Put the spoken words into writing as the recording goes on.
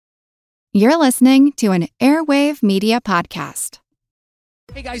You're listening to an Airwave Media Podcast.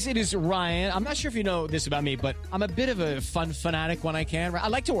 Hey guys, it is Ryan. I'm not sure if you know this about me, but I'm a bit of a fun fanatic when I can. I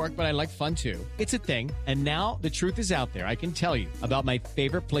like to work, but I like fun too. It's a thing. And now the truth is out there. I can tell you about my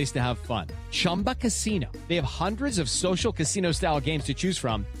favorite place to have fun. Chumba Casino. They have hundreds of social casino style games to choose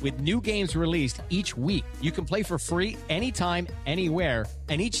from with new games released each week. You can play for free anytime, anywhere.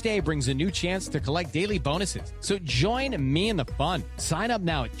 And each day brings a new chance to collect daily bonuses. So join me in the fun. Sign up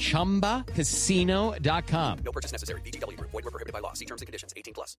now at ChumbaCasino.com. No purchase necessary. VGW Group. Void where prohibited by law. See terms and conditions.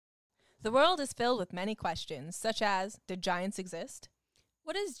 18+. The world is filled with many questions, such as, did giants exist?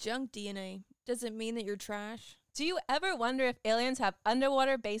 What is junk DNA? Does it mean that you're trash? Do you ever wonder if aliens have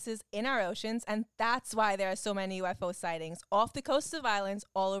underwater bases in our oceans, and that's why there are so many UFO sightings off the coasts of islands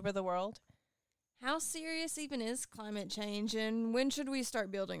all over the world? How serious even is climate change, and when should we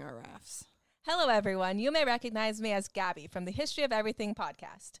start building our rafts? Hello, everyone. You may recognize me as Gabby from the History of Everything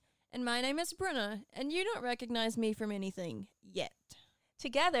podcast. And my name is Bruna, and you don't recognize me from anything yet.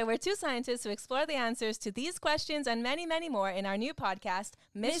 Together, we're two scientists who explore the answers to these questions and many, many more in our new podcast,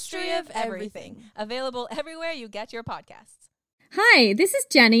 Mystery of Everything, available everywhere you get your podcasts. Hi, this is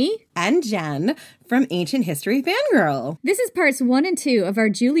Jenny. And Jen from Ancient History Fangirl. This is parts 1 and 2 of our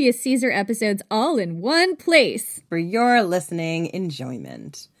Julius Caesar episodes all in one place. For your listening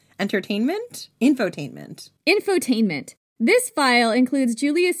enjoyment. Entertainment? Infotainment. Infotainment. This file includes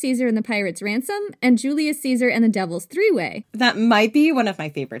Julius Caesar and the Pirate's Ransom and Julius Caesar and the Devil's Three-Way. That might be one of my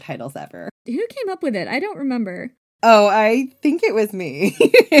favorite titles ever. Who came up with it? I don't remember. Oh, I think it was me.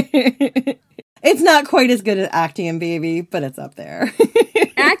 It's not quite as good as Actium Baby, but it's up there.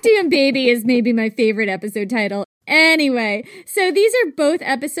 Actium Baby is maybe my favorite episode title. Anyway, so these are both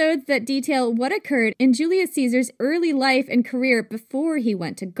episodes that detail what occurred in Julius Caesar's early life and career before he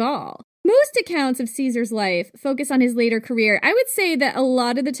went to Gaul. Most accounts of Caesar's life focus on his later career. I would say that a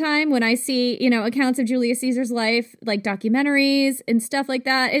lot of the time when I see, accounts of Julius Caesar's life, like documentaries and stuff like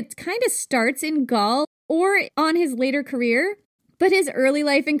that, it kind of starts in Gaul or on his later career. But his early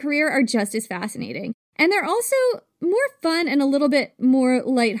life and career are just as fascinating. And they're also more fun and a little bit more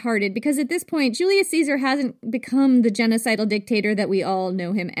lighthearted because at this point, Julius Caesar hasn't become the genocidal dictator that we all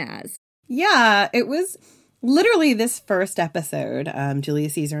know him as. Yeah, it was literally this first episode,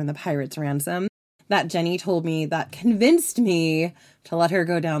 Julius Caesar and the Pirate's Ransom, that Jenny told me that convinced me to let her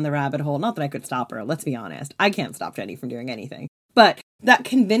go down the rabbit hole. Not that I could stop her, let's be honest. I can't stop Jenny from doing anything. But that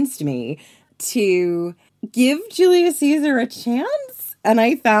convinced me to give Julius Caesar a chance, and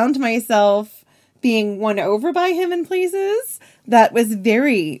I found myself being won over by him in places that was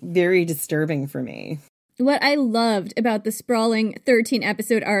very, very disturbing for me. What I loved about the sprawling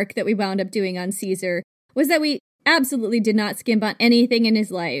 13-episode arc that we wound up doing on Caesar was that we absolutely did not skimp on anything in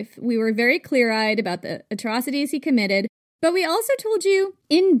his life. We were very clear-eyed about the atrocities he committed, but we also told you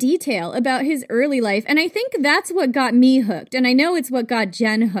in detail about his early life, and I think that's what got me hooked, and I know it's what got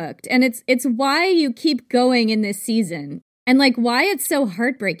Jen hooked, and it's why you keep going in this season, and why it's so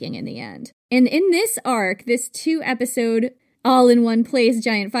heartbreaking in the end. And in this arc, this 2-episode, all-in-one-place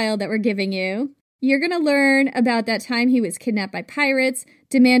giant file that we're giving you, you're going to learn about that time he was kidnapped by pirates,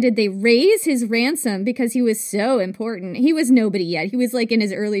 demanded they raise his ransom because he was so important. He was nobody yet. He was in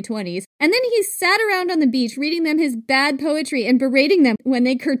his early 20s. And then he sat around on the beach reading them his bad poetry and berating them when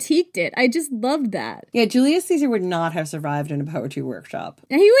they critiqued it. I just loved that. Yeah, Julius Caesar would not have survived in a poetry workshop.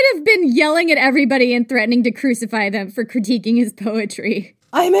 He would have been yelling at everybody and threatening to crucify them for critiquing his poetry.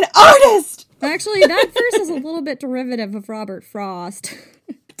 I'm an artist! Actually, that verse is a little bit derivative of Robert Frost.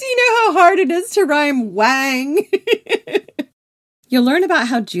 Do you know how hard it is to rhyme wang? You'll learn about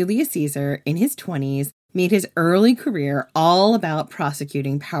how Julius Caesar, in his 20s, made his early career all about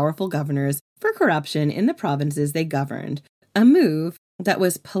prosecuting powerful governors for corruption in the provinces they governed, a move that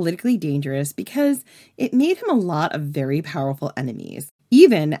was politically dangerous because it made him a lot of very powerful enemies,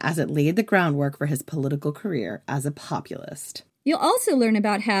 even as it laid the groundwork for his political career as a populist. You'll also learn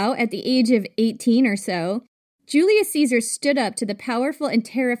about how, at the age of 18 or so, Julius Caesar stood up to the powerful and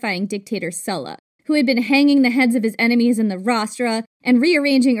terrifying dictator Sulla, who had been hanging the heads of his enemies in the rostra and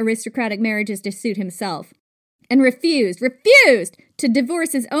rearranging aristocratic marriages to suit himself, and refused to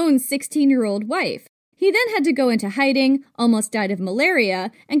divorce his own 16-year-old wife. He then had to go into hiding, almost died of malaria,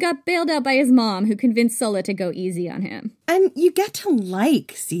 and got bailed out by his mom, who convinced Sulla to go easy on him. And you get to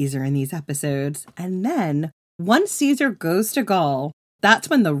like Caesar in these episodes, and then, once Caesar goes to Gaul, that's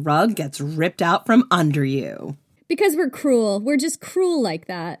when the rug gets ripped out from under you. Because we're cruel. We're just cruel like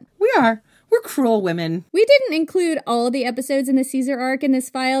that. We are. We're cruel women. We didn't include all the episodes in the Caesar arc in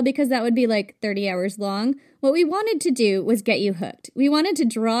this file because that would be 30 hours long. What we wanted to do was get you hooked. We wanted to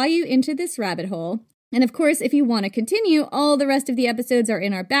draw you into this rabbit hole, And of course, if you want to continue, all the rest of the episodes are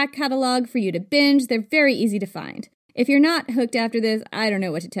in our back catalog for you to binge. They're very easy to find. If you're not hooked after this, I don't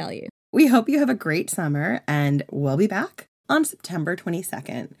know what to tell you. We hope you have a great summer, and we'll be back on September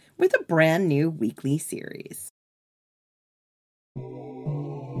 22nd with a brand new weekly series.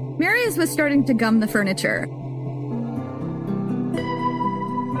 Marius was starting to gum the furniture.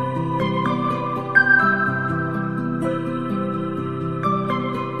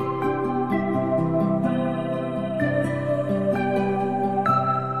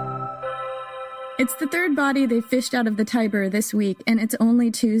 It's the third body they fished out of the Tiber this week, and it's only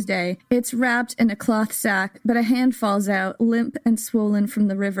Tuesday. It's wrapped in a cloth sack, but a hand falls out, limp and swollen from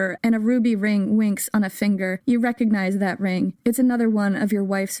the river, and a ruby ring winks on a finger. You recognize that ring. It's another one of your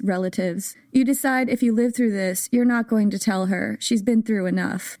wife's relatives. You decide if you live through this, you're not going to tell her. She's been through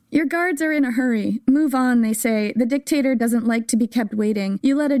enough. Your guards are in a hurry. Move on, they say. The dictator doesn't like to be kept waiting.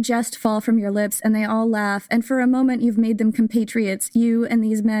 You let a jest fall from your lips, and they all laugh, and for a moment you've made them compatriots, you and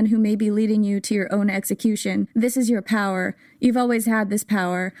these men who may be leading you to your own execution. This is your power. You've always had this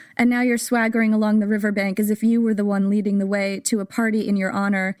power, and now you're swaggering along the riverbank as if you were the one leading the way to a party in your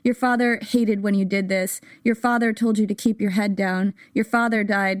honor. Your father hated when you did this. Your father told you to keep your head down. Your father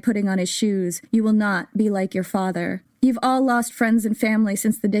died putting on his shoes. You will not be like your father. You've all lost friends and family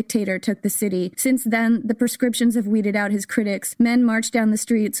since the dictator took the city. Since then, the prescriptions have weeded out his critics. Men march down the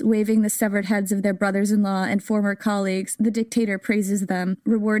streets, waving the severed heads of their brothers-in-law and former colleagues. The dictator praises them,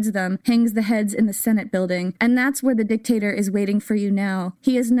 rewards them, hangs the heads in the Senate building. And that's where the dictator is waiting for you now.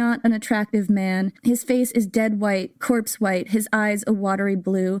 He is not an attractive man. His face is dead white, corpse white, his eyes a watery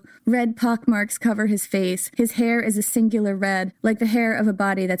blue. Red pockmarks cover his face. His hair is a singular red, like the hair of a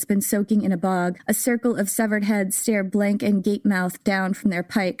body that's been soaking in a bog. A circle of severed heads stare blank and gape-mouthed down from their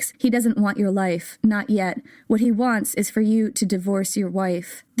pikes. He doesn't want your life. Not yet. What he wants is for you to divorce your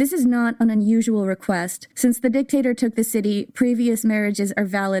wife. This is not an unusual request. Since the dictator took the city, previous marriages are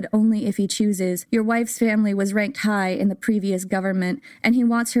valid only if he chooses. Your wife's family was ranked high in the previous government, and he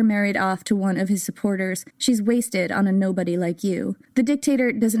wants her married off to one of his supporters. She's wasted on a nobody like you. The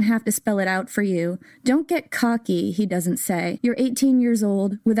dictator doesn't have to spell it out for you. Don't get cocky, he doesn't say. You're 18 years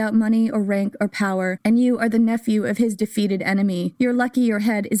old, without money or rank or power, and you are the nephew of his defeated enemy. You're lucky your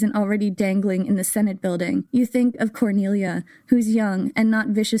head isn't already dangling in the Senate building. You think of Cornelia, who's young and not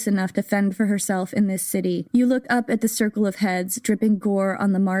vicious enough to fend for herself in this city. You look up at the circle of heads, dripping gore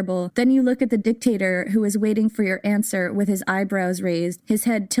on the marble. Then you look at the dictator, who is waiting for your answer with his eyebrows raised, his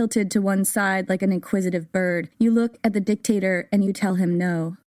head tilted to one side like an inquisitive bird. You look at the dictator and you tell him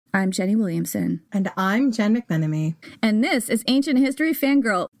no. I'm Jenny Williamson. And I'm Jen McMenemy. And this is Ancient History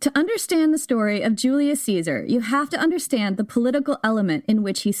Fangirl. To understand the story of Julius Caesar, you have to understand the political element in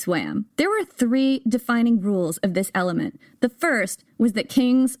which he swam. There were 3 defining rules of this element. The first was that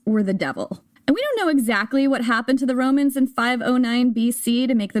kings were the devil. And we don't know exactly what happened to the Romans in 509 BC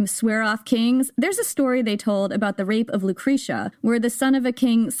to make them swear off kings. There's a story they told about the rape of Lucretia, where the son of a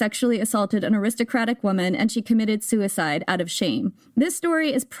king sexually assaulted an aristocratic woman and she committed suicide out of shame. This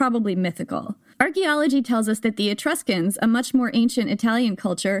story is probably mythical. Archaeology tells us that the Etruscans, a much more ancient Italian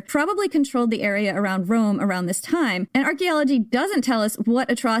culture, probably controlled the area around Rome around this time, and archaeology doesn't tell us what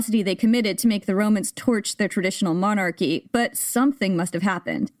atrocity they committed to make the Romans torch their traditional monarchy, but something must have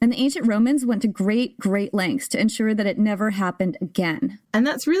happened. And the ancient Romans went to great lengths to ensure that it never happened again. And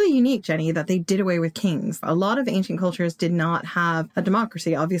that's really unique, Jenny, that they did away with kings. A lot of ancient cultures did not have a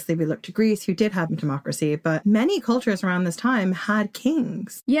democracy. Obviously, we look to Greece, who did have a democracy, but many cultures around this time had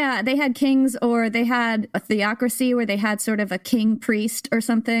kings. Yeah, they had kings, or they had a theocracy where they had sort of a king priest or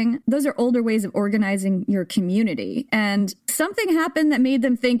something. Those are older ways of organizing your community. And something happened that made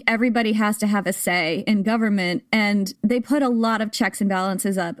them think everybody has to have a say in government. And they put a lot of checks and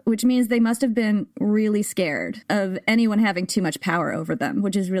balances up, which means they must have been really scared of anyone having too much power over them,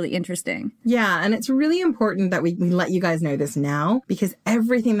 which is really interesting. Yeah, and it's really important that we let you guys know this now, because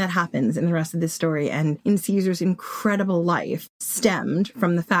everything that happens in the rest of this story and in Caesar's incredible life stemmed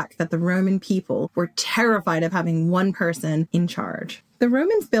from the fact that the Roman people were terrified of having one person in charge. The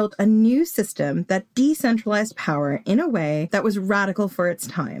Romans built a new system that decentralized power in a way that was radical for its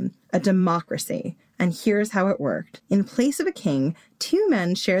time, a democracy. And here's how it worked. In place of a king, 2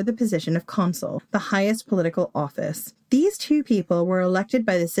 men shared the position of consul, the highest political office. These 2 people were elected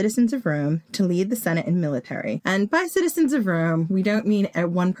by the citizens of Rome to lead the Senate and military. And by citizens of Rome, we don't mean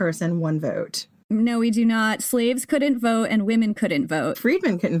one person, one vote. No, we do not. Slaves couldn't vote and women couldn't vote.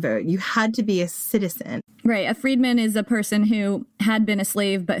 Freedmen couldn't vote. You had to be a citizen. Right. A freedman is a person who had been a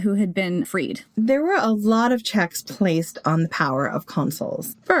slave but who had been freed. There were a lot of checks placed on the power of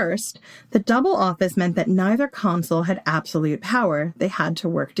consuls. First, the double office meant that neither consul had absolute power. They had to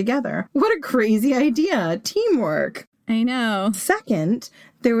work together. What a crazy idea. Teamwork. I know. Second,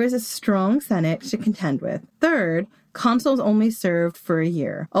 there was a strong Senate to contend with. Third, consuls only served for a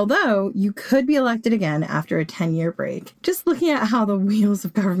year, although you could be elected again after a 10-year break. Just looking at how the wheels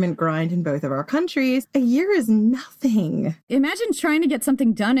of government grind in both of our countries, a year is nothing. Imagine trying to get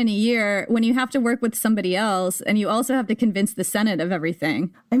something done in a year when you have to work with somebody else and you also have to convince the Senate of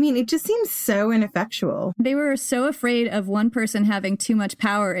everything. I mean, it just seems so ineffectual. They were so afraid of one person having too much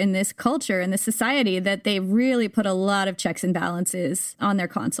power in this culture, in this society, that they really put a lot of checks and balances on their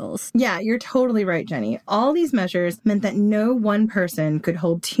consuls. Yeah, you're totally right, Jenny. All these measures meant that no one person could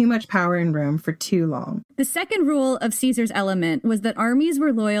hold too much power in Rome for too long. The second rule of Caesar's element was that armies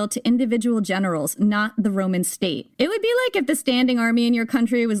were loyal to individual generals, not the Roman state. It would be like if the standing army in your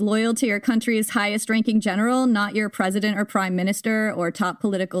country was loyal to your country's highest-ranking general, not your president or prime minister or top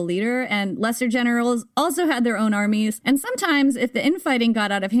political leader, and lesser generals also had their own armies. And sometimes, if the infighting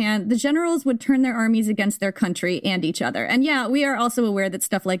got out of hand, the generals would turn their armies against their country and each other. And yeah, we are also aware that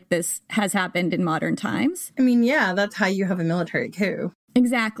stuff like this has happened in modern times. I mean, yeah, that's how you have a military coup.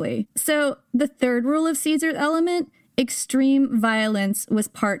 Exactly. So the third rule of Caesar's element, extreme violence, was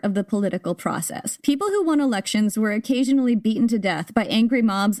part of the political process. People who won elections were occasionally beaten to death by angry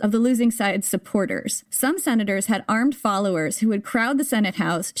mobs of the losing side's supporters. Some senators had armed followers who would crowd the Senate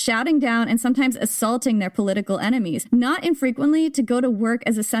House, shouting down and sometimes assaulting their political enemies. Not infrequently, to go to work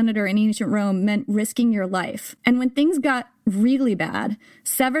as a senator in ancient Rome meant risking your life. And when things got really bad,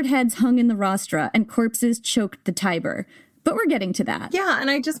 severed heads hung in the rostra and corpses choked the Tiber. But we're getting to that. Yeah, and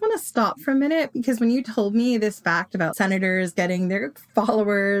I just want to stop for a minute because when you told me this fact about senators getting their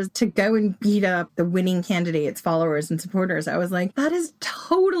followers to go and beat up the winning candidate's followers and supporters, I was like, that is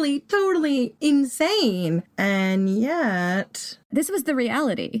totally insane. And yet... this was the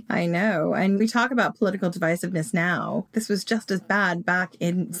reality. I know. And we talk about political divisiveness now. This was just as bad back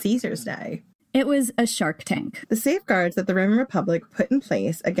in Caesar's day. It was a Shark Tank. The safeguards that the Roman Republic put in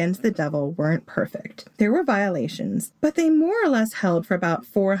place against the devil weren't perfect. There were violations, but they more or less held for about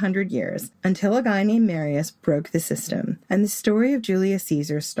 400 years until a guy named Marius broke the system. And the story of Julius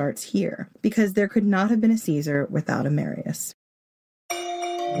Caesar starts here, because there could not have been a Caesar without a Marius.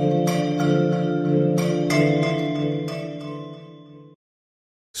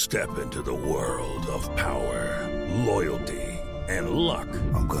 Step into the world of power, loyalty, and luck.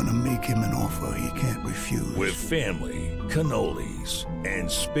 I'm gonna make him an offer he can't refuse. With family, cannolis, and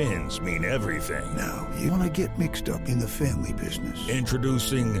spins mean everything. Now, you wanna get mixed up in the family business.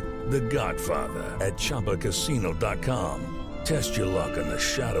 Introducing The Godfather at ChumbaCasino.com. Test your luck in the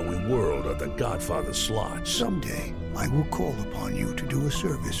shadowy world of The Godfather slot. Someday, I will call upon you to do a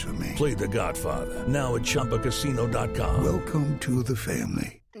service for me. Play The Godfather, now at ChumbaCasino.com. Welcome to the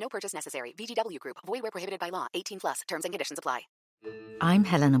family. No purchase necessary. VGW Group. Void where prohibited by law. 18+. Terms and conditions apply. I'm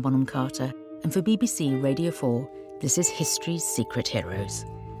Helena Bonham Carter, and for BBC Radio 4, this is History's Secret Heroes,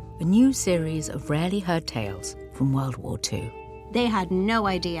 a new series of rarely heard tales from World War II. They had no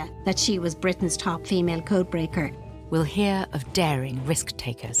idea that she was Britain's top female codebreaker. We'll hear of daring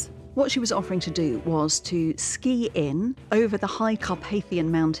risk-takers. What she was offering to do was to ski in over the high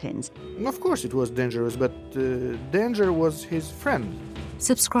Carpathian mountains. Of course it was dangerous, but danger was his friend.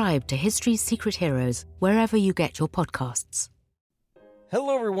 Subscribe to History's Secret Heroes wherever you get your podcasts.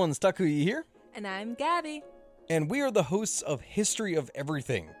 Hello everyone, Takuya here. And I'm Gabby. And we are the hosts of History of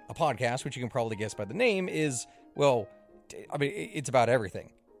Everything, a podcast which you can probably guess by the name is, well, I mean, it's about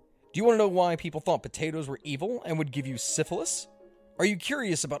everything. Do you want to know why people thought potatoes were evil and would give you syphilis? Are you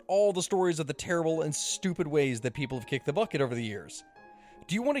curious about all the stories of the terrible and stupid ways that people have kicked the bucket over the years?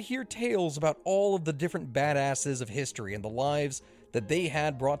 Do you want to hear tales about all of the different badasses of history and the lives that they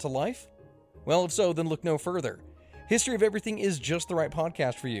had brought to life? Well, if so, then look no further. History of Everything is just the right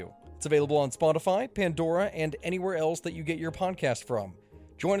podcast for you. It's available on Spotify, Pandora, and anywhere else that you get your podcast from.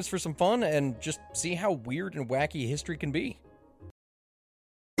 Join us for some fun and just see how weird and wacky history can be.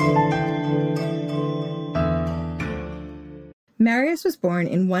 Marius was born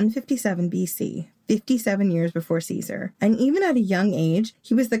in 157 BC, 57 years before Caesar, and even at a young age,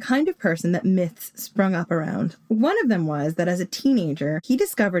 he was the kind of person that myths sprung up around. One of them was that as a teenager, he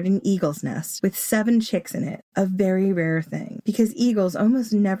discovered an eagle's nest with 7 chicks in it, a very rare thing, because eagles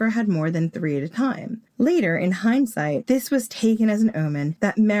almost never had more than 3 at a time. Later, in hindsight, this was taken as an omen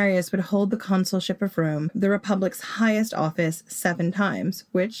that Marius would hold the consulship of Rome, the Republic's highest office, 7 times,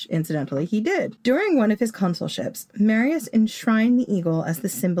 which, incidentally, he did. During one of his consulships, Marius enshrined the eagle as the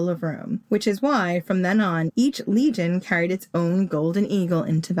symbol of Rome, which is why, from then on, each legion carried its own golden eagle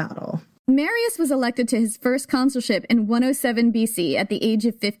into battle. Marius was elected to his first consulship in 107 BC at the age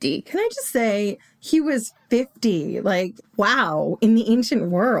of 50. Can I just say, he was 50. Like, wow, in the ancient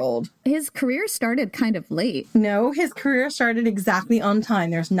world. His career started kind of late. No, his career started exactly on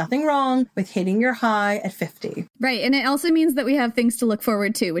time. There's nothing wrong with hitting your high at 50. Right, and it also means that we have things to look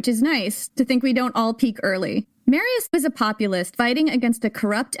forward to, which is nice to think we don't all peak early. Marius was a populist fighting against a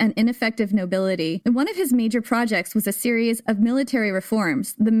corrupt and ineffective nobility, and one of his major projects was a series of military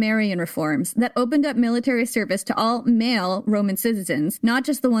reforms, the Marian Reforms, that opened up military service to all male Roman citizens, not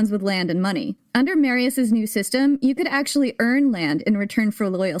just the ones with land and money. Under Marius's new system, you could actually earn land in return for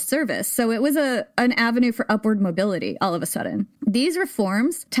loyal service, so it was an avenue for upward mobility all of a sudden. These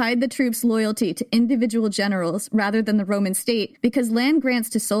reforms tied the troops' loyalty to individual generals rather than the Roman state because land grants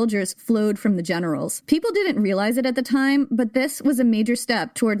to soldiers flowed from the generals. People didn't realize it at the time, but this was a major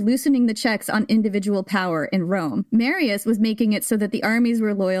step toward loosening the checks on individual power in Rome. Marius was making it so that the armies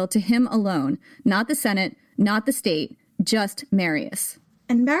were loyal to him alone, not the Senate, not the state, just Marius.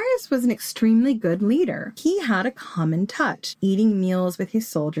 And Marius was an extremely good leader. He had a common touch, eating meals with his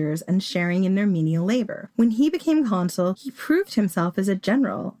soldiers and sharing in their menial labor. When he became consul, he proved himself as a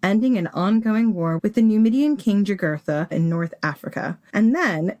general, ending an ongoing war with the Numidian king Jugurtha in North Africa, and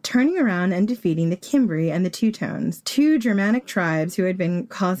then turning around and defeating the Cimbri and the Teutones, 2 Germanic tribes who had been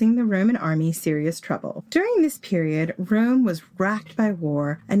causing the Roman army serious trouble. During this period, Rome was racked by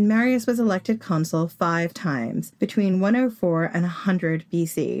war, and Marius was elected consul 5 times, between 104 and 100 BC.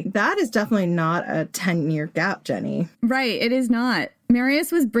 That is definitely not a 10-year gap, Jenny. Right, it is not.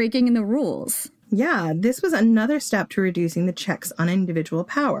 Marius was breaking the rules. Yeah, this was another step to reducing the checks on individual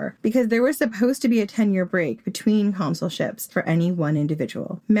power, because there was supposed to be a 10-year break between consulships for any one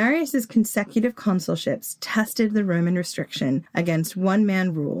individual. Marius's consecutive consulships tested the Roman restriction against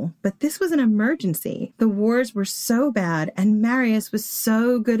one-man rule, but this was an emergency. The wars were so bad, and Marius was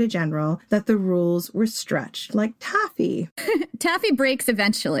so good a general that the rules were stretched, like taffy. Taffy breaks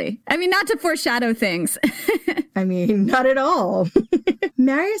eventually. I mean, not to foreshadow things. I mean, not at all.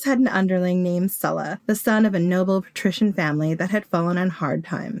 Marius had an underling named Sulla, the son of a noble patrician family that had fallen on hard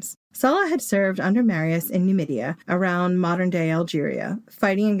times. Sulla had served under Marius in Numidia, around modern-day Algeria,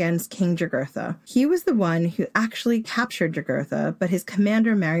 fighting against King Jugurtha. He was the one who actually captured Jugurtha, but his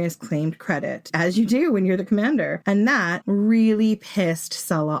commander Marius claimed credit, as you do when you're the commander, and that really pissed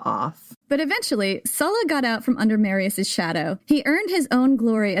Sulla off. But eventually, Sulla got out from under Marius's shadow. He earned his own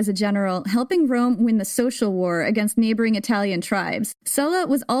glory as a general, helping Rome win the social war against neighboring Italian tribes. Sulla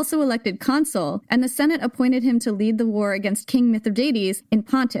was also elected consul, and the Senate appointed him to lead the war against King Mithridates in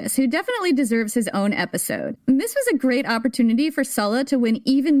Pontus, who definitely deserves his own episode. This was a great opportunity for Sulla to win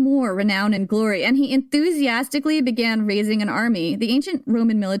even more renown and glory, and he enthusiastically began raising an army. The ancient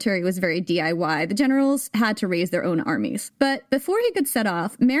Roman military was very DIY. The generals had to raise their own armies. But before he could set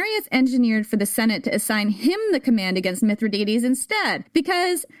off, Marius engineered for the Senate to assign him the command against Mithridates instead,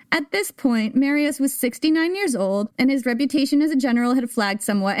 because at this point, Marius was 69 years old, and his reputation as a general had flagged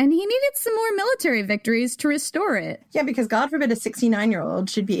somewhat, and he needed some more military victories to restore it. Yeah, because God forbid a 69-year-old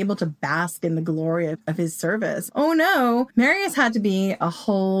should be able to bask in the glory of his service. Oh no, Marius had to be a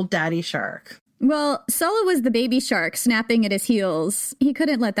whole daddy shark. Well, Sulla was the baby shark snapping at his heels. He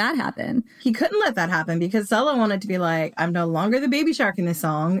couldn't let that happen. He couldn't let that happen because Sulla wanted to be like, I'm no longer the baby shark in this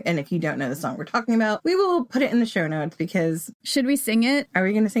song. And if you don't know the song we're talking about, we will put it in the show notes because... Should we sing it? Are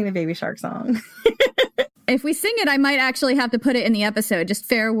we going to sing the baby shark song? If we sing it, I might actually have to put it in the episode. Just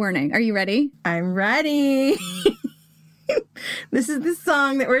fair warning. Are you ready? I'm ready. This is the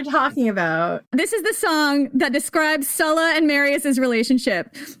song that we're talking about. This is the song that describes Sulla and Marius's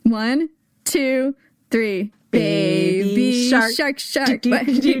relationship. 1, 2, 3. Baby shark, shark, shark.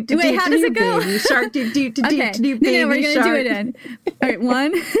 Wait, how does it go? Baby shark, okay. No, we're going to do it in. All right,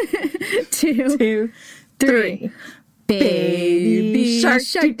 1, 2, 3. Baby shark,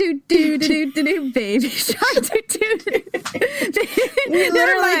 shark, do do do do do, baby shark, do do do. We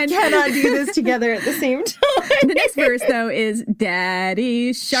literally cannot do this together at the same time. The next verse, though, is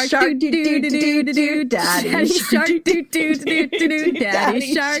Daddy shark, do do do do do do, Daddy shark, do do do do do,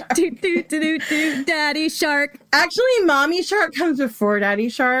 Daddy shark, do do do do do, Daddy shark. Actually, Mommy Shark comes before Daddy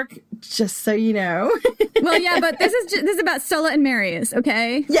Shark, just so you know. Well, yeah, but this is about Sulla and Marius,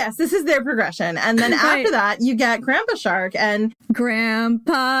 okay? Yes, this is their progression. And then after that, you get Grandpa Shark and...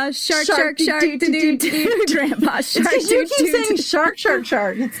 Grandpa Shark, Shark, Shark, do-do-do. Grandpa Shark, you keep saying Shark, Shark,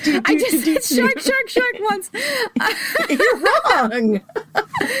 Shark. I just said Shark, Shark, Shark once. You're wrong.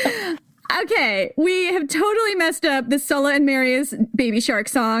 Okay, we have totally messed up the Sulla and Marius Baby Shark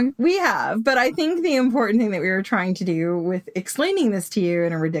song. We have, but I think the important thing that we were trying to do with explaining this to you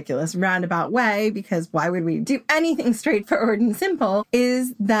in a ridiculous roundabout way, because why would we do anything straightforward and simple,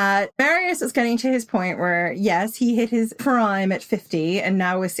 is that Marius is getting to his point where, yes, he hit his prime at 50 and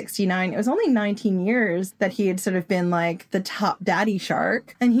now was 69. It was only 19 years that he had sort of been like the top daddy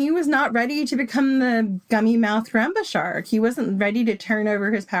shark, and he was not ready to become the gummy-mouthed Grandpa Shark. He wasn't ready to turn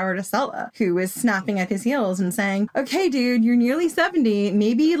over his power to Sulla, who was snapping at his heels and saying, okay, dude, you're nearly 70.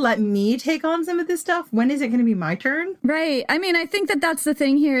 Maybe let me take on some of this stuff. When is it going to be my turn? Right. I mean, I think that that's the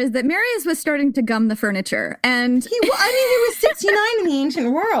thing here is that Marius was starting to gum the furniture. And he was 69 in the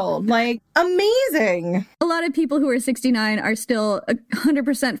ancient world. Like, amazing. A lot of people who are 69 are still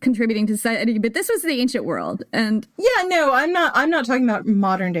 100% contributing to society, but this was the ancient world. And yeah, no, I'm not talking about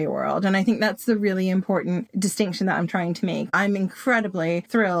modern day world. And I think that's the really important distinction that I'm trying to make. I'm incredibly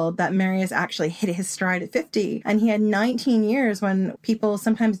thrilled that Marius actually hit his stride at 50. And he had 19 years when people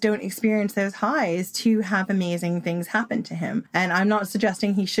sometimes don't experience those highs to have amazing things happen to him. And I'm not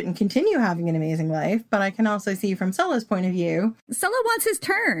suggesting he shouldn't continue having an amazing life, but I can also see from Sulla's point of view. Sulla wants his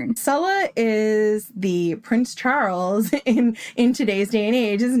turn. Sulla is the Prince Charles in today's day and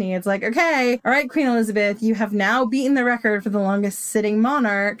age, isn't he? It's like, okay, all right, Queen Elizabeth, you have now beaten the record for the longest sitting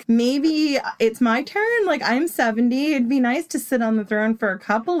monarch. Maybe it's my turn. Like, I'm 70. It'd be nice to sit on the throne for a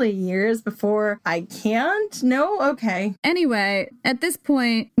couple of years before I can't. No? Okay. Anyway, at this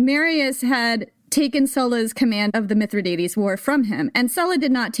point, Marius had taken Sulla's command of the Mithridates War from him, and Sulla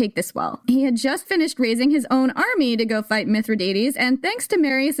did not take this well. He had just finished raising his own army to go fight Mithridates, and thanks to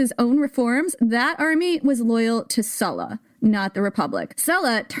Marius's own reforms, that army was loyal to Sulla, not the Republic.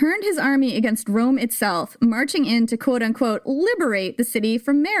 Sulla turned his army against Rome itself, marching in to quote-unquote liberate the city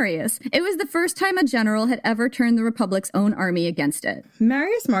from Marius. It was the first time a general had ever turned the Republic's own army against it.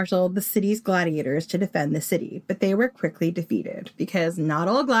 Marius marshaled the city's gladiators to defend the city, but they were quickly defeated, because not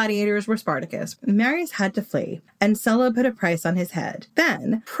all gladiators were Spartacus. Marius had to flee, and Sulla put a price on his head.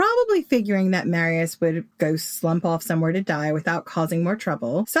 Then, probably figuring that Marius would go slump off somewhere to die without causing more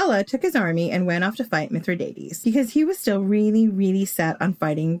trouble, Sulla took his army and went off to fight Mithridates, because he was still really, really set on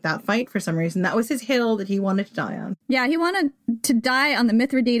fighting that fight for some reason. That was his hill that he wanted to die on. Yeah, he wanted to die on the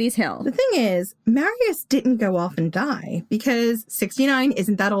Mithridates hill. The thing is, Marius didn't go off and die, because 69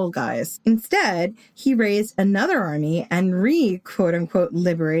 isn't that old, guys. Instead, he raised another army and quote-unquote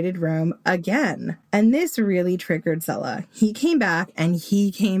liberated Rome again. And this really triggered Sulla. He came back, and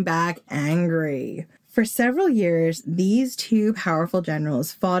he came back angry. For several years, these two powerful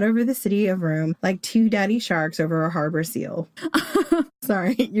generals fought over the city of Rome like two daddy sharks over a harbor seal.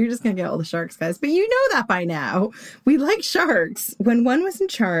 Sorry, you're just going to get all the sharks, guys. But you know that by now. We like sharks. When one was in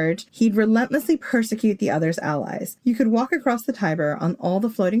charge, he'd relentlessly persecute the other's allies. You could walk across the Tiber on all the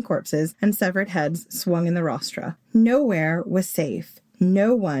floating corpses and severed heads swung in the rostra. Nowhere was safe.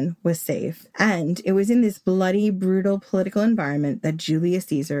 No one was safe. And it was in this bloody, brutal political environment that Julius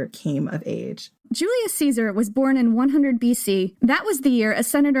Caesar came of age. Julius Caesar was born in 100 BC. That was the year a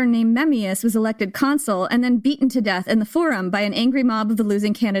senator named Memmius was elected consul and then beaten to death in the Forum by an angry mob of the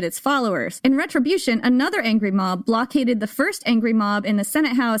losing candidate's followers. In retribution, another angry mob blockaded the first angry mob in the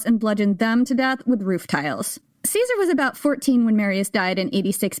Senate House and bludgeoned them to death with roof tiles. Caesar was about 14 when Marius died in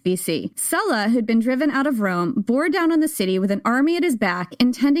 86 BC. Sulla, who'd been driven out of Rome, bore down on the city with an army at his back,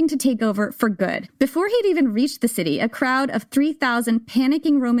 intending to take over for good. Before he'd even reached the city, a crowd of 3,000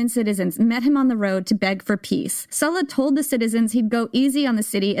 panicking Roman citizens met him on the road to beg for peace. Sulla told the citizens he'd go easy on the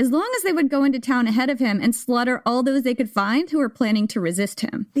city as long as they would go into town ahead of him and slaughter all those they could find who were planning to resist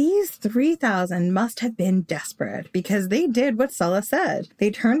him. These 3,000 must have been desperate, because they did what Sulla said. They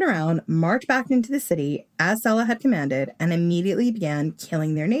turned around, marched back into the city, as Sulla had commanded, and immediately began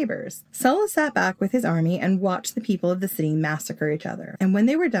killing their neighbors. Sulla sat back with his army and watched the people of the city massacre each other. And when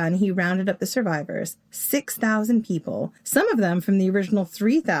they were done, he rounded up the survivors, 6,000 people, some of them from the original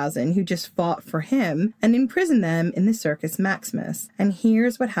 3,000 who just fought for him, and imprisoned them in the Circus Maximus. And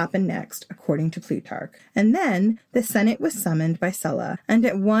here's what happened next, according to Plutarch. And then the Senate was summoned by Sulla, and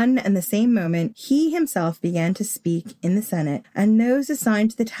at one and the same moment, he himself began to speak in the Senate, and those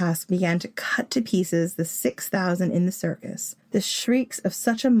assigned to the task began to cut to pieces the 6,000 in the circus. The shrieks of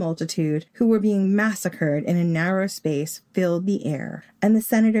such a multitude who were being massacred in a narrow space filled the air, and the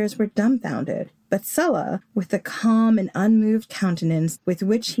senators were dumbfounded. But Sulla, with the calm and unmoved countenance with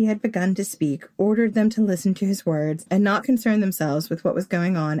which he had begun to speak, ordered them to listen to his words and not concern themselves with what was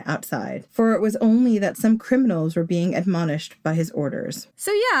going on outside, for it was only that some criminals were being admonished by his orders.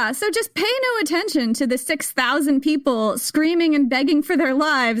 So just pay no attention to the 6,000 people screaming and begging for their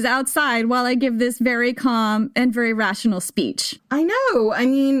lives outside while I give this very calm and very rational speech. I know. I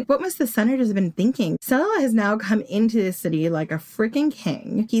mean, what must the senators have been thinking? Sulla has now come into the city like a freaking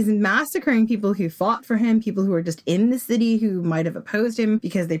king. He's massacring people who fought for him, people who were just in the city who might have opposed him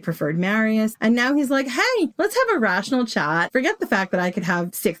because they preferred Marius. And now he's like, hey, let's have a rational chat. Forget the fact that I could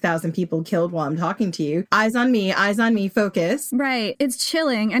have 6,000 people killed while I'm talking to you. Eyes on me, focus. Right. It's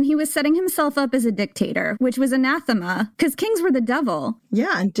chilling. And he was setting himself up as a dictator, which was anathema, because kings were the devil.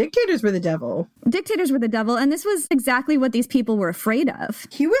 Yeah, and dictators were the devil. Dictators were the devil, and this was exactly what these people were afraid of.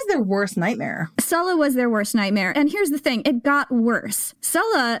 He was their worst nightmare. Sulla was their worst nightmare. And here's the thing, it got worse.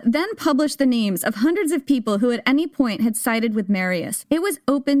 Sulla then published the names of hundreds of people who at any point had sided with Marius. It was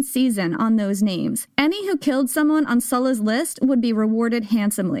open season on those names. Any who killed someone on Sulla's list would be rewarded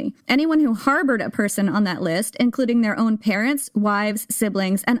handsomely. Anyone who harbored a person on that list, including their own parents, wives,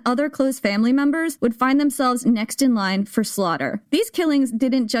 siblings, and other close family members, would find themselves next in line for slaughter. These killings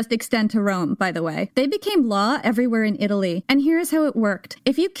didn't just extend to Rome, by the way. They became law everywhere in Italy. And here's how it worked.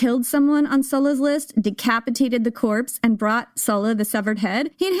 If you killed someone on Sulla's list, decapitated the corpse, and brought Sulla the severed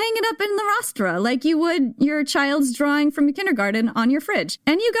head, he'd hang it up in the rostra like you would your child's drawing from kindergarten on your fridge.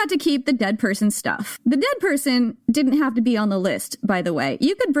 And you got to keep the dead person's stuff. The dead person didn't have to be on the list, by the way.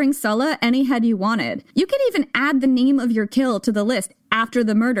 You could bring Sulla any head you wanted. You could even add the name of your kill to the list after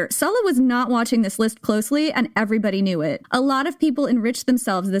the murder. Sulla was not watching this list closely, and everybody knew it. A lot of people enriched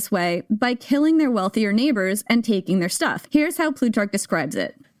themselves this way by killing their wealthier neighbors and taking their stuff. Here's how Plutarch describes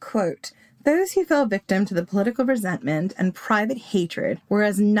it. Quote, those who fell victim to the political resentment and private hatred were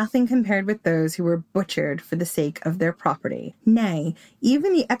as nothing compared with those who were butchered for the sake of their property. Nay,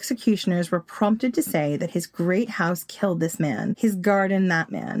 even the executioners were prompted to say that his great house killed this man, his garden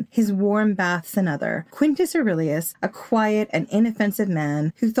that man, his warm baths another. Quintus Aurelius, a quiet and inoffensive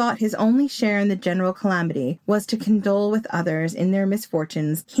man who thought his only share in the general calamity was to condole with others in their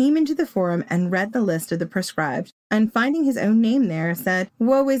misfortunes, came into the forum and read the list of the proscribed, and finding his own name there, said,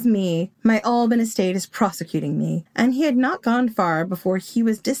 woe is me, my Alban estate is prosecuting me. And he had not gone far before he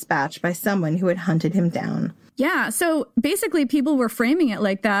was dispatched by someone who had hunted him down. Yeah, so basically people were framing it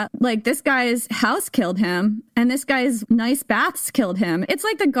like that. Like, this guy's house killed him, and this guy's nice baths killed him. It's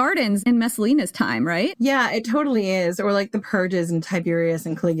like the gardens in Messalina's time, right? Yeah, it totally is. Or like the purges in Tiberius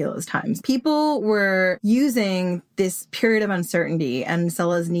and Caligula's times. People were using this period of uncertainty and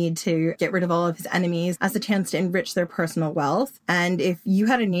Sulla's need to get rid of all of his enemies as a chance to enrich their personal wealth. And if you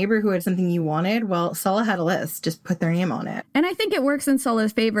had a neighbor who had something you wanted, well, Sulla had a list. Just put their name on it. And I think it works in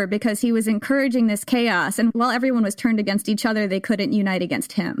Sulla's favor because he was encouraging this chaos. And while everyone was turned against each other, they couldn't unite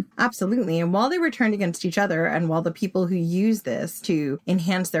against him. Absolutely. And while they were turned against each other, and while the people who used this to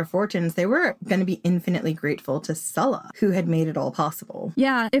enhance their fortunes, they were going to be infinitely grateful to Sulla, who had made it all possible.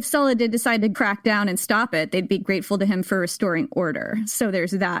 Yeah, if Sulla did decide to crack down and stop it, they'd be grateful to him for restoring order. So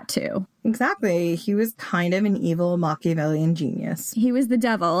there's that too. Exactly. He was kind of an evil Machiavellian genius. He was the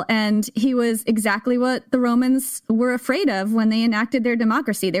devil, and he was exactly what the Romans were afraid of when they enacted their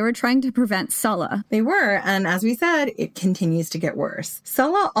democracy. They were trying to prevent Sulla. They were, and as we said, it continues to get worse.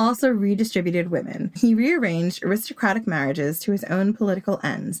 Sulla also redistributed women. He rearranged aristocratic marriages to his own political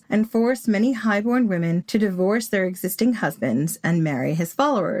ends, and forced many highborn women to divorce their existing husbands and marry his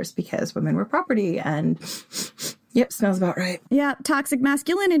followers, because women were property, and... Yep, smells about right. Yeah, toxic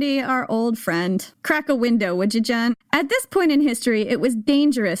masculinity, our old friend. Crack a window, would you, Jen? At this point in history, it was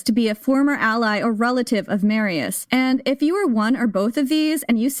dangerous to be a former ally or relative of Marius. And if you were one or both of these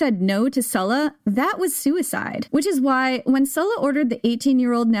and you said no to Sulla, that was suicide. Which is why when Sulla ordered the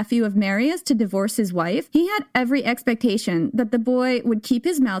 18-year-old nephew of Marius to divorce his wife, he had every expectation that the boy would keep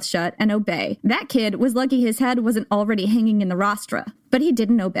his mouth shut and obey. That kid was lucky his head wasn't already hanging in the rostra. But he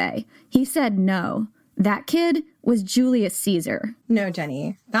didn't obey. He said no. That kid was Julius Caesar. No,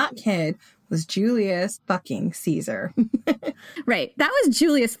 Jenny. That kid was Julius fucking Caesar. Right. That was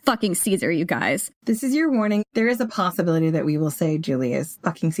Julius fucking Caesar, you guys. This is your warning. There is a possibility that we will say Julius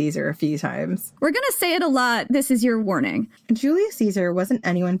fucking Caesar a few times. We're going to say it a lot. This is your warning. Julius Caesar wasn't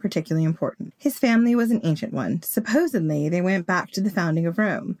anyone particularly important. His family was an ancient one. Supposedly, they went back to the founding of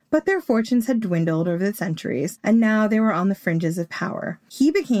Rome. But their fortunes had dwindled over the centuries, and now they were on the fringes of power.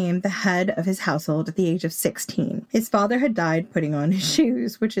 He became the head of his household at the age of 16. His father had died putting on his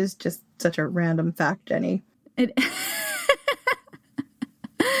shoes, which is just such a random fact, Jenny.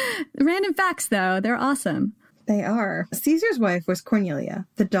 Random facts, though. They're awesome. They are. Caesar's wife was Cornelia,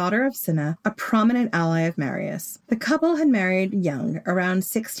 the daughter of Cinna, a prominent ally of Marius. The couple had married young, around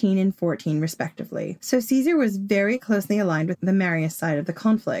 16 and 14 respectively, so Caesar was very closely aligned with the Marius side of the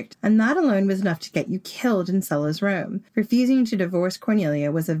conflict, and that alone was enough to get you killed in Sulla's Rome. Refusing to divorce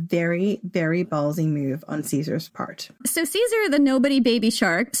Cornelia was a very, very ballsy move on Caesar's part. So Caesar, the nobody baby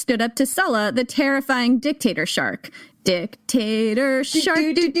shark, stood up to Sulla, the terrifying dictator shark. Dictator shark,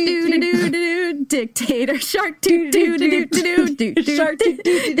 do do do do do. Dictator shark, do do do do do do. Shark,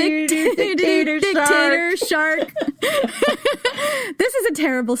 dictator shark. This is a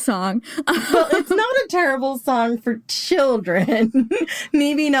terrible song. Well, it's not a terrible song for children.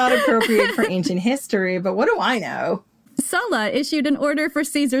 Maybe not appropriate for ancient history, but what do I know? Sulla issued an order for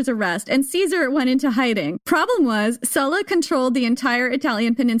Caesar's arrest, and Caesar went into hiding. Problem was, Sulla controlled the entire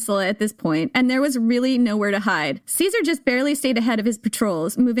Italian peninsula at this point, and there was really nowhere to hide. Caesar just barely stayed ahead of his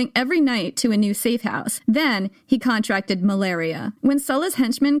patrols, moving every night to a new safe house. Then he contracted malaria. When Sulla's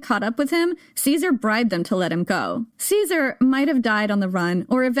henchmen caught up with him, Caesar bribed them to let him go. Caesar might have died on the run,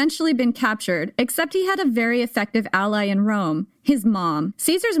 or eventually been captured, except he had a very effective ally in Rome. His mom.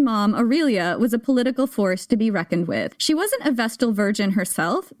 Caesar's mom, Aurelia, was a political force to be reckoned with. She wasn't a Vestal virgin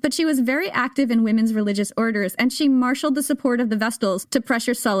herself, but she was very active in women's religious orders, and she marshaled the support of the Vestals to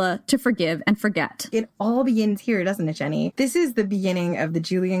pressure Sulla to forgive and forget. It all begins here, doesn't it, Jenny? This is the beginning of the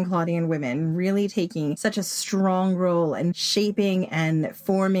Julian-Claudian women really taking such a strong role in shaping and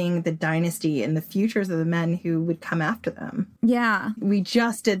forming the dynasty and the futures of the men who would come after them. Yeah. We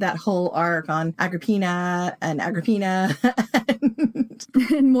just did that whole arc on Agrippina and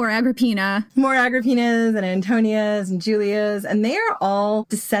and more Agrippina. More Agrippinas and Antonias and Julias, and they are all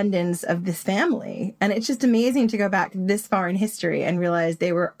descendants of this family. And it's just amazing to go back this far in history and realize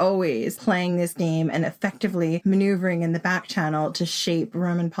they were always playing this game and effectively maneuvering in the back channel to shape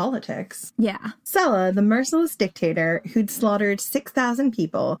Roman politics. Yeah. Sulla, the merciless dictator who'd slaughtered 6,000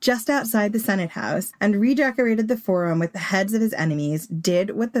 people just outside the Senate House and redecorated the Forum with the heads of his enemies,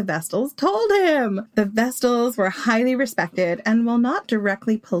 did what the Vestals told him. The Vestals were highly respected, and while not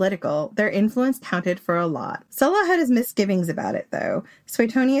directly political, their influence counted for a lot. Sulla had his misgivings about it, though.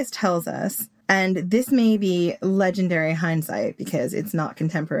 Suetonius tells us, and this may be legendary hindsight because it's not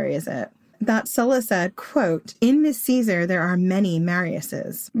contemporary, is it? That Sulla said, quote, "In this Caesar there are many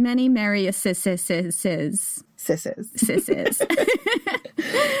Mariuses." Many Mariuses. Sisses.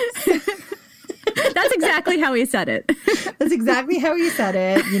 That's exactly how he said it. That's exactly how he said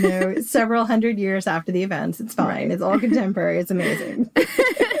it, you know, several hundred years after the events. It's fine. Right. It's all contemporary. It's amazing.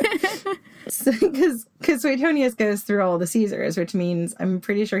 Because Suetonius goes through all the Caesars, which means I'm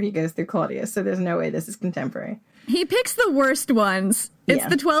pretty sure he goes through Claudius, so there's no way this is contemporary. He picks the worst ones. It's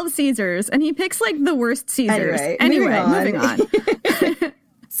the 12 Caesars, and he picks, like, the worst Caesars. Anyway, moving on.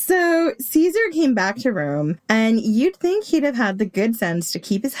 So Caesar came back to Rome, and you'd think he'd have had the good sense to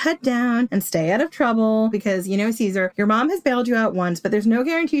keep his head down and stay out of trouble because, you know, Caesar, your mom has bailed you out once, but there's no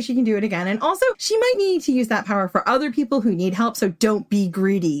guarantee she can do it again. And also, she might need to use that power for other people who need help, so don't be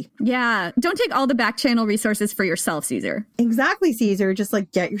greedy. Yeah, don't take all the back channel resources for yourself, Caesar. Exactly, Caesar. Just,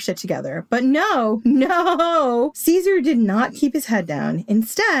 like, get your shit together. But no! Caesar did not keep his head down.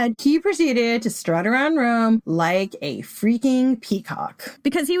 Instead, he proceeded to strut around Rome like a freaking peacock.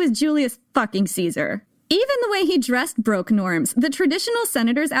 Because he was Julius fucking Caesar. Even the way he dressed broke norms. The traditional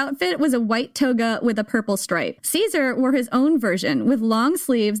senator's outfit was a white toga with a purple stripe. Caesar wore his own version with long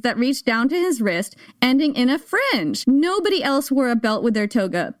sleeves that reached down to his wrist, ending in a fringe. Nobody else wore a belt with their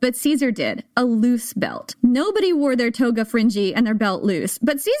toga, but Caesar did. A loose belt. Nobody wore their toga fringy and their belt loose,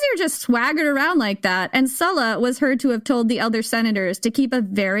 but Caesar just swaggered around like that, and Sulla was heard to have told the other senators to keep a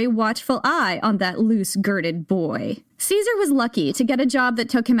very watchful eye on that loose-girded boy. Caesar was lucky to get a job that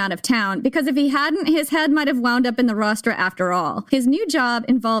took him out of town, because if he hadn't, his head might have wound up in the rostra after all. His new job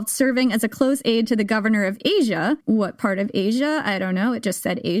involved serving as a close aide to the governor of Asia. What part of Asia? I don't know. It just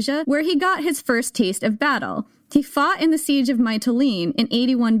said Asia, where he got his first taste of battle. He fought in the siege of Mytilene in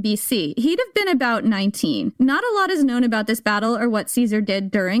 81 BC. He'd have been about 19. Not a lot is known about this battle or what Caesar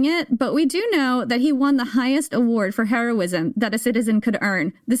did during it, but we do know that he won the highest award for heroism that a citizen could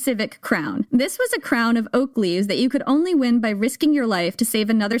earn, the Civic Crown. This was a crown of oak leaves that you could only win by risking your life to save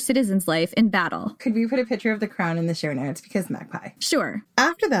another citizen's life in battle. Could we put a picture of the crown in the show notes? Because Magpie. Sure.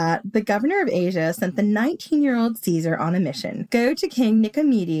 After that, the governor of Asia sent the 19-year-old Caesar on a mission. Go to King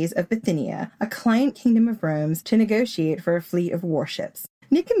Nicomedes of Bithynia, a client kingdom of Rome's, to negotiate for a fleet of warships.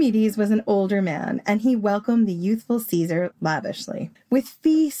 Nicomedes was an older man, and he welcomed the youthful Caesar lavishly, with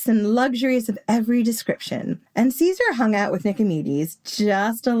feasts and luxuries of every description. And Caesar hung out with Nicomedes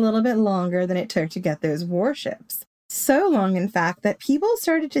just a little bit longer than it took to get those warships. So long, in fact, that people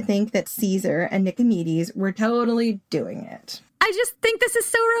started to think that Caesar and Nicomedes were totally doing it. I just think this is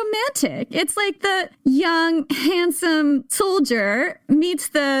so romantic. It's like the young, handsome soldier meets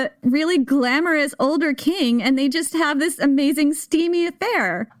the really glamorous older king, and they just have this amazing, steamy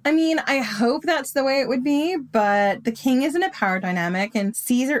affair. I mean, I hope that's the way it would be, but the king isn't a power dynamic, and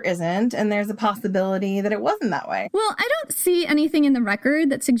Caesar isn't, and there's a possibility that it wasn't that way. Well, I don't see anything in the record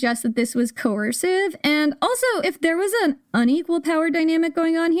that suggests that this was coercive, and also, if there was an unequal power dynamic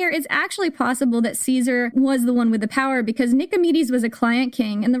going on here, it's actually possible that Caesar was the one with the power, because Nicomedes was a client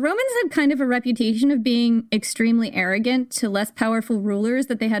king, and the Romans had kind of a reputation of being extremely arrogant to less powerful rulers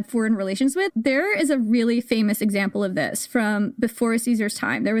that they had foreign relations with. There is a really famous example of this from before Caesar's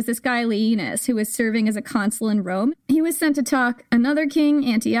time. There was this guy Laenas who was serving as a consul in Rome. He was sent to talk another king,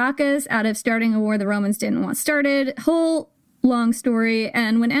 Antiochus, out of starting a war the Romans didn't want started. Whole long story.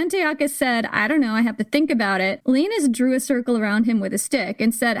 And when Antiochus said, I don't know, I have to think about it, Laenas drew a circle around him with a stick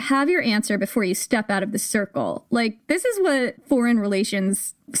and said, have your answer before you step out of the circle. Like, this is what foreign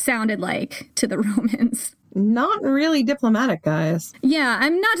relations sounded like to the Romans. Not really diplomatic, guys. Yeah,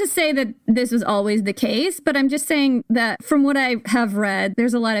 I'm not to say that this was always the case, but I'm just saying that from what I have read,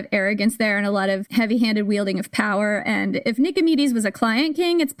 there's a lot of arrogance there and a lot of heavy-handed wielding of power. And if Nicomedes was a client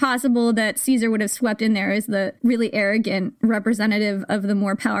king, it's possible that Caesar would have swept in there as the really arrogant representative of the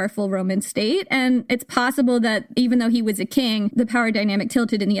more powerful Roman state. And it's possible that even though he was a king, the power dynamic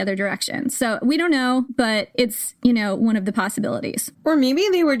tilted in the other direction. So we don't know, but it's, you know, one of the possibilities. Or maybe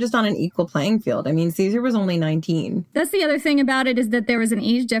they were just on an equal playing field. I mean, Caesar was only 19. That's the other thing about it, is that there was an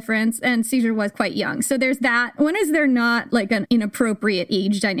age difference and Caesar was quite young. So there's that. When is there not like an inappropriate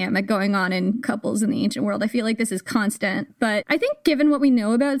age dynamic going on in couples in the ancient world? I feel like this is constant. But I think given what we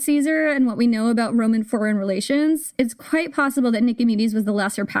know about Caesar and what we know about Roman foreign relations, it's quite possible that Nicomedes was the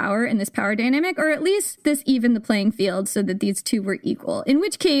lesser power in this power dynamic, or at least this evened the playing field so that these two were equal. In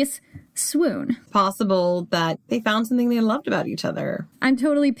which case, swoon. Possible that they found something they loved about each other. I'm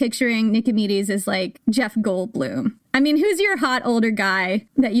totally picturing Nicomedes as like Jeff Goldblum. I mean, who's your hot older guy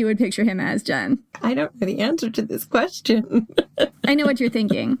that you would picture him as, Jen? I don't know the answer to this question. I know what you're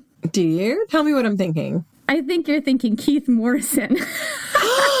thinking. Do you? Tell me what I'm thinking. I think you're thinking Keith Morrison.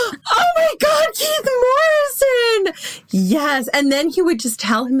 Oh my God, Keith Morrison! Yes, and then he would just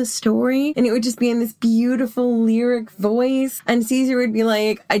tell him a story, and it would just be in this beautiful lyric voice, and Caesar would be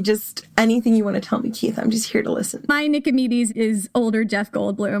like, anything you want to tell me, Keith, I'm just here to listen. My Nicomedes is older Jeff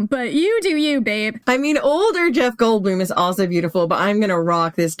Goldblum, but you do you, babe. I mean, older Jeff Goldblum is also beautiful, but I'm gonna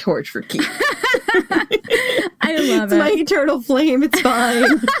rock this torch for Keith. I love it's my eternal flame, it's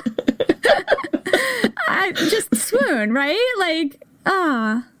fine. I just swoon, right? Like,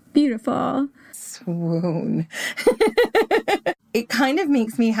 beautiful. Swoon. It kind of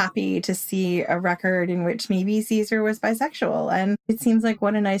makes me happy to see a record in which maybe Caesar was bisexual, and it seems like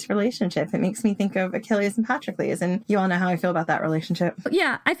what a nice relationship. It makes me think of Achilles and Patroclus, and you all know how I feel about that relationship.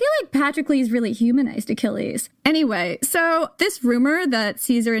 Yeah, I feel like Patroclus really humanized Achilles. Anyway, so this rumor that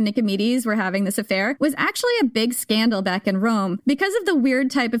Caesar and Nicomedes were having this affair was actually a big scandal back in Rome. Because of the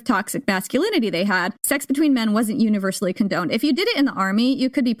weird type of toxic masculinity they had, sex between men wasn't universally condoned. If you did it in the army, you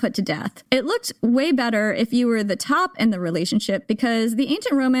could be put to death. It looked way better if you were the top in the relationship, because the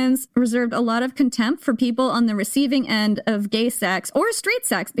ancient Romans reserved a lot of contempt for people on the receiving end of gay sex or straight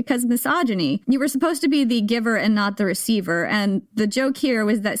sex because of misogyny. You were supposed to be the giver and not the receiver, and the joke here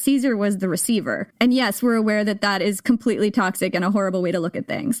was that Caesar was the receiver. And yes, we're aware that that is completely toxic and a horrible way to look at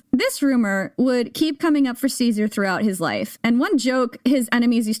things. This rumor would keep coming up for Caesar throughout his life, and one joke his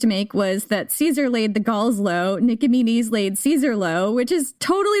enemies used to make was that Caesar laid the Gauls low, Nicomedes laid Caesar low, which is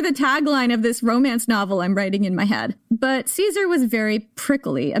totally the tagline of this romance novel I'm writing in my head. But Caesar was very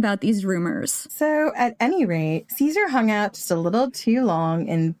prickly about these rumors. So, at any rate, Caesar hung out just a little too long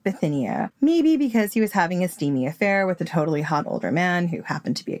in Bithynia. Maybe because he was having a steamy affair with a totally hot older man who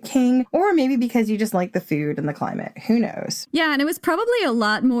happened to be a king, or maybe because he just liked the food and the climate. Who knows? Yeah, and it was probably a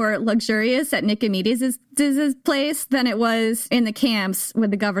lot more luxurious at Nicomedes' place than it was in the camps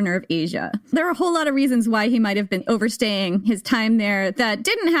with the governor of Asia. There are a whole lot of reasons why he might have been overstaying his time there that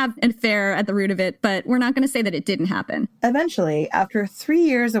didn't have an affair at the root of it, but we're not going to say that it didn't happen. Eventually, after 3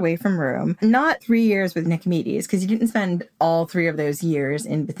 years away from Rome, not 3 years with Nicomedes, because he didn't spend all 3 of those years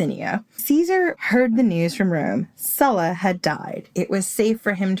in Bithynia, Caesar heard the news from Rome. Sulla had died. It was safe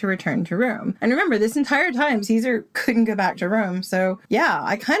for him to return to Rome. And remember, this entire time, Caesar couldn't go back to Rome. So yeah,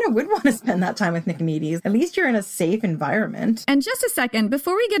 I kind of would want to spend that time with Nicomedes. At least you're in a safe environment. And just a second,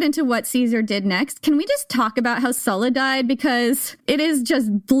 before we get into what Caesar did next, can we just talk about how Sulla died? Because it is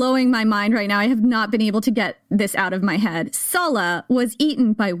just blowing my mind right now. I have not been able to get this out of my head. Sulla was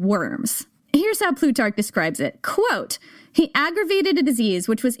eaten by worms. Here's how Plutarch describes it. Quote, he aggravated a disease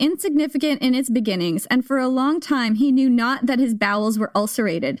which was insignificant in its beginnings, and for a long time he knew not that his bowels were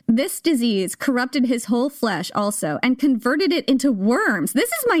ulcerated. This disease corrupted his whole flesh also, and converted it into worms. This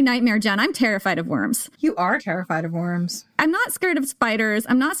is my nightmare, Jen. I'm terrified of worms. You are terrified of worms. I'm not scared of spiders.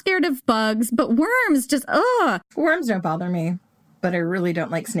 I'm not scared of bugs, but worms just, ugh. Worms don't bother me, but I really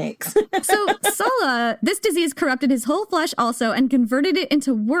don't like snakes. So Sulla, this disease corrupted his whole flesh also and converted it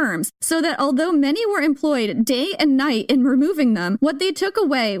into worms, so that although many were employed day and night in removing them, what they took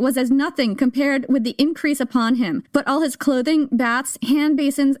away was as nothing compared with the increase upon him. But all his clothing, baths, hand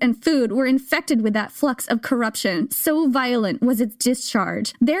basins, and food were infected with that flux of corruption. So violent was its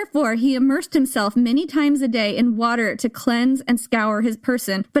discharge. Therefore he immersed himself many times a day in water to cleanse and scour his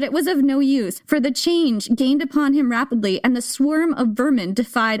person, but it was of no use, for the change gained upon him rapidly, and the swarm of vermin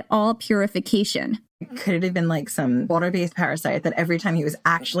defied all purification. Could it have been like some water-based parasite that every time he was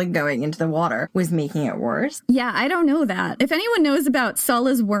actually going into the water was making it worse? Yeah, I don't know that. If anyone knows about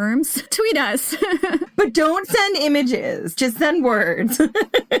Sulla's worms, tweet us. But don't send images. Just send words.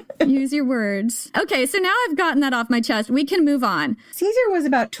 Use your words. Okay, so now I've gotten that off my chest. We can move on. Caesar was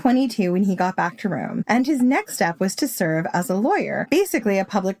about 22 when he got back to Rome, and his next step was to serve as a lawyer, basically a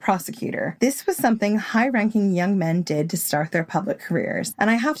public prosecutor. This was something high-ranking young men did to start their public careers, and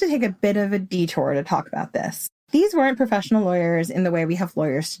I have to take a bit of a detour to talk about this. These weren't professional lawyers in the way we have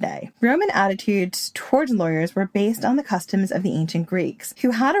lawyers today. Roman attitudes towards lawyers were based on the customs of the ancient Greeks,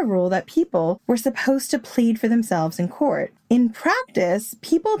 who had a rule that people were supposed to plead for themselves in court. In practice,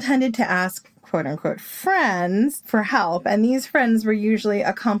 people tended to ask quote-unquote friends for help, and these friends were usually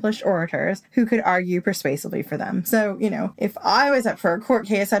accomplished orators who could argue persuasively for them. So, if I was up for a court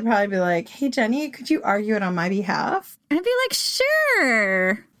case, I'd probably be like, hey, Jenny, could you argue it on my behalf? I'd be like,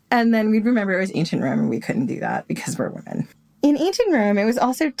 sure. And then we'd remember it was ancient Rome and we couldn't do that because we're women. In ancient Rome, it was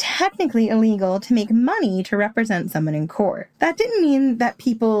also technically illegal to make money to represent someone in court. That didn't mean that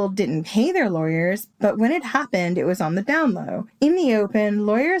people didn't pay their lawyers, but when it happened, it was on the down low. In the open,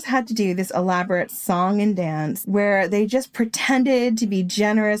 lawyers had to do this elaborate song and dance where they just pretended to be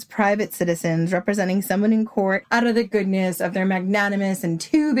generous private citizens representing someone in court out of the goodness of their magnanimous and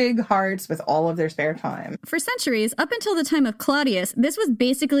too big hearts with all of their spare time. For centuries, up until the time of Claudius, this was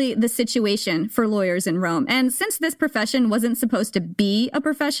basically the situation for lawyers in Rome. And since this profession wasn't supposed to be a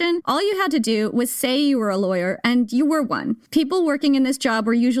profession, all you had to do was say you were a lawyer, and you were one. People working in this job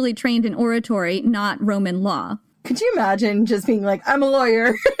were usually trained in oratory, not Roman law. Could you imagine just being like, I'm a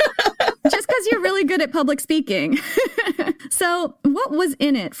lawyer? Just because you're really good at public speaking. So what was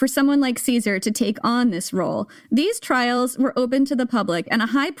in it for someone like Caesar to take on this role? These trials were open to the public, and a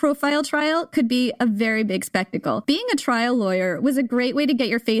high-profile trial could be a very big spectacle. Being a trial lawyer was a great way to get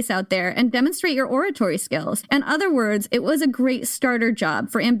your face out there and demonstrate your oratory skills. In other words, it was a great starter job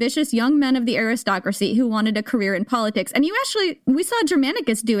for ambitious young men of the aristocracy who wanted a career in politics. And we saw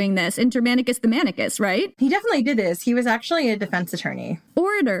Germanicus doing this in Germanicus the Manicus, right? He definitely did this. He was actually a defense attorney.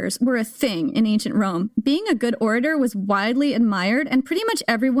 Orators were a thing in ancient Rome. Being a good orator was widely admired, and pretty much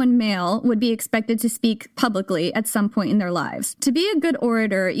everyone male would be expected to speak publicly at some point in their lives. To be a good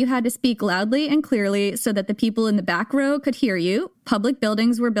orator, you had to speak loudly and clearly so that the people in the back row could hear you. Public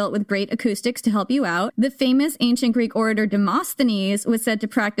buildings were built with great acoustics to help you out. The famous ancient Greek orator Demosthenes was said to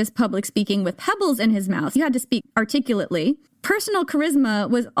practice public speaking with pebbles in his mouth. You had to speak articulately. Personal charisma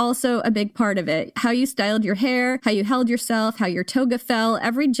was also a big part of it. How you styled your hair, how you held yourself, how your toga fell,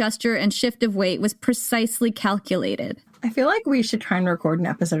 every gesture and shift of weight was precisely calculated. I feel like we should try and record an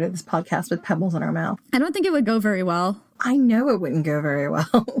episode of this podcast with pebbles in our mouth. I don't think it would go very well. I know it wouldn't go very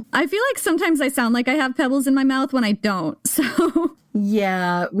well. I feel like sometimes I sound like I have pebbles in my mouth when I don't, so...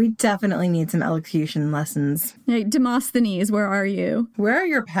 Yeah, we definitely need some elocution lessons. Hey, Demosthenes, where are you? Where are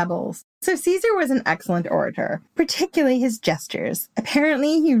your pebbles? So Caesar was an excellent orator, particularly his gestures.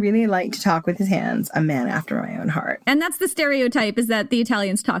 Apparently, he really liked to talk with his hands, a man after my own heart. And that's the stereotype, is that the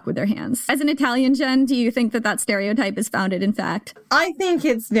Italians talk with their hands. As an Italian, Jen, do you think that stereotype is founded in fact? I think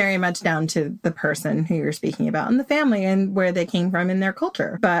it's very much down to the person who you're speaking about and the family and where they came from in their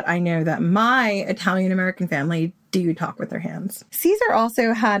culture. But I know that my Italian-American family do talk with their hands. Caesar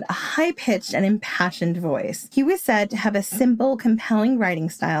also had a high-pitched and impassioned voice. He was said to have a simple, compelling writing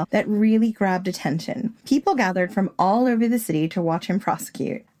style that really grabbed attention. People gathered from all over the city to watch him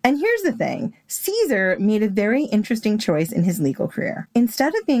prosecute. And here's the thing. Caesar made a very interesting choice in his legal career.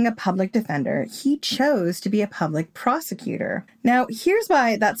 Instead of being a public defender, he chose to be a public prosecutor. Now, here's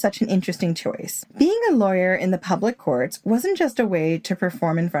why that's such an interesting choice. Being a lawyer in the public courts wasn't just a way to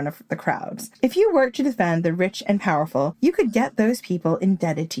perform in front of the crowds. If you worked to defend the rich and powerful, you could get those people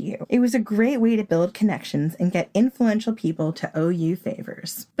indebted to you. It was a great way to build connections and get influential people to owe you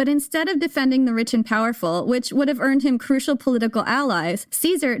favors. But instead of defending the rich and powerful, which would have earned him crucial political allies,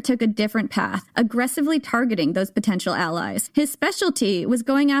 Caesar took a different path, aggressively targeting those potential allies. His specialty was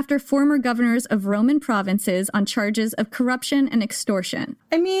going after former governors of Roman provinces on charges of corruption and extortion.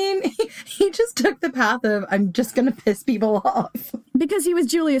 I mean, he just took the path of, I'm just gonna piss people off. Because he was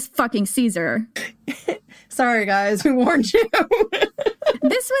Julius fucking Caesar. Sorry, guys, we warned you.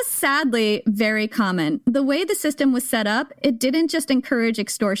 This was sadly very common. The way the system was set up, it didn't just encourage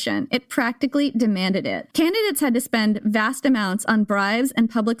extortion, it practically demanded it. Candidates had to spend vast amounts on bribes and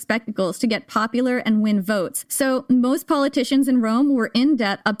public spectacles to get popular and win votes. So most politicians in Rome were in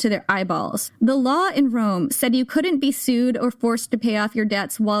debt up to their eyeballs. The law in Rome said you couldn't be sued or forced to pay off your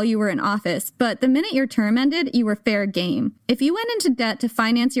debts while you were in office, but the minute your term ended, you were fair game. If you went into debt to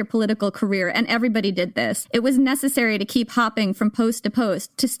finance your political career, and everybody did this, it was necessary to keep hopping from post to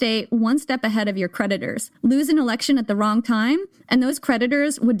post to stay one step ahead of your creditors. Lose an election at the wrong time, and those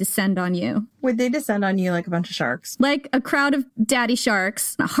creditors would descend on you. Would they descend on you like a bunch of sharks? Like a crowd of daddy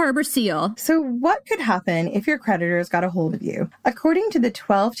sharks, a harbor seal. So what could happen if your creditors got a hold of you? According to the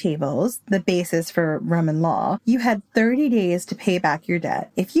 12 tables, the basis for Roman law, you had 30 days to pay back your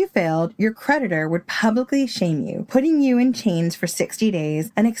debt. If you failed, your creditor would publicly shame you, putting you in chains for 60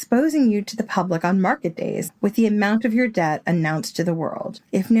 days and exposing you to the public on market days with the amount of your debt announced to the world.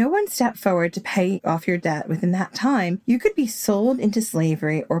 If no one stepped forward to pay off your debt within that time, you could be sold into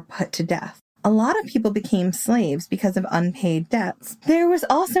slavery or put to death. A lot of people became slaves because of unpaid debts. There was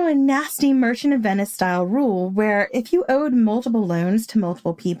also a nasty Merchant of Venice style rule where if you owed multiple loans to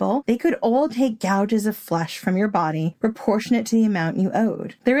multiple people, they could all take gouges of flesh from your body proportionate to the amount you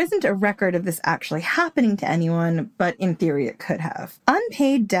owed. There isn't a record of this actually happening to anyone, but in theory it could have.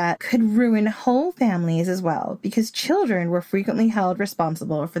 Unpaid debt could ruin whole families as well because children were frequently held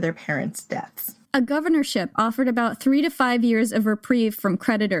responsible for their parents' deaths. A governorship offered about 3 to 5 years of reprieve from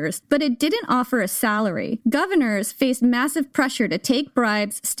creditors, but it didn't offer a salary. Governors faced massive pressure to take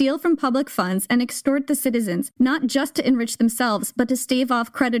bribes, steal from public funds, and extort the citizens, not just to enrich themselves, but to stave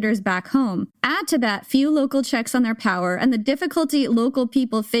off creditors back home. Add to that few local checks on their power and the difficulty local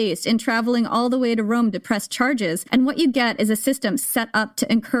people faced in traveling all the way to Rome to press charges, and what you get is a system set up to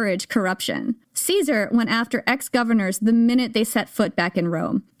encourage corruption. Caesar went after ex-governors the minute they set foot back in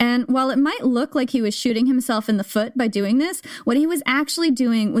Rome. And while it might look like he was shooting himself in the foot by doing this, what he was actually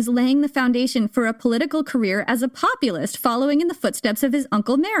doing was laying the foundation for a political career as a populist, following in the footsteps of his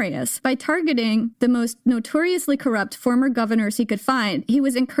uncle Marius. By targeting the most notoriously corrupt former governors he could find, he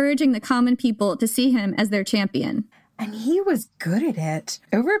was encouraging the common people to see him as their champion. And he was good at it.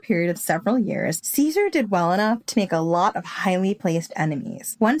 Over a period of several years, Caesar did well enough to make a lot of highly placed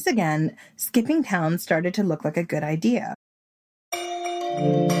enemies. Once again, skipping town started to look like a good idea.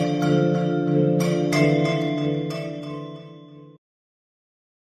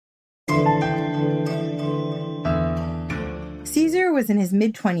 Caesar was in his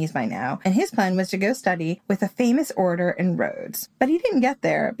mid-20s by now, and his plan was to go study with a famous orator in Rhodes. But he didn't get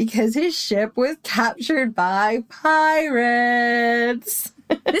there because his ship was captured by pirates.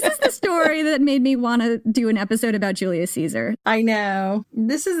 This is the story that made me want to do an episode about Julius Caesar. I know.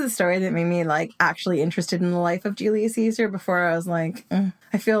 This is the story that made me, actually interested in the life of Julius Caesar. Before I was like,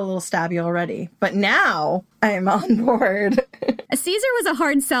 I feel a little stabby already. But now I am on board. Caesar was a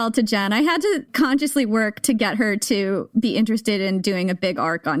hard sell to Jen. I had to consciously work to get her to be interested in doing a big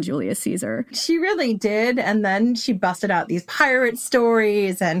arc on Julius Caesar. She really did. And then she busted out these pirate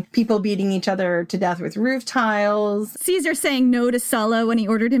stories and people beating each other to death with roof tiles. Caesar saying no to Sulla when he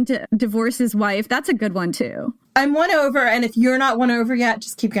ordered him to divorce his wife. That's a good one, too. I'm won over, and if you're not won over yet,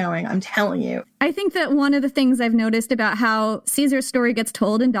 just keep going. I'm telling you. I think that one of the things I've noticed about how Caesar's story gets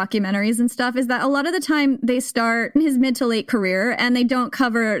told in documentaries and stuff is that a lot of the time they start in his mid to late career and they don't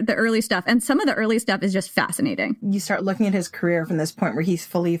cover the early stuff. And some of the early stuff is just fascinating. You start looking at his career from this point where he's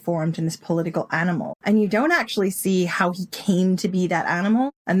fully formed in this political animal, and you don't actually see how he came to be that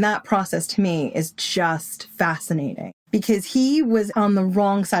animal. And that process to me is just fascinating. Because he was on the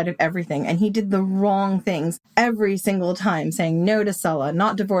wrong side of everything, and he did the wrong things every single time, saying no to Sulla,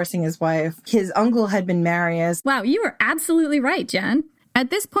 not divorcing his wife. His uncle had been Marius. Wow, you were absolutely right, Jen. At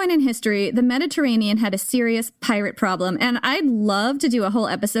this point in history, the Mediterranean had a serious pirate problem, and I'd love to do a whole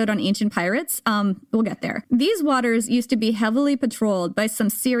episode on ancient pirates. We'll get there. These waters used to be heavily patrolled by some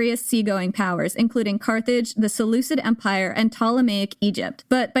serious seagoing powers, including Carthage, the Seleucid Empire, and Ptolemaic Egypt.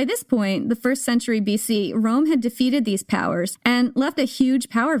 But by this point, the 1st century BC, Rome had defeated these powers and left a huge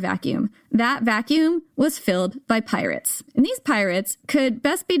power vacuum. That vacuum was filled by pirates. And these pirates could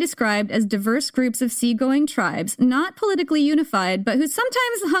best be described as diverse groups of seagoing tribes, not politically unified, but who sometimes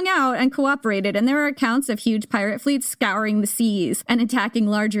hung out and cooperated. And there are accounts of huge pirate fleets scouring the seas and attacking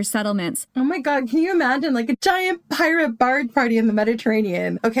larger settlements. Oh my God, can you imagine like a giant pirate bard party in the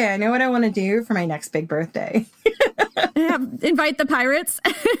Mediterranean? Okay, I know what I want to do for my next big birthday. Invite the pirates.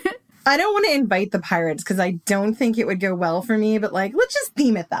 I don't want to invite the pirates because I don't think it would go well for me, but like, let's just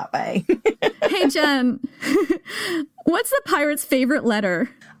theme it that way. Hey, Jen, what's the pirate's favorite letter?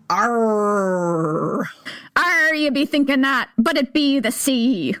 Arr. Arr, you be thinking that, but it be the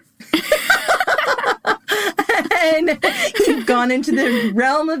C. And you've gone into the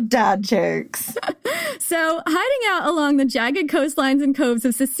realm of dad jokes. So, hiding out along the jagged coastlines and coves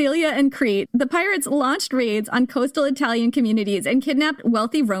of Sicilia and Crete, the pirates launched raids on coastal Italian communities and kidnapped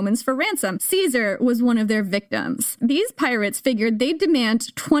wealthy Romans for ransom. Caesar was one of their victims. These pirates figured they'd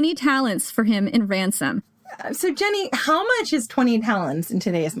demand 20 talents for him in ransom. So, Jenny, how much is 20 talents in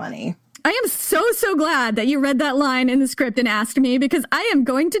today's money? I am so glad that you read that line in the script and asked me, because I am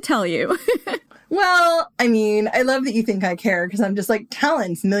going to tell you. Well, I mean, I love that you think I care because I'm just like,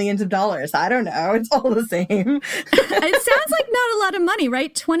 talents, millions of dollars. I don't know. It's all the same. It sounds like not a lot of money,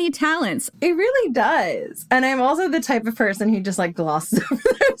 right? 20 talents. It really does. And I'm also the type of person who just like glosses over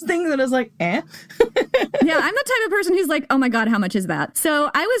those things and is like, eh? Yeah, I'm the type of person who's like, oh my God, how much is that?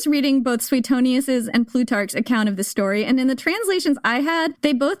 So I was reading both Suetonius's and Plutarch's account of the story, and in the translations I had,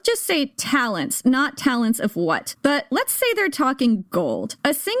 they both just say talents, not talents of what. But let's say they're talking gold.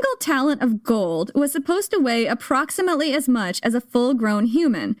 A single talent of gold was supposed to weigh approximately as much as a full-grown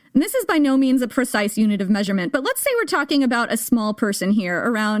human. And this is by no means a precise unit of measurement, but let's say we're talking about a small person here,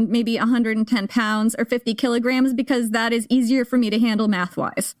 around maybe 110 pounds or 50 kilograms, because that is easier for me to handle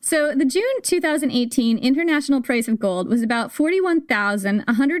math-wise. So the June 2018 international price of gold was about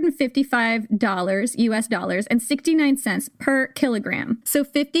 $41,155 US dollars and 69 cents per kilogram. So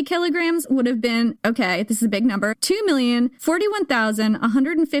 50 kilograms would have been, okay, this is a big number,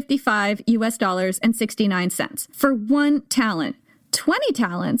 $2,041,155 US dollars and 69 cents for 1 talent. 20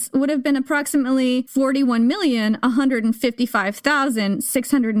 talents would have been approximately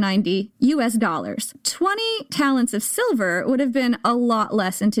 $41,155,690 US dollars. 20 talents of silver would have been a lot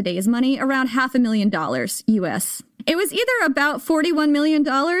less in today's money, around $500,000 US. It was either about $41 million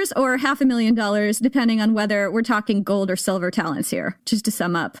or $500,000, depending on whether we're talking gold or silver talents here, just to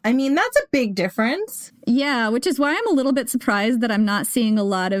sum up. I mean, that's a big difference. Yeah, which is why I'm a little bit surprised that I'm not seeing a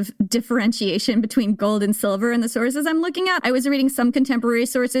lot of differentiation between gold and silver in the sources I'm looking at. I was reading some contemporary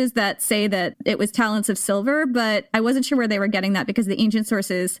sources that say that it was talents of silver, but I wasn't sure where they were getting that because the ancient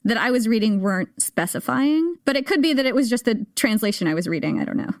sources that I was reading weren't specifying. But it could be that it was just the translation I was reading. I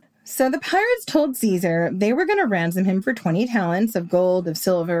don't know. So the pirates told Caesar they were going to ransom him for 20 talents of gold, of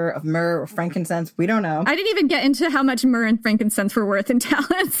silver, of myrrh, or frankincense. We don't know. I didn't even get into how much myrrh and frankincense were worth in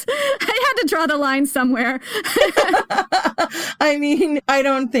talents. I had to draw the line somewhere. I mean, I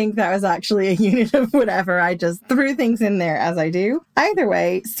don't think that was actually a unit of whatever. I just threw things in there as I do. Either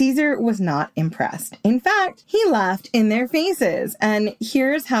way, Caesar was not impressed. In fact, he laughed in their faces. And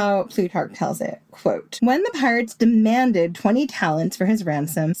here's how Plutarch tells it. Quote, when the pirates demanded 20 talents for his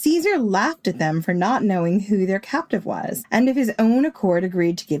ransom, Caesar laughed at them for not knowing who their captive was, and of his own accord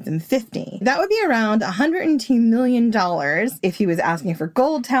agreed to give them 50. That would be around $102 million if he was asking for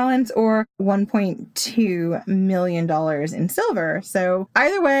gold talents, or $1.2 million in silver. So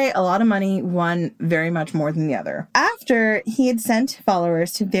either way, a lot of money, one very much more than the other. After he had sent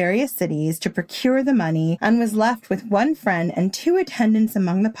followers to various cities to procure the money and was left with one friend and 2 attendants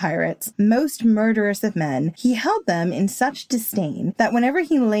among the pirates, most murderous of men, he held them in such disdain that whenever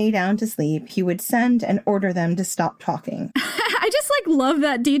he lay down to sleep, he would send and order them to stop talking. I just love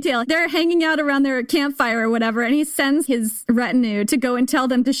that detail. They're hanging out around their campfire or whatever, and he sends his retinue to go and tell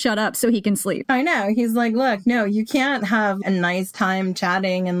them to shut up so he can sleep. I know. He's like, look, no, you can't have a nice time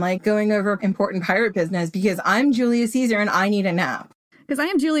chatting and going over important pirate business because I'm Julius Caesar and I need a nap. Because I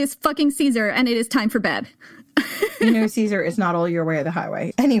am Julius fucking Caesar and it is time for bed. Caesar, it's not all your way or the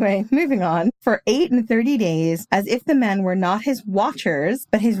highway. Anyway, moving on. For 8 and 30 days, as if the men were not his watchers,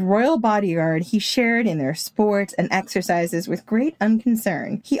 but his royal bodyguard, he shared in their sports and exercises with great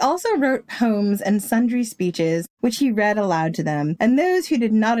unconcern. He also wrote poems and sundry speeches, which he read aloud to them, and those who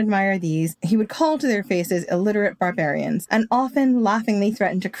did not admire these, he would call to their faces illiterate barbarians, and often laughingly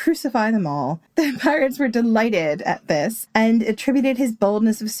threatened to crucify them all. The pirates were delighted at this, and attributed his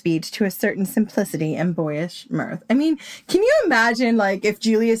boldness of speech to a certain simplicity and boyish mirth. I mean, can you imagine, like, if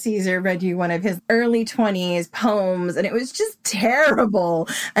Julius Caesar read you one of his early 20s poems, and it was just terrible,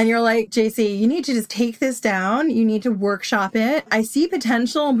 and you're like, JC, you need to just take this down, you need to workshop it. I see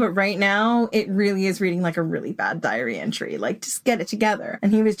potential, but right now, it really is reading like a really bad diary entry. Like, just get it together.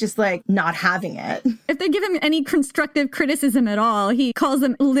 And he was just like, not having it. If they give him any constructive criticism at all, he calls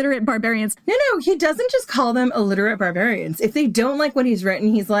them illiterate barbarians. No, he doesn't just call them illiterate barbarians. If they don't like what he's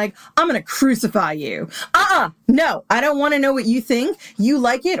written, he's like, I'm gonna crucify you. No, I don't want to know what you think. You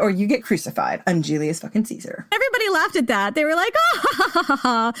like it or you get crucified. I'm Julius fucking Caesar. Everybody laughed at that. They were like, ah ha ha ha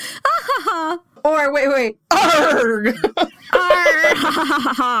ha, ah ha ha. Or wait, arg! Arg, ha ha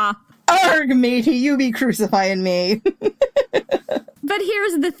ha ha. Arg, matey, you be crucifying me. But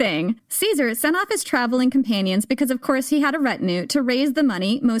here's the thing. Caesar sent off his traveling companions because, of course, he had a retinue to raise the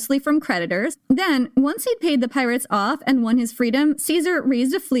money, mostly from creditors. Then, once he'd paid the pirates off and won his freedom, Caesar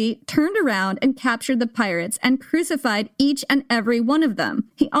raised a fleet, turned around, and captured the pirates and crucified each and every one of them.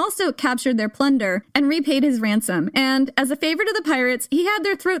 He also captured their plunder and repaid his ransom. And as a favor to the pirates, he had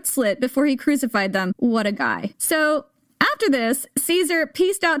their throats slit before he crucified them. What a guy. So, after this, Caesar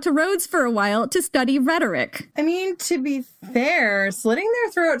pieced out to Rhodes for a while to study rhetoric. I mean, to be fair, slitting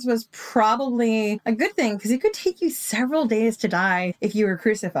their throats was probably a good thing because it could take you several days to die if you were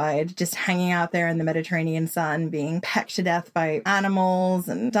crucified, just hanging out there in the Mediterranean sun, being pecked to death by animals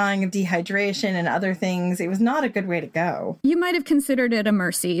and dying of dehydration and other things. It was not a good way to go. You might have considered it a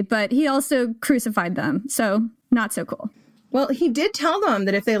mercy, but he also crucified them, so not so cool. Well, he did tell them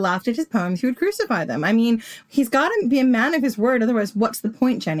that if they laughed at his poems, he would crucify them. I mean, he's got to be a man of his word. Otherwise, what's the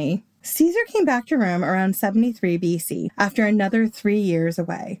point, Jenny? Caesar came back to Rome around 73 BC, after another 3 years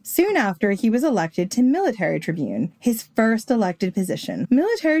away. Soon after, he was elected to military tribune, his first elected position.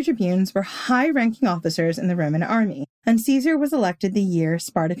 Military tribunes were high-ranking officers in the Roman army, and Caesar was elected the year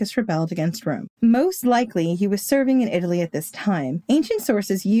Spartacus rebelled against Rome. Most likely, he was serving in Italy at this time. Ancient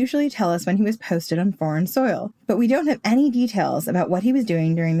sources usually tell us when he was posted on foreign soil, but we don't have any details about what he was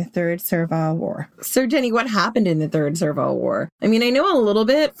doing during the Third Servile War. So, Jenny, what happened in the Third Servile War? I mean, I know a little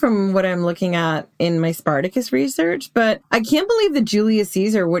bit from what I'm looking at in my Spartacus research, but I can't believe that Julius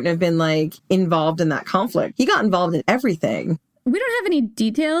Caesar wouldn't have been, like, involved in that conflict. He got involved in everything. We don't have any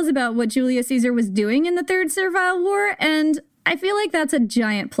details about what Julius Caesar was doing in the Third Servile War, and I feel like that's a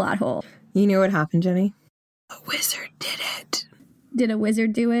giant plot hole. You know what happened, Jenny? A wizard did it. Did a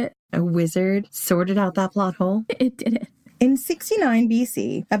wizard do it? A wizard sorted out that plot hole? It did it. In 69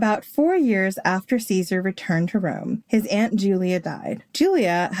 BC, about 4 years after Caesar returned to Rome, his aunt Julia died.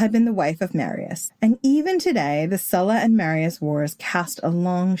 Julia had been the wife of Marius, and even today, the Sulla and Marius wars cast a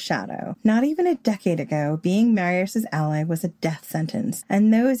long shadow. Not even a decade ago, being Marius's ally was a death sentence,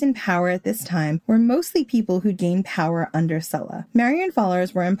 and those in power at this time were mostly people who gained power under Sulla. Marian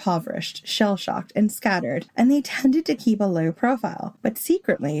followers were impoverished, shell-shocked, and scattered, and they tended to keep a low profile. But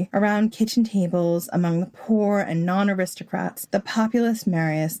secretly, around kitchen tables, among the poor and non-aristocrats, the populist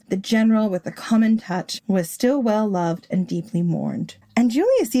Marius, the general with the common touch, was still well loved and deeply mourned. And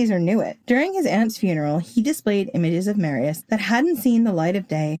Julius Caesar knew it. During his aunt's funeral, he displayed images of Marius that hadn't seen the light of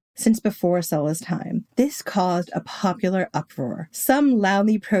day since before Sulla's time. This caused a popular uproar. Some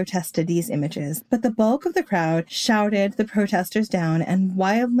loudly protested these images, but the bulk of the crowd shouted the protesters down and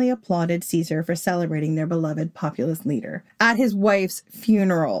wildly applauded Caesar for celebrating their beloved populist leader at his wife's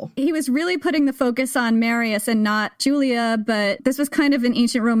funeral. He was really putting the focus on Marius and not Julia, but this was kind of an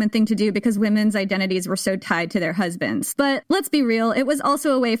ancient Roman thing to do because women's identities were so tied to their husbands. But let's be real, it was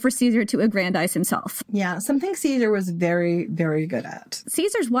also a way for Caesar to aggrandize himself. Yeah, something Caesar was very, very good at.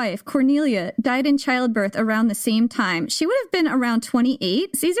 Caesar's wife, Cornelia, died in childbirth around the same time. She would have been around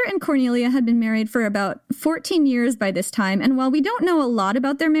 28. Caesar and Cornelia had been married for about 14 years by this time, and while we don't know a lot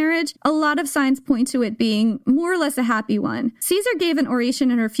about their marriage, a lot of signs point to it being more or less a happy one. Caesar gave an oration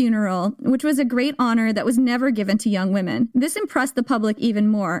at her funeral, which was a great honor that was never given to young women. This impressed the public even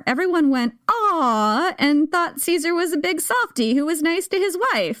more. Everyone went, "Aw," and thought Caesar was a big softie who was nice nice to his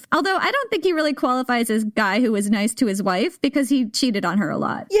wife. Although I don't think he really qualifies as guy who was nice to his wife because he cheated on her a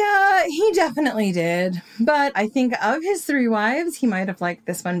lot. Yeah, he definitely did. But I think of his 3 wives, he might have liked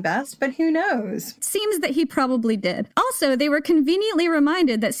this one best, but who knows? Seems that he probably did. Also, they were conveniently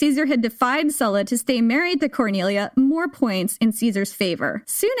reminded that Caesar had defied Sulla to stay married to Cornelia, more points in Caesar's favor.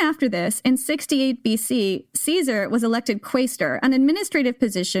 Soon after this, in 68 BC, Caesar was elected quaestor, an administrative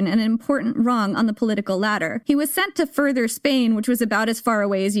position and an important rung on the political ladder. He was sent to further Spain, which was about as far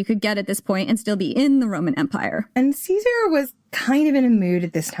away as you could get at this point and still be in the Roman Empire. And Caesar was kind of in a mood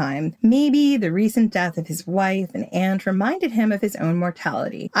at this time. Maybe the recent death of his wife and aunt reminded him of his own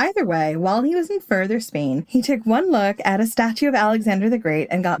mortality. Either way, while he was in further Spain, he took one look at a statue of Alexander the Great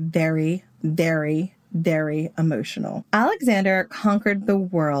and got very, very, very emotional. Alexander conquered the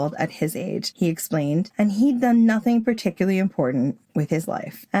world at his age, he explained, and he'd done nothing particularly important with his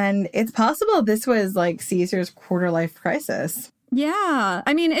life. And it's possible this was like Caesar's quarter-life crisis. Yeah.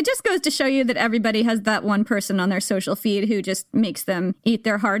 I mean, it just goes to show you that everybody has that one person on their social feed who just makes them eat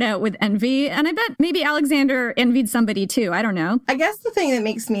their heart out with envy. And I bet maybe Alexander envied somebody too. I don't know. I guess the thing that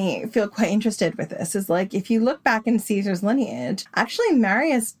makes me feel quite interested with this is like, if you look back in Caesar's lineage, actually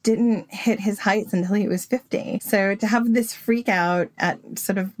Marius didn't hit his heights until he was 50. So to have this freak out at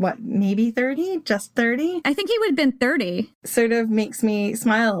sort of maybe 30, just 30? I think he would have been 30. Sort of makes me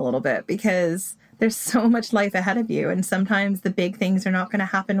smile a little bit because there's so much life ahead of you, and sometimes the big things are not going to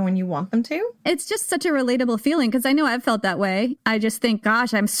happen when you want them to. It's just such a relatable feeling, because I know I've felt that way. I just think,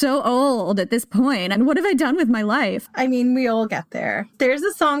 gosh, I'm so old at this point, and what have I done with my life? I mean, we all get there. There's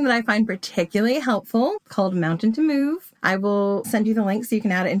a song that I find particularly helpful called Mountain to Move. I will send you the link so you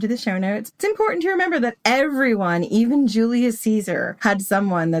can add it into the show notes. It's important to remember that everyone, even Julius Caesar, had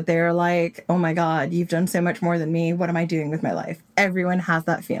someone that they're like, oh my God, you've done so much more than me. What am I doing with my life? Everyone has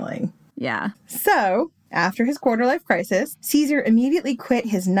that feeling. Yeah. So, after his quarter-life crisis, Caesar immediately quit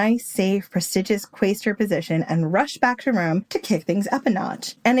his nice, safe, prestigious quaestor position and rushed back to Rome to kick things up a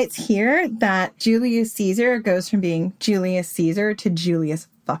notch. And it's here that Julius Caesar goes from being Julius Caesar to Julius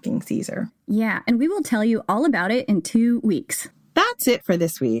fucking Caesar. Yeah, and we will tell you all about it in 2 weeks. That's it for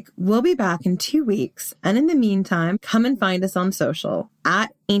this week. We'll be back in 2 weeks. And in the meantime, come and find us on social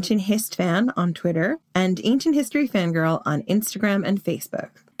at Ancient Hist Fan on Twitter and Ancient History Fangirl on Instagram and Facebook.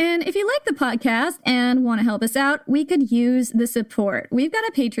 And if you like the podcast and want to help us out, we could use the support. We've got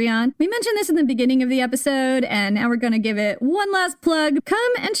a Patreon. We mentioned this in the beginning of the episode, and now we're going to give it one last plug.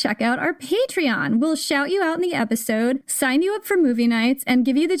 Come and check out our Patreon. We'll shout you out in the episode, sign you up for movie nights, and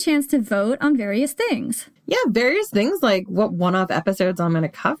give you the chance to vote on various things. Yeah, various things like what one-off episodes I'm going to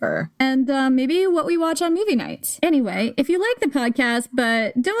cover. And maybe what we watch on movie nights. Anyway, if you like the podcast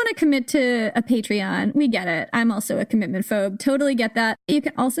but don't want to commit to a Patreon, we get it. I'm also a commitment phobe. Totally get that. You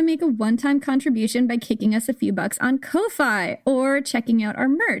can also make a one-time contribution by kicking us a few bucks on Ko-Fi or checking out our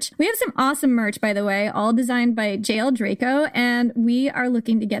merch. We have some awesome merch, by the way, all designed by JL Draco, and we are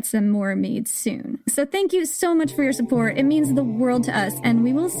looking to get some more made soon. So thank you so much for your support. It means the world to us, and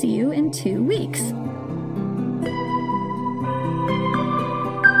we will see you in 2 weeks.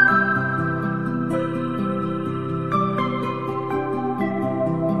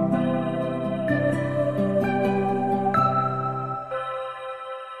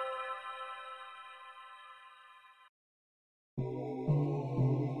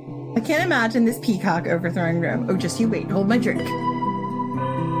 I can't imagine this peacock overthrowing Rome. Oh, just you wait. Hold my drink.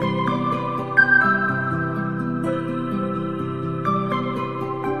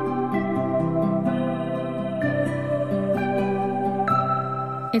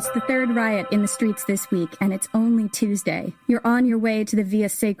 It's the third riot in the streets this week, and it's only Tuesday. You're on your way to the Via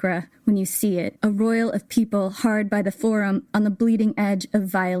Sacra when you see it, a roil of people hard by the Forum on the bleeding edge of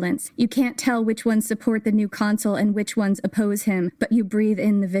violence. You can't tell which ones support the new consul and which ones oppose him, but you breathe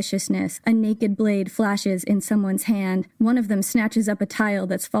in the viciousness. A naked blade flashes in someone's hand. One of them snatches up a tile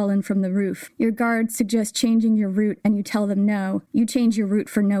that's fallen from the roof. Your guards suggest changing your route, and you tell them no. You change your route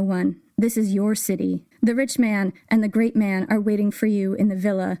for no one. This is your city. The rich man and the great man are waiting for you in the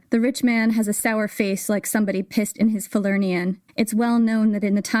villa. The rich man has a sour face like somebody pissed in his Falernian. It's well known that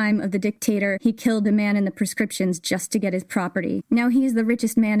in the time of the dictator, he killed a man in the prescriptions just to get his property. Now he's the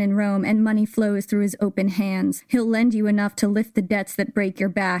richest man in Rome, and money flows through his open hands. He'll lend you enough to lift the debts that break your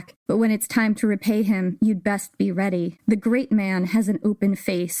back, but when it's time to repay him, you'd best be ready. The great man has an open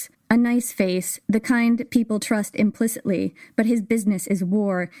face. A nice face, the kind people trust implicitly, but his business is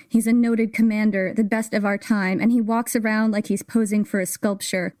war. He's a noted commander, the best of our time, and he walks around like he's posing for a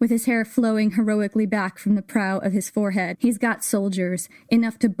sculpture, with his hair flowing heroically back from the prow of his forehead. He's got soldiers,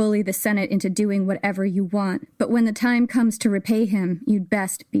 enough to bully the Senate into doing whatever you want. But when the time comes to repay him, you'd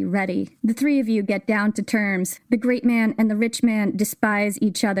best be ready. The three of you get down to terms. The great man and the rich man despise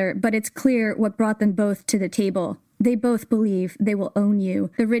each other, but it's clear what brought them both to the table. They both believe they will own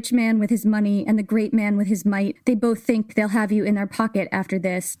you. The rich man with his money and the great man with his might, they both think they'll have you in their pocket after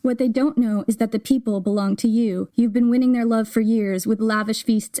this. What they don't know is that the people belong to you. You've been winning their love for years with lavish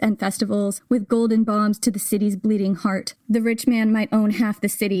feasts and festivals, with golden bombs to the city's bleeding heart. The rich man might own half the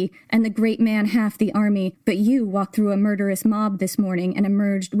city and the great man half the army, but you walked through a murderous mob this morning and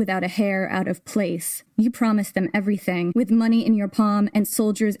emerged without a hair out of place. You promised them everything. With money in your palm and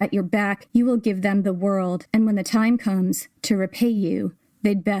soldiers at your back, you will give them the world. And when the time comes to repay you,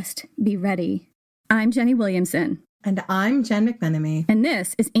 they'd best be ready. I'm Jenny Williamson. And I'm Jen McMenemy. And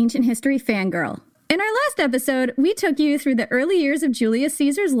this is Ancient History Fangirl. In our last episode, we took you through the early years of Julius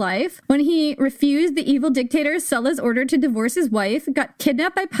Caesar's life, when he refused the evil dictator Sulla's order to divorce his wife, got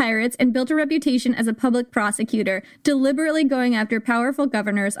kidnapped by pirates, and built a reputation as a public prosecutor, deliberately going after powerful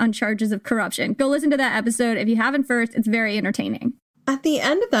governors on charges of corruption. Go listen to that episode if you haven't first. It's very entertaining. At the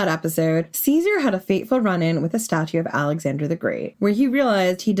end of that episode, Caesar had a fateful run-in with a statue of Alexander the Great, where he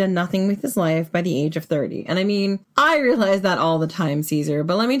realized he'd done nothing with his life by the age of 30. And I mean, I realize that all the time, Caesar,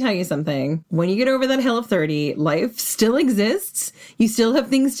 but let me tell you something. When you get over that hill of 30, life still exists. You still have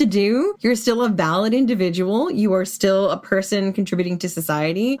things to do. You're still a valid individual. You are still a person contributing to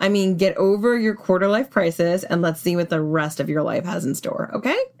society. I mean, get over your quarter-life crisis and let's see what the rest of your life has in store,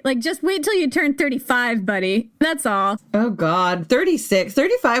 okay? Like, just wait till you turn 35, buddy. That's all. Oh, God. 36.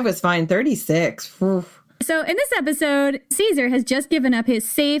 35 was fine. 36. Oof. So in this episode, Caesar has just given up his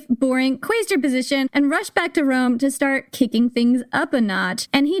safe, boring quaestor position and rushed back to Rome to start kicking things up a notch.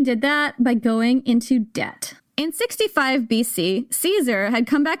 And he did that by going into debt. In 65 BC, Caesar had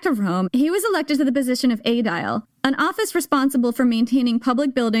come back to Rome. He was elected to the position of aedile, an office responsible for maintaining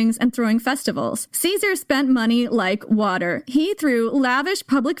public buildings and throwing festivals. Caesar spent money like water. He threw lavish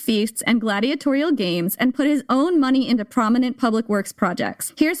public feasts and gladiatorial games and put his own money into prominent public works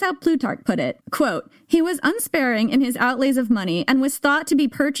projects. Here's how Plutarch put it, quote, "He was unsparing in his outlays of money and was thought to be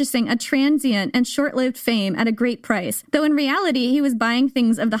purchasing a transient and short-lived fame at a great price, though in reality he was buying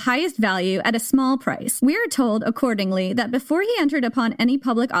things of the highest value at a small price. We are told, accordingly, that before he entered upon any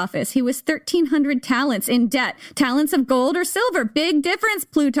public office, he was 1,300 talents in debt. Talents of gold or silver. Big difference,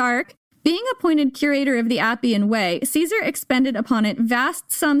 Plutarch. Being appointed curator of the Appian Way, Caesar expended upon it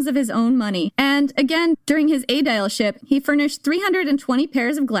vast sums of his own money. And again, during his aedileship, he furnished 320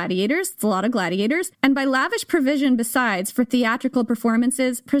 pairs of gladiators, it's a lot of gladiators, and by lavish provision besides for theatrical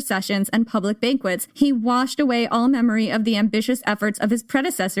performances, processions, and public banquets, he washed away all memory of the ambitious efforts of his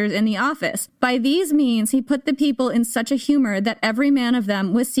predecessors in the office. By these means, he put the people in such a humor that every man of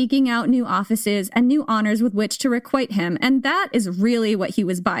them was seeking out new offices and new honors with which to requite him, and that is really what he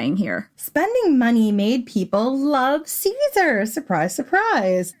was buying here. Spending money made people love Caesar. Surprise,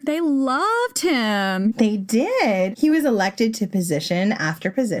 surprise. They loved him. They did. He was elected to position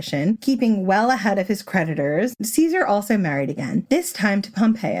after position, keeping well ahead of his creditors. Caesar also married again, this time to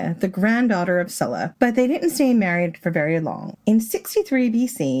Pompeia, the granddaughter of Sulla, but they didn't stay married for very long. In 63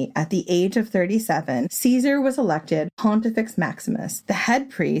 BC, at the age of 37, Caesar was elected Pontifex Maximus, the head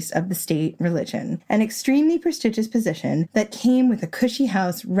priest of the state religion, an extremely prestigious position that came with a cushy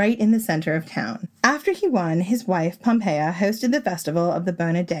house right in the center of town. After he won, his wife, Pompeia, hosted the festival of the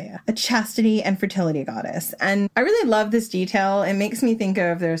Bona Dea, a chastity and fertility goddess. And I really love this detail. It makes me think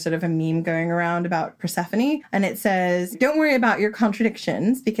of, there's sort of a meme going around about Persephone, and it says, don't worry about your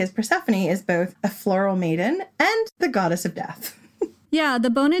contradictions, because Persephone is both a floral maiden and the goddess of death. Yeah, the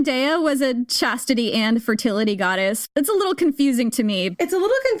Bona Dea was a chastity and fertility goddess. It's a little confusing to me. It's a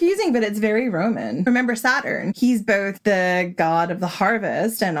little confusing, but it's very Roman. Remember Saturn. He's both the god of the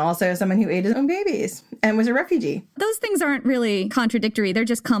harvest and also someone who ate his own babies and was a refugee. Those things aren't really contradictory. They're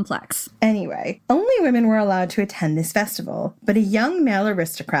just complex. Anyway, only women were allowed to attend this festival, but a young male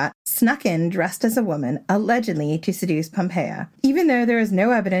aristocrat snuck in dressed as a woman, allegedly to seduce Pompeia. Even though there is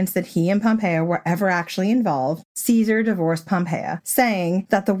no evidence that he and Pompeia were ever actually involved, Caesar divorced Pompeia, saying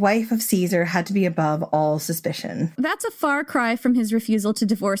that the wife of Caesar had to be above all suspicion. That's a far cry from his refusal to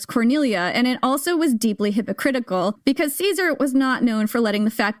divorce Cornelia, and it also was deeply hypocritical, because Caesar was not known for letting the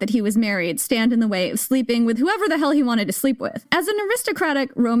fact that he was married stand in the way of sleeping with whoever the hell he wanted to sleep with. As an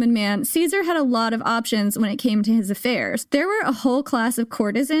aristocratic Roman man, Caesar had a lot of options when it came to his affairs. There were a whole class of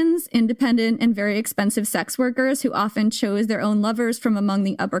courtesans, independent and very expensive sex workers who often chose their own lovers from among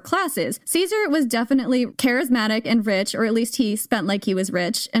the upper classes. Caesar was definitely charismatic and rich, or at least he spent like he was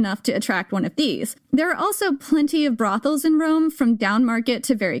rich enough to attract one of these. There are also plenty of brothels in Rome, from down market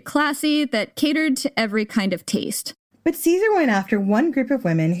to very classy, that catered to every kind of taste. But Caesar went after one group of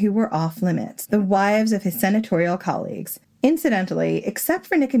women who were off limits, the wives of his senatorial colleagues. Incidentally, except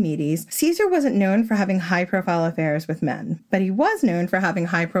for Nicomedes, Caesar wasn't known for having high-profile affairs with men, but he was known for having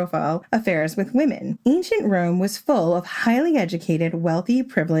high-profile affairs with women. Ancient Rome was full of highly educated, wealthy,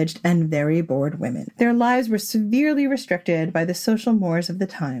 privileged, and very bored women. Their lives were severely restricted by the social mores of the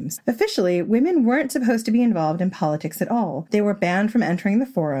times. Officially, women weren't supposed to be involved in politics at all. They were banned from entering the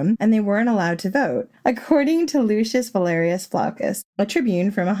forum, and they weren't allowed to vote. According to Lucius Valerius Flaccus, a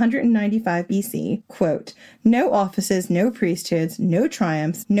tribune from 195 BC, quote, "No offices, no priesthoods, no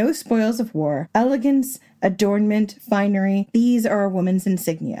triumphs, no spoils of war, elegance, adornment, finery, these are a woman's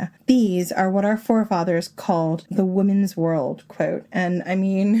insignia. These are what our forefathers called the woman's world," quote. And I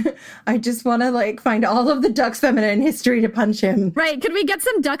mean, I just want to find all of the Dux Femina in history to punch him. Right. Could we get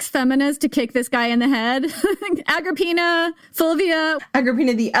some Dux Feminas to kick this guy in the head? Agrippina, Fulvia.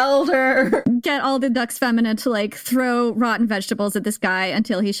 Agrippina the Elder. Get all the Dux Femina to throw rotten vegetables at this guy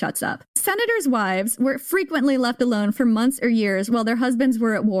until he shuts up. Senators' wives were frequently left alone for months or years while their husbands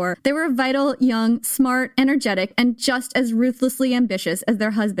were at war. They were vital, young, smart, energetic, and just as ruthlessly ambitious as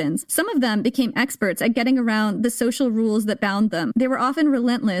their husbands. Some of them became experts at getting around the social rules that bound them. They were often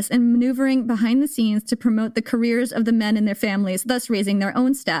relentless in maneuvering behind the scenes to promote the careers of the men in their families, thus raising their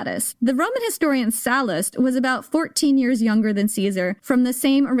own status. The Roman historian Sallust was about 14 years younger than Caesar, from the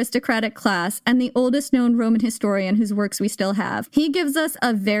same aristocratic class, and the oldest known Roman historian whose works we still have. He gives us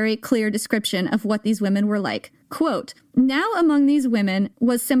a very clear description of what these women were like. Quote, "Now among these women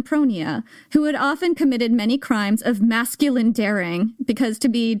was Sempronia, who had often committed many crimes of masculine daring," because to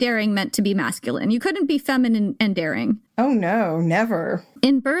be daring meant to be masculine. You couldn't be feminine and daring. Oh no, never.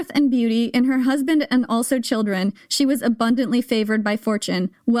 In birth and beauty, in her husband and also children, she was abundantly favored by fortune,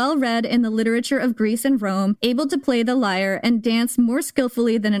 well read in the literature of Greece and Rome, able to play the lyre and dance more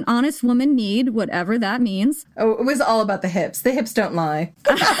skillfully than an honest woman need, whatever that means. Oh, it was all about the hips. The hips don't lie.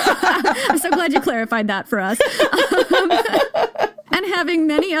 I'm so glad you clarified that for us. And having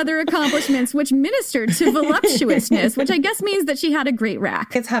many other accomplishments which ministered to voluptuousness, which I guess means that she had a great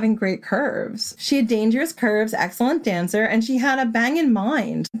rack. It's having great curves. She had dangerous curves, excellent dancer, and she had a banging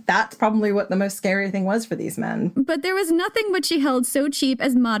mind. That's probably what the most scary thing was for these men. But there was nothing which she held so cheap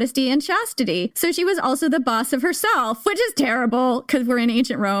as modesty and chastity. So she was also the boss of herself, which is terrible because we're in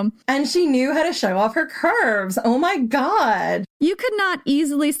ancient Rome. And she knew how to show off her curves. Oh my God. You could not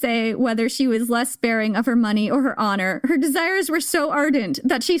easily say whether she was less sparing of her money or her honor. Her desires were so ardent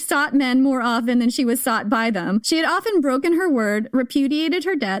that she sought men more often than she was sought by them. She had often broken her word, repudiated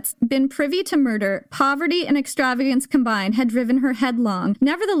her debts, been privy to murder. Poverty and extravagance combined had driven her headlong.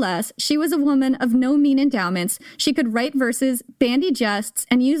 Nevertheless, she was a woman of no mean endowments. She could write verses, bandy jests,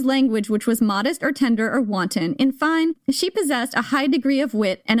 and use language which was modest or tender or wanton. In fine, she possessed a high degree of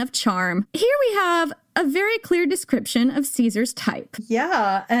wit and of charm. Here we have a very clear description of Caesar's type.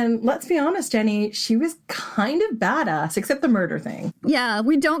 Yeah, and let's be honest, Jenny, she was kind of badass, except the murder thing. Yeah,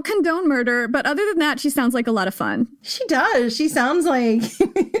 we don't condone murder, but other than that, she sounds like a lot of fun. She does. She sounds like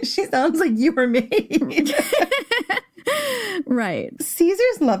you or me. Right.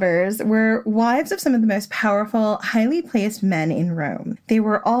 Caesar's lovers were wives of some of the most powerful, highly placed men in Rome. They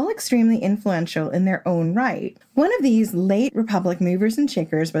were all extremely influential in their own right. One of these late Republic movers and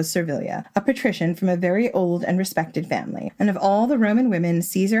shakers was Servilia, a patrician from a very old and respected family. And of all the Roman women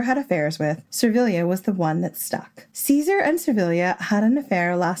Caesar had affairs with, Servilia was the one that stuck. Caesar and Servilia had an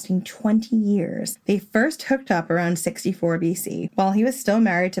affair lasting 20 years. They first hooked up around 64 BC, while he was still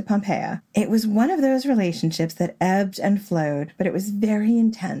married to Pompeia. It was one of those relationships that ebbed and flowed, but it was very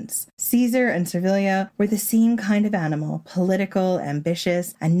intense. Caesar and Servilia were the same kind of animal, political,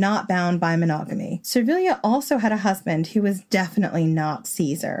 ambitious, and not bound by monogamy. Servilia also had a husband who was definitely not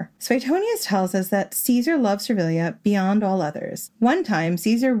Caesar. Suetonius tells us that Caesar loved Servilia beyond all others. One time,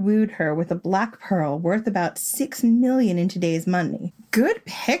 Caesar wooed her with a black pearl worth about 6 million in today's money. Good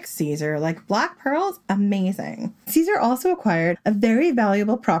pick, Caesar. Black pearls, amazing. Caesar also acquired a very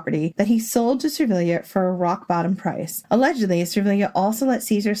valuable property that he sold to Servilia for a rock-bottom price. Allegedly, Servilia also let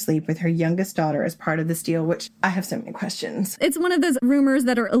Caesar sleep with her youngest daughter as part of this deal, which I have so many questions. It's one of those rumors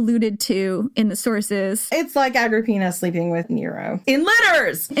that are alluded to in the sources. It's like Agrippina sleeping with Nero. In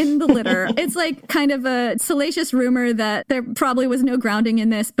litters! In the litter. It's kind of a salacious rumor that there probably was no grounding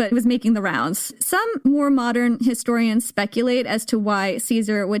in this, but it was making the rounds. Some more modern historians speculate as to why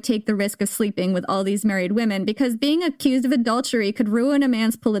Caesar would take the risk of sleeping with all these married women, because being accused of adultery could ruin a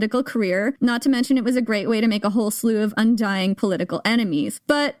man's political career, not to mention it was a great way to make a whole slew of undying political enemies.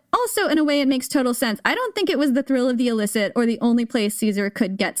 But Also, in a way, it makes total sense. I don't think it was the thrill of the illicit or the only place Caesar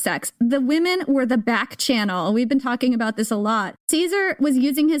could get sex. The women were the back channel. We've been talking about this a lot. Caesar was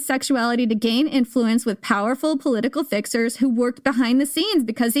using his sexuality to gain influence with powerful political fixers who worked behind the scenes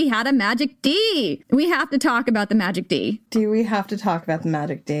because he had a magic D. We have to talk about the magic D. Do we have to talk about the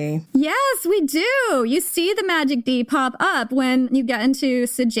magic D? Yes, we do. You see the magic D pop up when you get into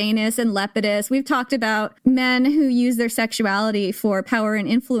Sejanus and Lepidus. We've talked about men who use their sexuality for power and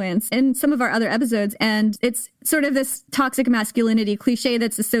influence in some of our other episodes, and it's sort of this toxic masculinity cliche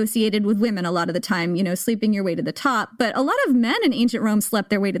that's associated with women a lot of the time, you know, sleeping your way to the top. But a lot of men in ancient Rome slept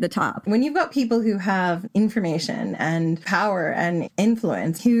their way to the top. When you've got people who have information and power and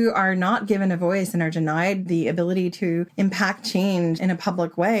influence who are not given a voice and are denied the ability to impact change in a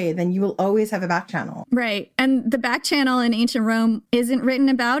public way, then you will always have a back channel. Right. And the back channel in ancient Rome isn't written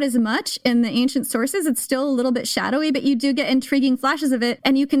about as much in the ancient sources. It's still a little bit shadowy, but you do get intriguing flashes of it.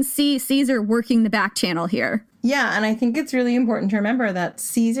 And you can see Caesar working the back channel here. Yeah, and I think it's really important to remember that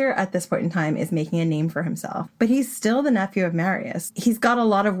Caesar at this point in time is making a name for himself, but he's still the nephew of Marius. He's got a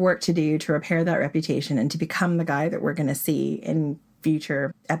lot of work to do to repair that reputation and to become the guy that we're going to see in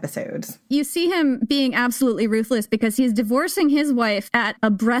future episodes. You see him being absolutely ruthless because he's divorcing his wife at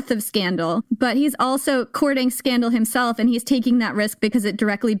a breath of scandal, but he's also courting scandal himself, and he's taking that risk because it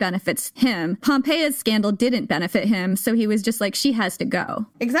directly benefits him. Pompeia's scandal didn't benefit him, so he was just like, she has to go.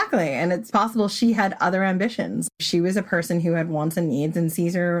 Exactly, and it's possible she had other ambitions. She was a person who had wants and needs, and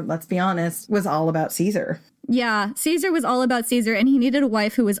Caesar, let's be honest, was all about Caesar. Yeah, Caesar was all about Caesar, and he needed a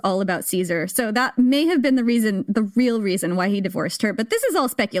wife who was all about Caesar. So that may have been the real reason why he divorced her. But this is all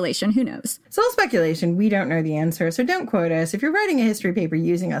speculation. Who knows? It's all speculation. We don't know the answer. So don't quote us. If you're writing a history paper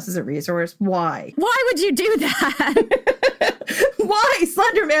using us as a resource, why? Why would you do that? Why,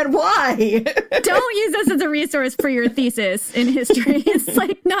 Slenderman? Why? Don't use us as a resource for your thesis in history. It's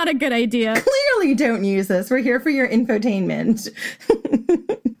like not a good idea. Clearly don't use us. We're here for your infotainment.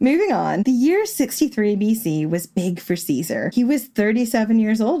 Moving on, the year 63 BC was big for Caesar. He was 37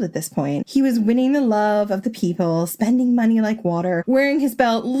 years old at this point. He was winning the love of the people, spending money like water, wearing his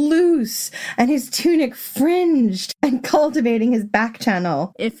belt loose and his tunic fringed, and cultivating his back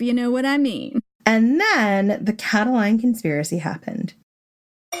channel. If you know what I mean. And then the Catiline conspiracy happened.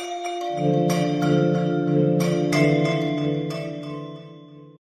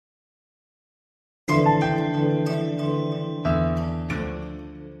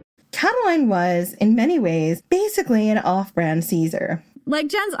 Catiline was, in many ways, basically an off-brand Caesar. Like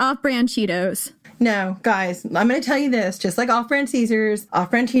Jen's off-brand Cheetos. No, guys, I'm going to tell you this. Just like off-brand Caesars,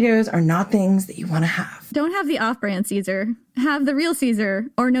 off-brand Cheetos are not things that you want to have. Don't have the off-brand Caesar. Have the real Caesar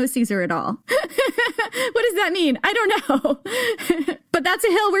or no Caesar at all. What does that mean? I don't know. But that's a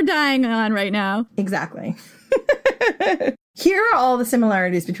hill we're dying on right now. Exactly. Here are all the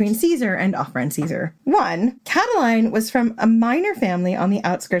similarities between Caesar and off-brand Caesar. 1, Catiline was from a minor family on the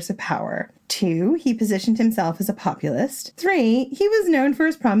outskirts of power. 2, he positioned himself as a populist. 3, he was known for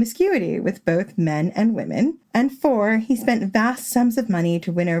his promiscuity with both men and women. And 4, he spent vast sums of money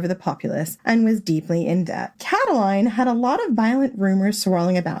to win over the populace and was deeply in debt. Catiline had a lot of violent rumors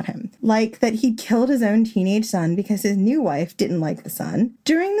swirling about him, like that he'd killed his own teenage son because his new wife didn't like the son.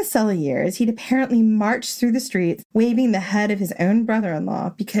 During the Sulla years, he'd apparently marched through the streets waving the head of his own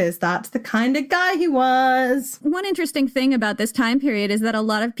brother-in-law because that's the kind of guy he was. One interesting thing about this time period is that a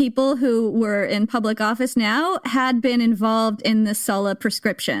lot of people who were in public office now had been involved in the Sulla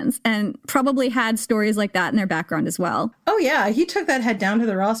prescriptions and probably had stories like that in their background as well. Oh yeah, he took that head down to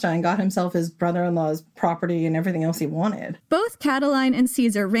the Rasta and got himself his brother-in-law's property and everything else he wanted. Both Catiline and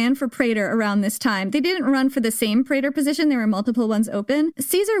Caesar ran for praetor around this time. They didn't run for the same praetor position. There were multiple ones open.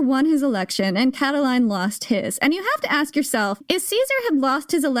 Caesar won his election and Catiline lost his. And you have to ask yourself, if Caesar had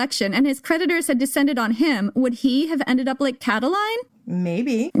lost his election and his creditors had descended on him, would he have ended up like Catiline?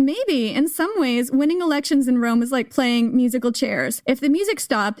 Maybe. Maybe. In some ways, winning elections in Rome was like playing musical chairs. If the music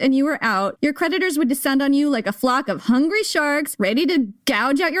stopped and you were out, your creditors would descend on you like a flock of hungry sharks, ready to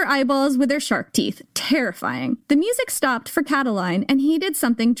gouge out your eyeballs with their shark teeth. Terrifying. The music stopped for Catiline, and he did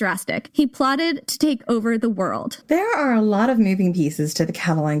something drastic. He plotted to take over the world. There are a lot of moving pieces to the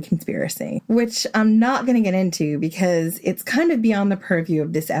Catiline conspiracy, which I'm not going to get into because it's kind of beyond the purview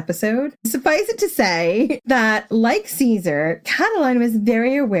of this episode. Suffice it to say that, like Caesar, Catiline was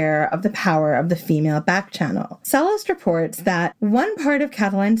very aware of the power of the female back channel. Sallust reports that one part of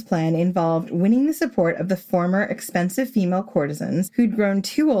Catiline's plan involved winning the support of the former expensive female courtesans who'd grown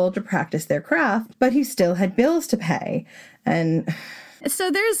too old to practice their craft, but who still had bills to pay. And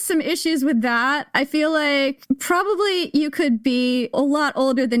So there's some issues with that. I feel like probably you could be a lot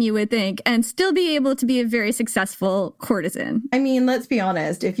older than you would think and still be able to be a very successful courtesan. I mean, let's be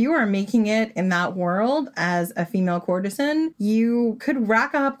honest. If you are making it in that world as a female courtesan, you could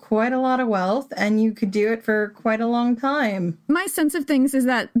rack up quite a lot of wealth and you could do it for quite a long time. My sense of things is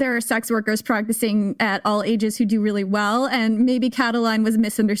that there are sex workers practicing at all ages who do really well, and maybe Catiline was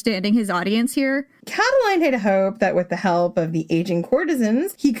misunderstanding his audience here. Catiline had hoped that with the help of the aging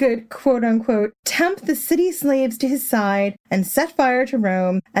courtesans, he could, quote unquote, tempt the city slaves to his side and set fire to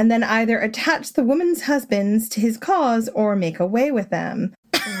Rome, and then either attach the women's husbands to his cause or make away with them.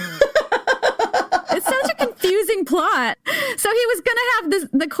 It's such a confusing plot. So he was going to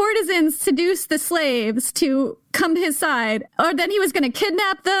have the courtesans seduce the slaves to come to his side, or then he was going to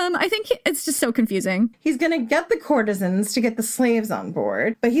kidnap them. I think it's just so confusing. He's going to get the courtesans to get the slaves on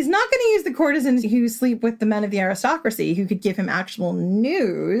board, but he's not going to use the courtesans who sleep with the men of the aristocracy who could give him actual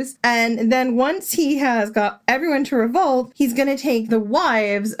news. And then once he has got everyone to revolt, he's going to take the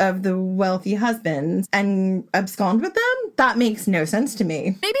wives of the wealthy husbands and abscond with them? That makes no sense to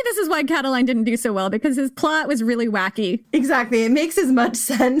me. Maybe this is why Catiline didn't do so well, because his plot was really wacky. Exactly. It makes as much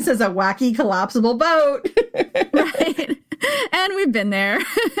sense as a wacky collapsible boat. Right. And we've been there.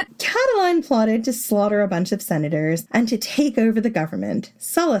 Catiline plotted to slaughter a bunch of senators and to take over the government,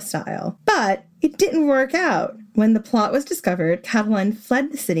 Sulla style. But it didn't work out. When the plot was discovered, Catiline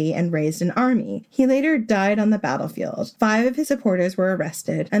fled the city and raised an army. He later died on the battlefield. 5 of his supporters were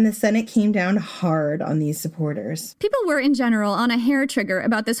arrested, and the Senate came down hard on these supporters. People were, in general, on a hair trigger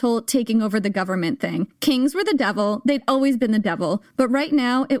about this whole taking over the government thing. Kings were the devil. They'd always been the devil. But right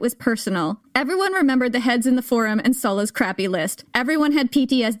now, it was personal. Everyone remembered the heads in the forum and Sulla's crappy list. Everyone had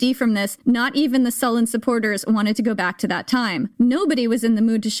PTSD from this. Not even the Sullan supporters wanted to go back to that time. Nobody was in the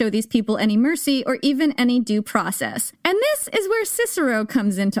mood to show these people any mercy or even any due process. And this is where Cicero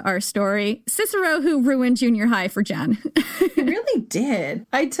comes into our story. Cicero, who ruined junior high for Jen. He really did.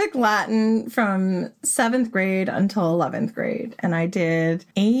 I took Latin from 7th grade until 11th grade, and I did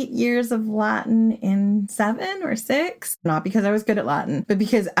 8 years of Latin in 7 or 6. Not because I was good at Latin, but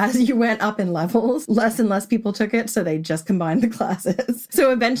because as you went up in levels, less and less people took it, so they just combined the classes.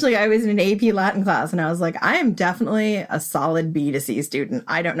 So eventually I was in an AP Latin class, and I was like, I am definitely a solid B to C student.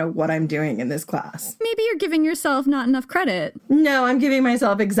 I don't know what I'm doing in this class. Maybe you're giving yourself not enough credit. No, I'm giving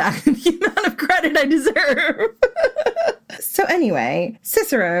myself exactly the amount of credit I deserve. So anyway,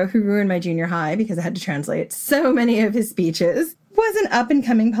 Cicero, who ruined my junior high because I had to translate so many of his speeches, was an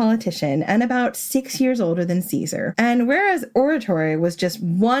up-and-coming politician and about 6 years older than Caesar. And whereas oratory was just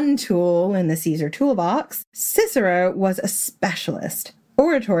one tool in the Caesar toolbox, Cicero was a specialist.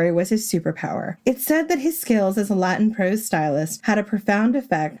 Oratory was his superpower. It's said that his skills as a Latin prose stylist had a profound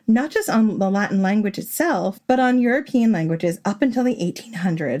effect not just on the Latin language itself, but on European languages up until the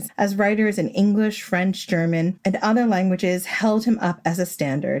 1800s, as writers in English, French, German, and other languages held him up as a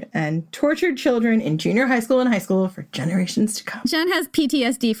standard and tortured children in junior high school and high school for generations to come. Jen has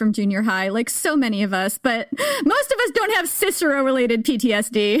PTSD from junior high, like so many of us, but most of us don't have Cicero-related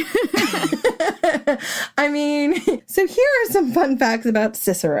PTSD. I mean, so here are some fun facts about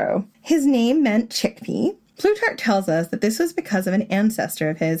Cicero. His name meant chickpea. Plutarch tells us that this was because of an ancestor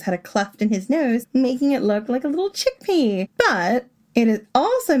of his had a cleft in his nose, making it look like a little chickpea. But it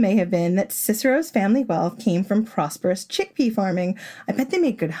also may have been that Cicero's family wealth came from prosperous chickpea farming. I bet they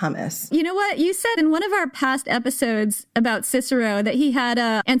made good hummus. You know what? You said in one of our past episodes about Cicero that he had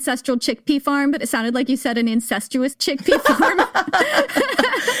an ancestral chickpea farm, but it sounded like you said an incestuous chickpea farm.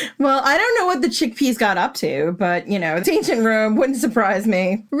 Well, I don't know what the chickpeas got up to, but, you know, it's ancient Rome. Wouldn't surprise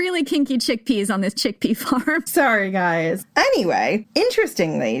me. Really kinky chickpeas on this chickpea farm. Sorry, guys. Anyway,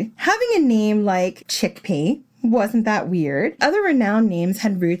 interestingly, having a name like chickpea wasn't that weird. Other renowned names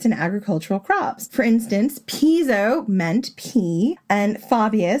had roots in agricultural crops. For instance, Piso meant pea, and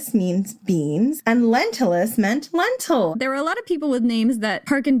Fabius means beans, and Lentulus meant lentil. There were a lot of people with names that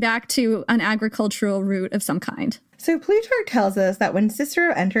harken back to an agricultural root of some kind. So Plutarch tells us that when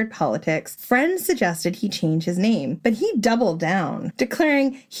Cicero entered politics, friends suggested he change his name, but he doubled down,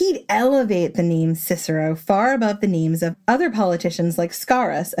 declaring he'd elevate the name Cicero far above the names of other politicians like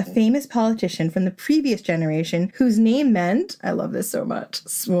Scaurus, a famous politician from the previous generation whose name meant, I love this so much,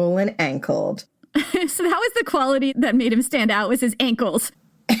 swollen ankled. So that was the quality that made him stand out, was his ankles.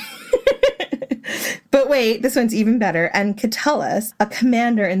 But wait, this one's even better. And Catullus, a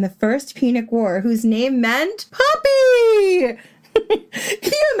commander in the First Punic War, whose name meant puppy!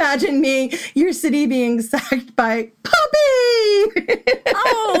 Can you imagine your city being sacked by puppy?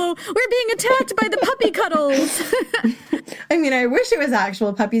 Oh, we're being attacked by the puppy cuddles. I mean, I wish it was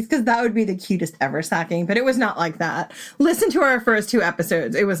actual puppies because that would be the cutest ever sacking, but it was not like that. Listen to our first 2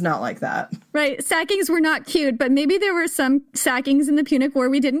 episodes. It was not like that. Right. Sackings were not cute, but maybe there were some sackings in the Punic War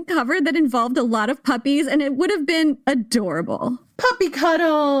we didn't cover that involved a lot of puppies, and it would have been adorable. Puppy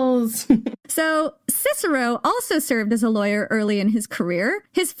cuddles! So, Cicero also served as a lawyer early in his career.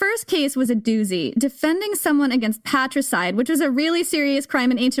 His first case was a doozy, defending someone against patricide, which was a really serious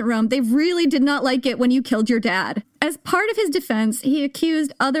crime in ancient Rome. They really did not like it when you killed your dad. As part of his defense, he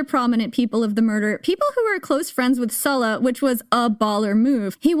accused other prominent people of the murder, people who were close friends with Sulla, which was a baller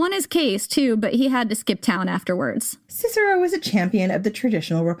move. He won his case, too, but he had to skip town afterwards. Cicero was a champion of the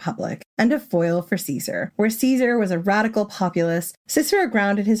traditional republic and a foil for Caesar. Where Caesar was a radical populist, Cicero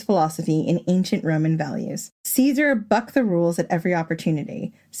grounded his philosophy in ancient Roman values. Caesar bucked the rules at every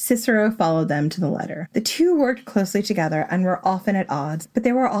opportunity. Cicero followed them to the letter. The two worked closely together and were often at odds, but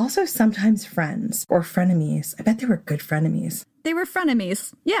they were also sometimes friends or frenemies. I bet they were good frenemies. They were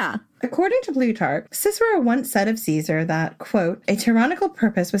frenemies, yeah. According to Plutarch, Cicero once said of Caesar that, quote, a tyrannical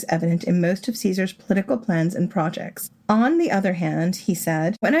purpose was evident in most of Caesar's political plans and projects. On the other hand, he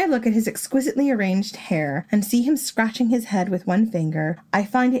said, when I look at his exquisitely arranged hair and see him scratching his head with one finger, I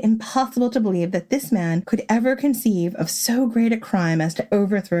find it impossible to believe that this man could ever conceive of so great a crime as to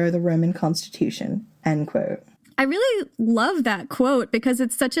overthrow the Roman constitution, end quote. I really love that quote because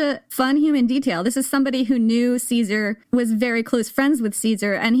it's such a fun human detail. This is somebody who knew Caesar, was very close friends with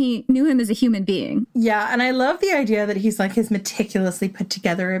Caesar, and he knew him as a human being. Yeah, and I love the idea that he's like his meticulously put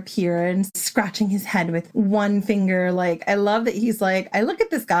together appearance, scratching his head with one finger. Like, I love that he's like, I look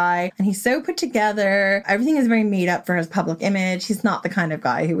at this guy and he's so put together. Everything is very made up for his public image. He's not the kind of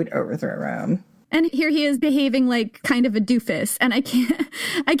guy who would overthrow Rome. And here he is behaving like kind of a doofus, and I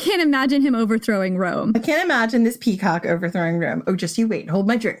can't imagine him overthrowing Rome. I can't imagine this peacock overthrowing Rome. Oh, just you wait. Hold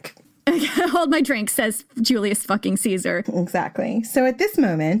my drink. Hold my drink, says Julius fucking Caesar. Exactly. So at this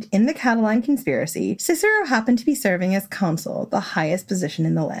moment, in the Catiline conspiracy, Cicero happened to be serving as consul, the highest position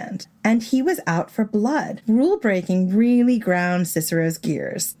in the land. And he was out for blood. Rule breaking really ground Cicero's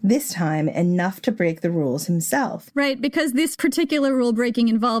gears. This time, enough to break the rules himself. Right, because this particular rule breaking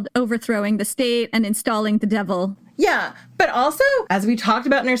involved overthrowing the state and installing the devil. Yeah, but also, as we talked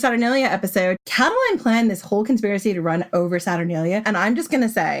about in our Saturnalia episode, Catiline planned this whole conspiracy to run over Saturnalia, and I'm just gonna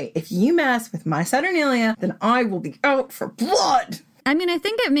say, if you mess with my Saturnalia, then I will be out for blood! I mean, I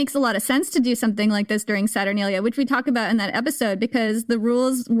think it makes a lot of sense to do something like this during Saturnalia, which we talk about in that episode, because the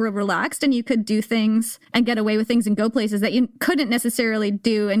rules were relaxed and you could do things and get away with things and go places that you couldn't necessarily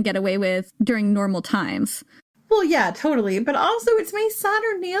do and get away with during normal times. Well, yeah, totally. But also, it's my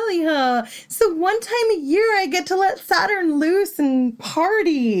Saturnalia. So one time a year, I get to let Saturn loose and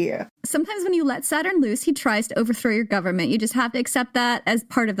party. Sometimes when you let Saturn loose, he tries to overthrow your government. You just have to accept that as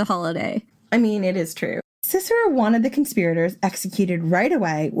part of the holiday. I mean, it is true. Cicero wanted the conspirators executed right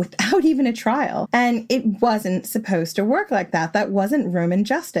away without even a trial, and it wasn't supposed to work like that. That wasn't Roman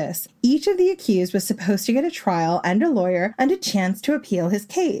justice. Each of the accused was supposed to get a trial and a lawyer and a chance to appeal his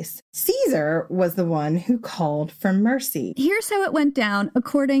case. Caesar was the one who called for mercy. Here's how it went down,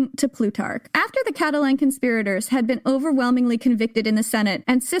 according to Plutarch. After the Catiline conspirators had been overwhelmingly convicted in the Senate,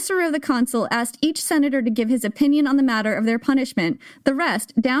 and Cicero the consul asked each senator to give his opinion on the matter of their punishment, the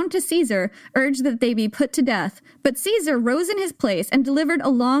rest, down to Caesar, urged that they be put to death. But Caesar rose in his place and delivered a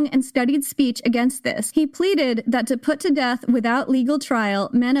long and studied speech against this. He pleaded that to put to death without legal trial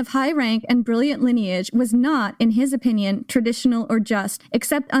men of high rank and brilliant lineage was not, in his opinion, traditional or just,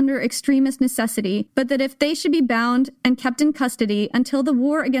 except under extremist necessity, but that if they should be bound and kept in custody until the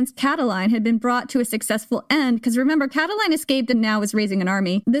war against Catiline had been brought to a successful end, because remember, Catiline escaped and now is raising an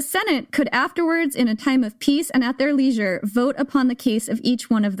army, the Senate could afterwards, in a time of peace and at their leisure, vote upon the case of each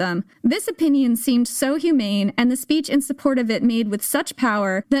one of them. This opinion seemed so humane, and the speech in support of it made with such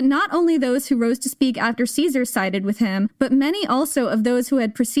power, that not only those who rose to speak after Caesar sided with him, but many also of those who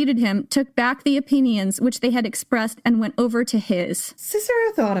had preceded him took back the opinions which they had expressed and went over to his.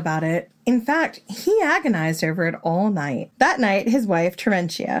 Cicero thought about it. In fact, he agonized over it all night. That night, his wife,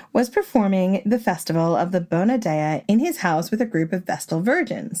 Terentia, was performing the festival of the Bona Dea in his house with a group of Vestal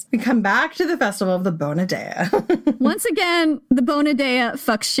virgins. We come back to the festival of the Bona Dea. Once again, the Bona Dea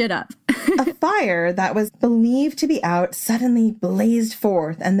fucks shit up. A fire that was believed to be out suddenly blazed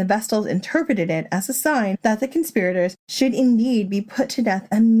forth, and the Vestals interpreted it as a sign that the conspirators should indeed be put to death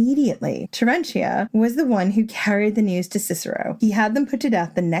immediately. Terentia was the one who carried the news to Cicero. He had them put to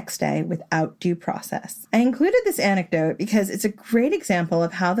death the next day without due process. I included this anecdote because it's a great example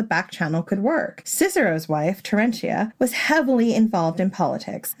of how the back channel could work. Cicero's wife, Terentia, was heavily involved in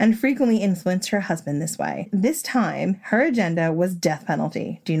politics and frequently influenced her husband this way. This time, her agenda was death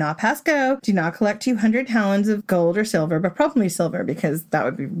penalty. Do not pass go. Do not collect 200 talents of gold or silver, but probably silver because that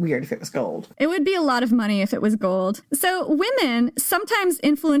would be weird if it was gold. It would be a lot of money if it was gold. So women sometimes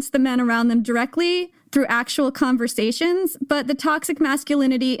influence the men around them directly through actual conversations, but the toxic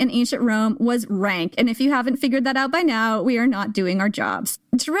masculinity in ancient Rome was rank. And if you haven't figured that out by now, we are not doing our jobs.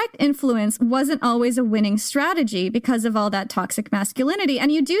 Direct influence wasn't always a winning strategy because of all that toxic masculinity. And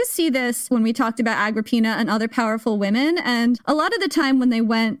you do see this when we talked about Agrippina and other powerful women. And a lot of the time when they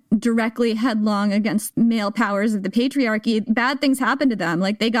went directly headlong against male powers of the patriarchy, bad things happened to them.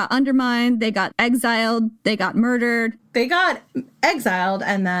 Like they got undermined, they got exiled, they got murdered. They got exiled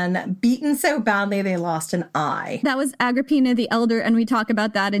and then beaten so badly they lost an eye. That was Agrippina the Elder, and we talk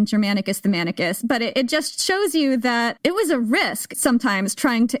about that in Germanicus the Manicus. But it just shows you that it was a risk sometimes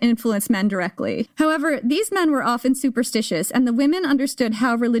trying to influence men directly. However, these men were often superstitious, and the women understood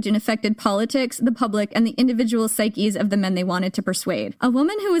how religion affected politics, the public, and the individual psyches of the men they wanted to persuade. A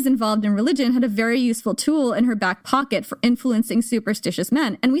woman who was involved in religion had a very useful tool in her back pocket for influencing superstitious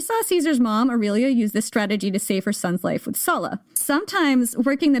men. And we saw Caesar's mom, Aurelia, use this strategy to save her son's life with Sulla. Sometimes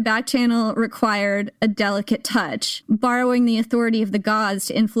working the back channel required a delicate touch, borrowing the authority of the gods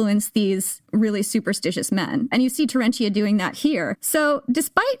to influence these really superstitious men. And you see Terentia doing that here. So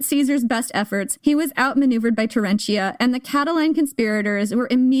despite Caesar's best efforts, he was outmaneuvered by Terentia, and the Catiline conspirators were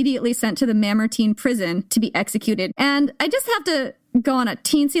immediately sent to the Mamertine prison to be executed. And I just have to go on a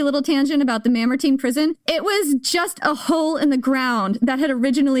teensy little tangent about the Mamertine prison. It was just a hole in the ground that had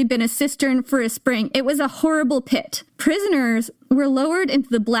originally been a cistern for a spring. It was a horrible pit. Prisoners were lowered into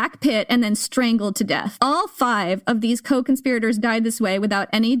the black pit and then strangled to death. All 5 of these co-conspirators died this way without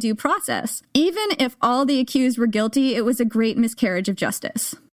any due process. Even if all the accused were guilty, it was a great miscarriage of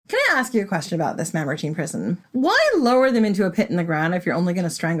justice. Can I ask you a question about this Mamertine prison? Why lower them into a pit in the ground if you're only going to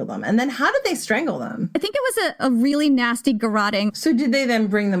strangle them? And then how did they strangle them? I think it was a really nasty garroting. So did they then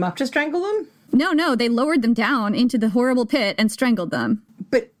bring them up to strangle them? No, they lowered them down into the horrible pit and strangled them.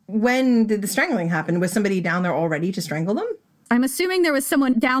 But when did the strangling happen? Was somebody down there already to strangle them? I'm assuming there was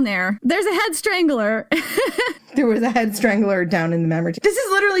someone down there. There's a head strangler. There was a head strangler down in the Mamertine. This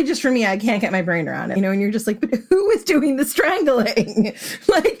is literally just for me. I can't get my brain around it. You know, and you're just like, but who is doing the strangling?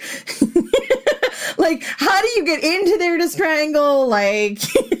 like, like, how do you get into there to strangle? Like,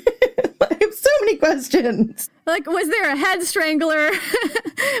 I have so many questions. Like, was there a head strangler?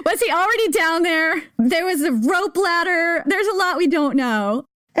 Was he already down there? There was a rope ladder. There's a lot we don't know.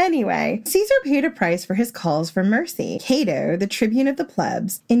 Anyway, Caesar paid a price for his calls for mercy. Cato, the tribune of the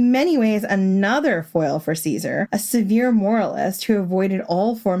plebs, in many ways another foil for Caesar, a severe moralist who avoided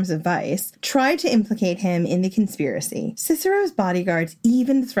all forms of vice, tried to implicate him in the conspiracy. Cicero's bodyguards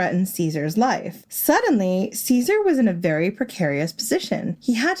even threatened Caesar's life. Suddenly, Caesar was in a very precarious position.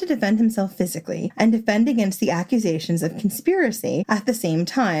 He had to defend himself physically and defend against the accusations of conspiracy at the same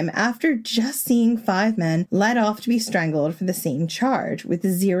time after just seeing 5 men led off to be strangled for the same charge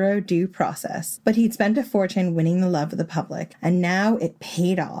with zero due process. But he'd spent a fortune winning the love of the public, and now it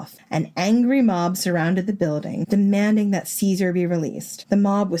paid off. An angry mob surrounded the building, demanding that Caesar be released. The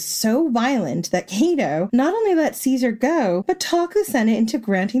mob was so violent that Cato not only let Caesar go, but talked the Senate into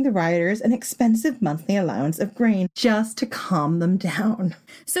granting the rioters an expensive monthly allowance of grain just to calm them down.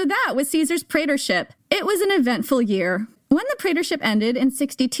 So that was Caesar's praetorship. It was an eventful year. When the praetorship ended in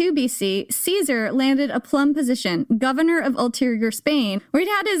 62 BC, Caesar landed a plum position, governor of ulterior Spain, where he'd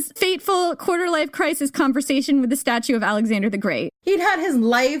had his fateful quarter-life crisis conversation with the statue of Alexander the Great. He'd had his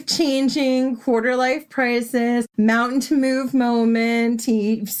life-changing quarter-life crisis, mountain-to-move moment.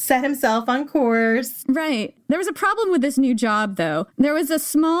 He set himself on course. Right. There was a problem with this new job, though. There was a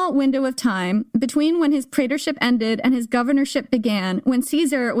small window of time between when his praetorship ended and his governorship began, when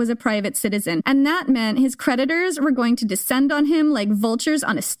Caesar was a private citizen. And that meant his creditors were going to descend on him like vultures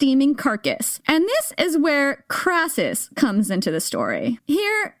on a steaming carcass. And this is where Crassus comes into the story.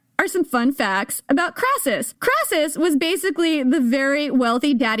 Here, are some fun facts about Crassus. Crassus was basically the very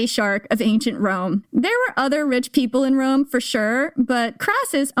wealthy daddy shark of ancient Rome. There were other rich people in Rome for sure, but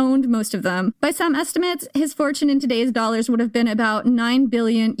Crassus owned most of them. By some estimates, his fortune in today's dollars would have been about $9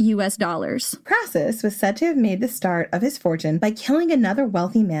 billion US. Crassus was said to have made the start of his fortune by killing another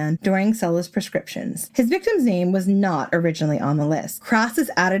wealthy man during Sulla's prescriptions. His victim's name was not originally on the list. Crassus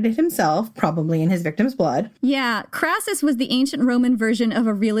added it himself, probably in his victim's blood. Yeah, Crassus was the ancient Roman version of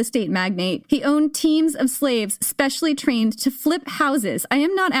a real estate magnate. He owned teams of slaves specially trained to flip houses. I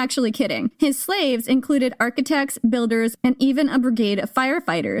am not actually kidding. His slaves included architects, builders, and even a brigade of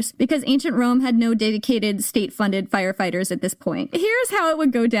firefighters, because ancient Rome had no dedicated state-funded firefighters at this point. Here's how it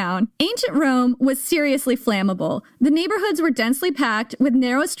would go down. Ancient Rome was seriously flammable. The neighborhoods were densely packed with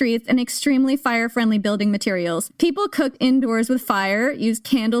narrow streets and extremely fire-friendly building materials. People cooked indoors with fire, used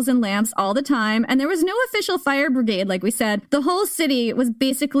candles and lamps all the time, and there was no official fire brigade, like we said. The whole city was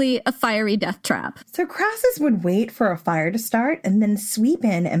basically a fiery death trap. So Crassus would wait for a fire to start and then sweep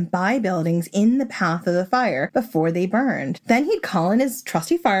in and buy buildings in the path of the fire before they burned. Then he'd call in his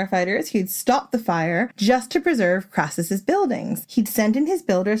trusty firefighters who'd stop the fire just to preserve Crassus's buildings. He'd send in his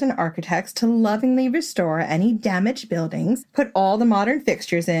builders and architects to lovingly restore any damaged buildings, put all the modern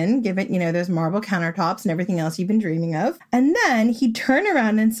fixtures in, give it, those marble countertops and everything else you've been dreaming of, and then he'd turn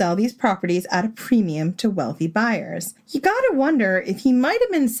around and sell these properties at a premium to wealthy buyers. You gotta wonder if he might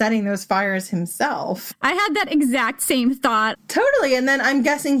have been setting those fires himself. I had that exact same thought. Totally, and then I'm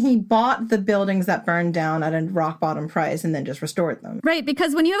guessing he bought the buildings that burned down at a rock bottom price and then just restored them. Right,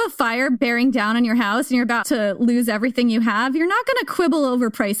 because when you have a fire bearing down on your house and you're about to lose everything you have, you're not going to quibble over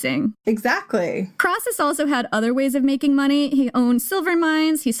pricing. Exactly. Crassus also had other ways of making money. He owned silver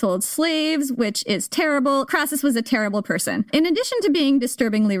mines, he sold slaves, which is terrible. Crassus was a terrible person. In addition to being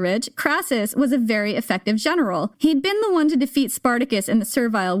disturbingly rich, Crassus was a very effective general. He'd been the one to defeat Spartacus in the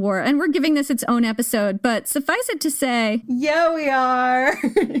Servile War, and we're giving this its own episode, but suffice it to say... Yeah, we are!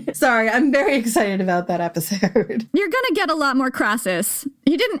 Sorry, I'm very excited about that episode. You're gonna get a lot more Crassus.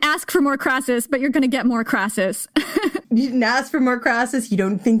 You didn't ask for more Crassus, but you're gonna get more Crassus. You didn't ask for more Crassus, you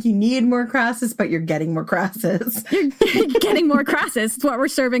don't think you need more Crassus, but you're getting more Crassus. You're getting more Crassus. It's what we're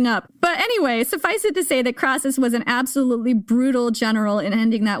serving up. But anyway, suffice it to say that Crassus was an absolutely brutal general in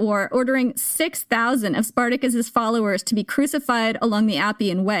ending that war, ordering 6,000 of Spartacus's followers to be crucified along the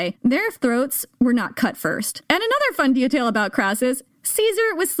Appian Way. Their throats were not cut first. And another fun detail about Crassus,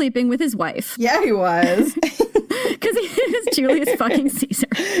 Caesar was sleeping with his wife. Yeah, he was. Because he is Julius fucking Caesar.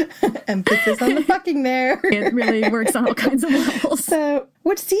 Emphasis on the fucking there. It really works on all kinds of levels. So,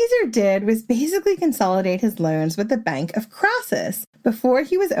 what Caesar did was basically consolidate his loans with the Bank of Crassus. Before,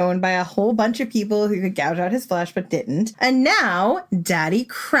 he was owned by a whole bunch of people who could gouge out his flesh but didn't. And now, Daddy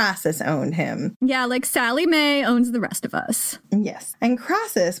Crassus owned him. Yeah, like Sally Mae owns the rest of us. Yes. And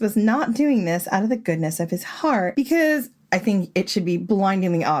Crassus was not doing this out of the goodness of his heart because... I think it should be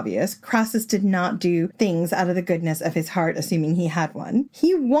blindingly obvious. Crassus did not do things out of the goodness of his heart, assuming he had one.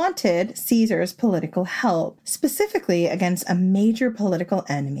 He wanted Caesar's political help, specifically against a major political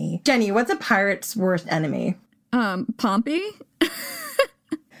enemy. Jenny, what's a pirate's worst enemy? Pompey?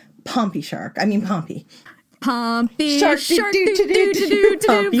 Pompey shark. I mean Pompey. Pompey shark, shark,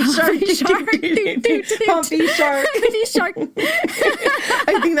 Pompey shark, Pompey shark.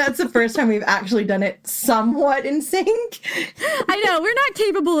 I think that's the first time we've actually done it somewhat in sync. I know, we're not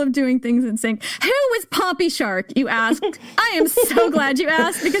capable of doing things in sync. Who was Pompey Shark, you asked? I am so glad you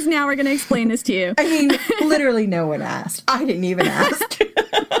asked, because now we're going to explain this to you. I mean, literally no one asked. I didn't even ask.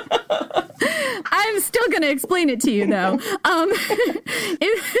 I'm still going to explain it to you, though.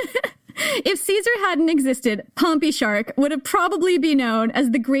 If Caesar hadn't existed, Pompey Shark would have probably been known as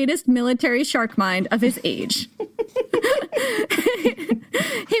the greatest military shark mind of his age.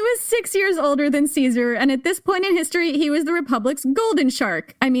 He was 6 years older than Caesar, and at this point in history, he was the Republic's golden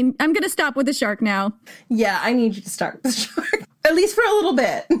shark. I mean, I'm going to stop with the shark now. Yeah, I need you to start with the shark. At least for a little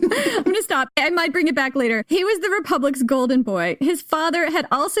bit. I'm going to stop. I might bring it back later. He was the Republic's golden boy. His father had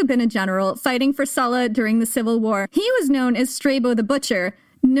also been a general fighting for Sulla during the Civil War. He was known as Strabo the Butcher.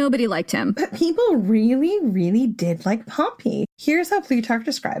 Nobody liked him. But people really, really did like Pompey. Here's how Plutarch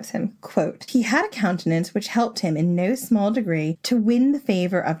describes him. Quote, "He had a countenance which helped him in no small degree to win the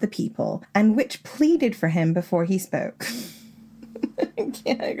favor of the people, and which pleaded for him before he spoke."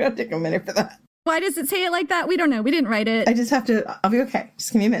 I gotta take a minute for that. Why does it say it like that? We don't know. We didn't write it. I just have to, I'll be okay.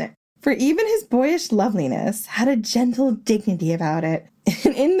 Just give me a minute. For even his boyish loveliness had a gentle dignity about it,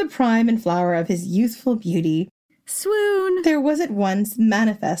 and in the prime and flower of his youthful beauty, Swoon. There was at once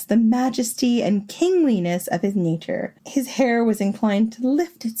manifest the majesty and kingliness of his nature. His hair was inclined to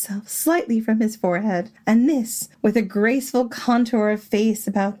lift itself slightly from his forehead, and this, with a graceful contour of face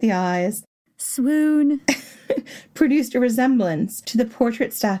about the eyes, swoon, produced a resemblance to the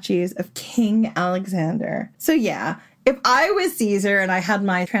portrait statues of King Alexander. So yeah, if I was Caesar and I had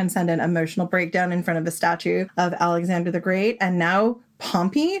my transcendent emotional breakdown in front of a statue of Alexander the Great, and now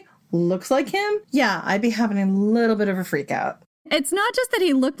Pompey looks like him, yeah, I'd be having a little bit of a freak out. It's not just that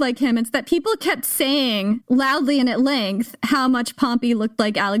he looked like him, it's that people kept saying loudly and at length how much Pompey looked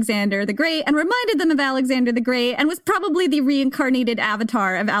like Alexander the Great and reminded them of Alexander the Great and was probably the reincarnated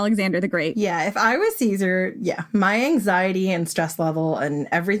avatar of Alexander the Great. Yeah, if I was Caesar, yeah, my anxiety and stress level and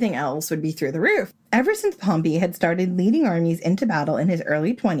everything else would be through the roof. Ever since Pompey had started leading armies into battle in his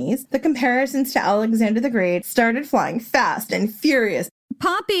early 20s, the comparisons to Alexander the Great started flying fast and furious.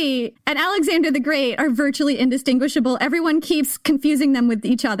 Pompey and Alexander the Great are virtually indistinguishable. Everyone keeps confusing them with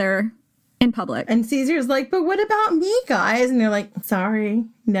each other in public. And Caesar's like, but what about me, guys? And they're like, sorry,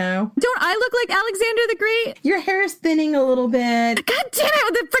 no. Don't I look like Alexander the Great? Your hair is thinning a little bit. God damn it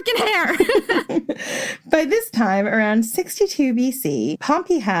with the freaking hair! By this time, around 62 BC,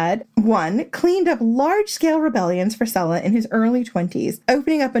 Pompey had, 1, cleaned up large-scale rebellions for Sulla in his early 20s,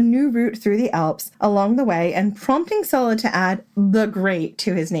 opening up a new route through the Alps along the way and prompting Sulla to add the Great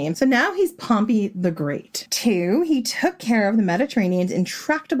to his name. So now he's Pompey the Great. 2, he took care of the Mediterranean's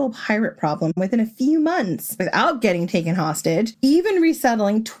intractable pirate problem within a few months without getting taken hostage, even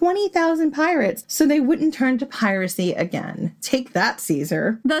resettling 20,000 pirates so they wouldn't turn to piracy again. Take that,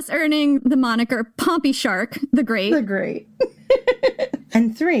 Caesar. Thus earning the moniker Pompey Shark the Great. The Great.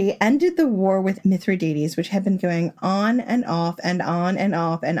 And 3, ended the war with Mithridates, which had been going on and off and on and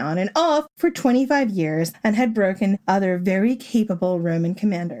off and on and off for 25 years and had broken other very capable Roman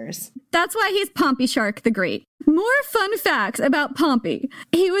commanders. That's why he's Pompey Shark the Great. More fun facts about Pompey.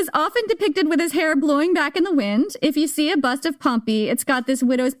 He was often depicted with his hair blowing back in the wind. If you see a bust of Pompey, it's got this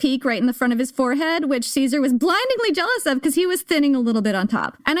widow's peak right in the front of his forehead, which Caesar was blindingly jealous of because he was thinning a little bit on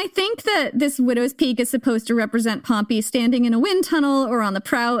top. And I think that this widow's peak is supposed to represent Pompey standing in a wind tunnel or on the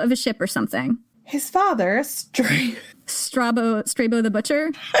prow of a ship or something. His father, Strabo the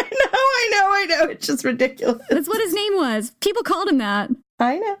Butcher. I know. It's just ridiculous. That's what his name was. People called him that.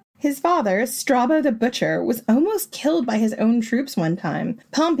 I know. His father, Strabo the Butcher, was almost killed by his own troops one time.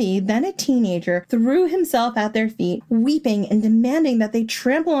 Pompey, then a teenager, threw himself at their feet, weeping and demanding that they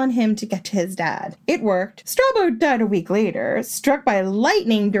trample on him to get to his dad. It worked. Strabo died a week later, struck by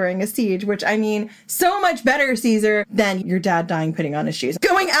lightning during a siege, which, I mean, so much better, Caesar, than your dad dying putting on his shoes.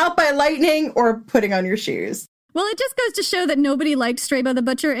 Going out by lightning or putting on your shoes. Well, it just goes to show that nobody liked Strabo the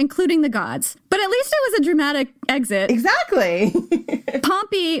Butcher, including the gods. But at least it was a dramatic exit. Exactly.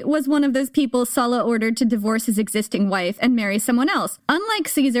 Pompey was one of those people Sulla ordered to divorce his existing wife and marry someone else. Unlike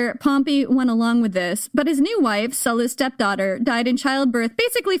Caesar, Pompey went along with this, but his new wife, Sulla's stepdaughter, died in childbirth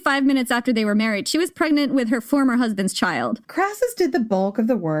basically 5 minutes after they were married. She was pregnant with her former husband's child. Crassus did the bulk of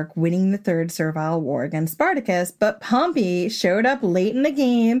the work winning the Third Servile War against Spartacus, but Pompey showed up late in the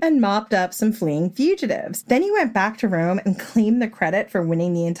game and mopped up some fleeing fugitives. Then he went back to Rome and claimed the credit for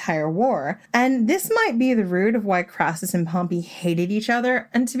winning the entire war. And this might be the root of why Crassus and Pompey hated each other.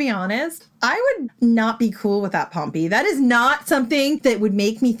 And to be honest, I would not be cool with that, Pompey. That is not something that would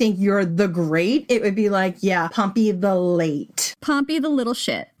make me think you're the great. It would be like, yeah, Pompey the late. Pompey the little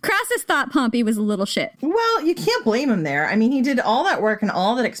shit. Crassus thought Pompey was a little shit. Well, you can't blame him there. I mean, he did all that work and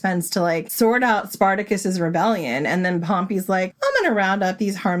all that expense to, like, sort out Spartacus's rebellion. And then Pompey's like, I'm going to round up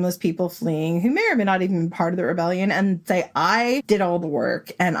these harmless people fleeing who may or may not even be part of the rebellion and say, I did all the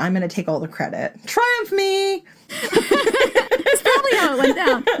work and I'm going to take all the credit. Triumph me! That's probably how it went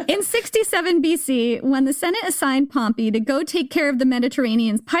down. In 67 BC, when the Senate assigned Pompey to go take care of the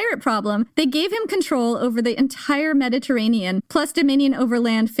Mediterranean's pirate problem, they gave him control over the entire Mediterranean, plus dominion over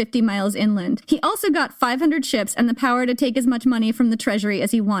land 50 miles inland. He also got 500 ships and the power to take as much money from the treasury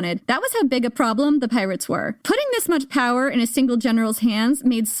as he wanted. That was how big a problem the pirates were. Putting this much power in a single general's hands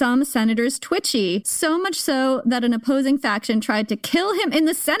made some senators twitchy, so much so that an opposing faction tried to kill him in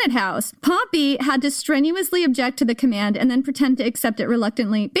the Senate House. Pompey had to strenuously object to the command and then pretend to accept it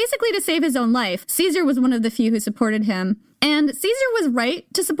reluctantly, basically to save his own life. Caesar was one of the few who supported him. And Caesar was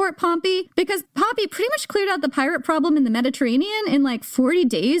right to support Pompey because Pompey pretty much cleared out the pirate problem in the Mediterranean in like 40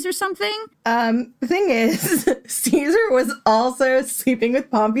 days or something. The thing is, Caesar was also sleeping with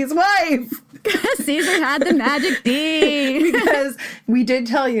Pompey's wife. Caesar had the magic D. Because we did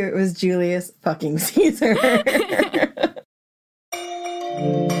tell you it was Julius fucking Caesar.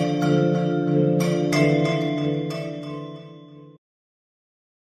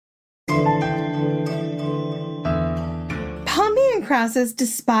 Crassus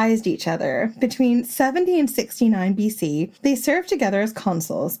despised each other. Between 70 and 69 BC, they served together as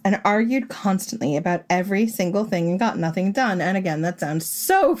consuls and argued constantly about every single thing and got nothing done. And again, that sounds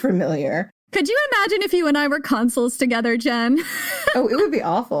so familiar. Could you imagine if you and I were consuls together, Jen? Oh, it would be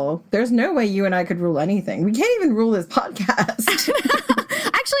awful. There's no way you and I could rule anything. We can't even rule this podcast.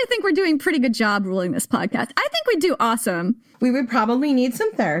 Actually, I think we're doing a pretty good job ruling this podcast. I think we do awesome. We would probably need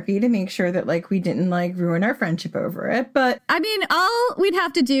some therapy to make sure that, like, we didn't, like, ruin our friendship over it, but... I mean, all we'd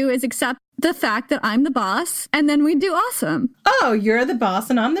have to do is accept the fact that I'm the boss, and then we'd do awesome. Oh, you're the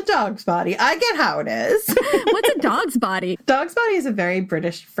boss and I'm the dog's body. I get how it is. What's a dog's body? Dog's body is a very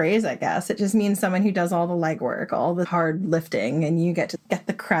British phrase, I guess. It just means someone who does all the legwork, all the hard lifting, and you get to get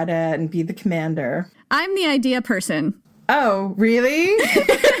the credit and be the commander. I'm the idea person. Oh, really?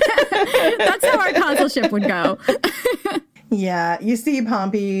 That's how our consulship would go. Yeah, you see,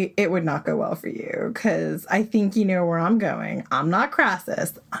 Pompey, it would not go well for you, because I think you know where I'm going. I'm not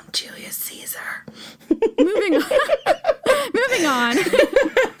Crassus. I'm Julius Caesar. Moving on. Moving on.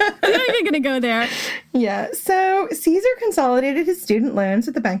 You're not even going to go there. Yeah, so Caesar consolidated his student loans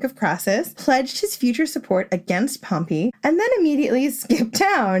with the Bank of Crassus, pledged his future support against Pompey, and then immediately skipped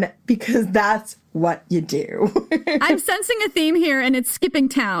town, because that's what you do. I'm sensing a theme here, and it's skipping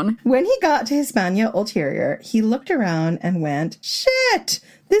town. When he got to Hispania Ulterior, he looked around and went, shit!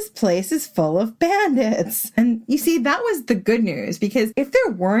 This place is full of bandits. And you see, that was the good news, because if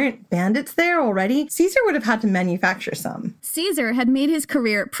there weren't bandits there already, Caesar would have had to manufacture some. Caesar had made his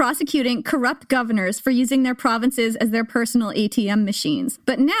career prosecuting corrupt governors for using their provinces as their personal ATM machines.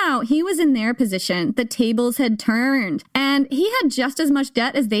 But now he was in their position. The tables had turned, and he had just as much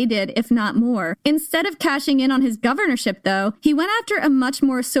debt as they did, if not more. Instead of cashing in on his governorship, though, he went after a much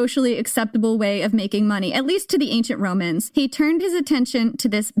more socially acceptable way of making money, at least to the ancient Romans. He turned his attention to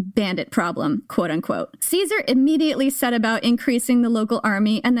this bandit problem, quote unquote. Caesar immediately set about increasing the local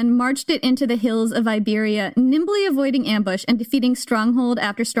army and then marched it into the hills of Iberia, nimbly avoiding ambush and defeating stronghold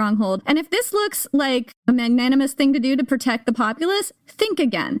after stronghold. And if this looks like a magnanimous thing to do to protect the populace, think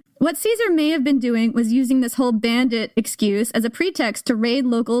again. What Caesar may have been doing was using this whole bandit excuse as a pretext to raid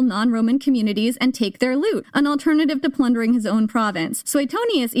local non-Roman communities and take their loot, an alternative to plundering his own province.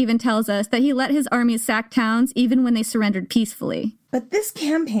 Suetonius even tells us that he let his armies sack towns even when they surrendered peacefully. But this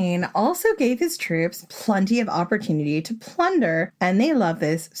campaign also gave his troops plenty of opportunity to plunder, and they loved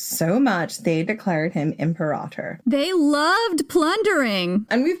this so much they declared him imperator. They loved plundering!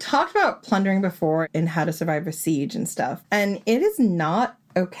 And we've talked about plundering before in How to Survive a Siege and stuff, and it is not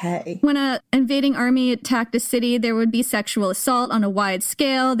okay. When an invading army attacked a city, there would be sexual assault on a wide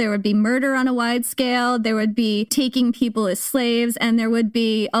scale, there would be murder on a wide scale, there would be taking people as slaves, and there would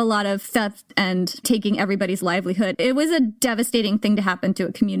be a lot of theft and taking everybody's livelihood. It was a devastating thing to happen to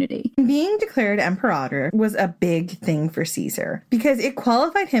a community. Being declared imperator was a big thing for Caesar, because it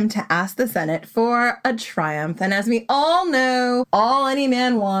qualified him to ask the Senate for a triumph. And as we all know, all any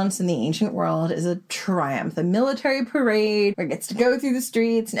man wants in the ancient world is a triumph, a military parade where he gets to go through the streets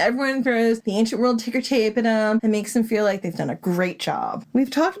and everyone throws the ancient world ticker tape at them and makes them feel like they've done a great job.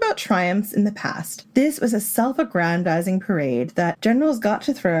 We've talked about triumphs in the past. This was a self-aggrandizing parade that generals got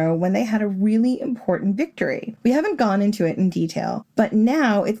to throw when they had a really important victory. We haven't gone into it in detail, but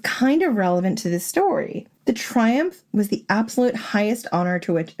now it's kind of relevant to this story. The triumph was the absolute highest honor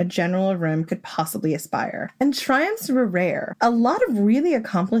to which a general of Rome could possibly aspire. And triumphs were rare. A lot of really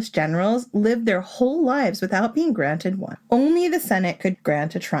accomplished generals lived their whole lives without being granted one. Only the Senate could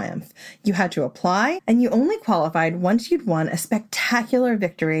grant a triumph. You had to apply, and you only qualified once you'd won a spectacular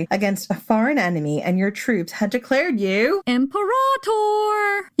victory against a foreign enemy and your troops had declared you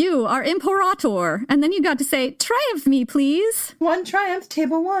Imperator! You are Imperator. And then you got to say, triumph me, please. One triumph,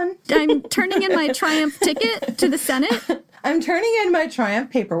 table one. I'm turning in my triumph ticket to the Senate. I'm turning in my triumph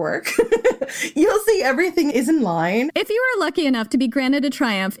paperwork. You'll see everything is in line. If you were lucky enough to be granted a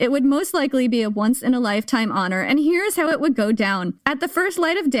triumph, it would most likely be a once-in-a-lifetime honor, and here's how it would go down. At the first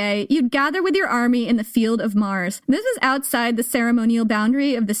light of day, you'd gather with your army in the Field of Mars. This is outside the ceremonial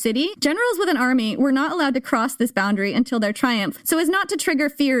boundary of the city. Generals with an army were not allowed to cross this boundary until their triumph, so as not to trigger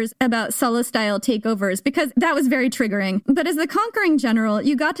fears about Sulla-style takeovers, because that was very triggering. But as the conquering general,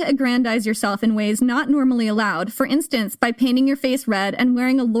 you got to aggrandize yourself in ways not normally allowed. For instance, by painting your face red and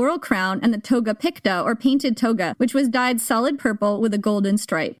wearing a laurel crown and the toga picta, or painted toga, which was dyed solid purple with a golden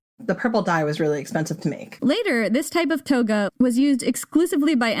stripe. The purple dye was really expensive to make. Later, this type of toga was used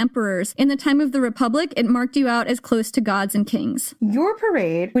exclusively by emperors. In the time of the Republic, it marked you out as close to gods and kings. Your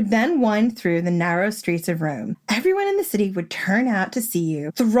parade would then wind through the narrow streets of Rome. Everyone in the city would turn out to see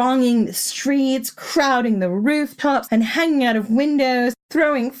you, thronging the streets, crowding the rooftops, and hanging out of windows.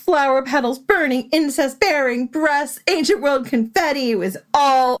 throwing flower petals, burning incest-bearing breasts, ancient world confetti. It was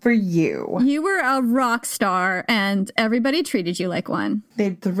all for you. You were a rock star, and everybody treated you like one.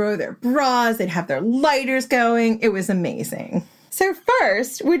 They'd throw their bras, they'd have their lighters going. It was amazing. So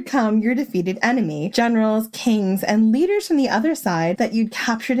first would come your defeated enemy, generals, kings, and leaders from the other side that you'd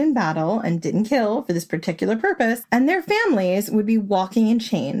captured in battle and didn't kill for this particular purpose, and their families would be walking in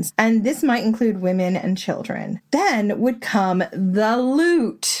chains, and this might include women and children. Then would come the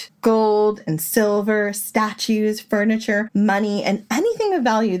loot. Gold and silver, statues, furniture, money, and anything of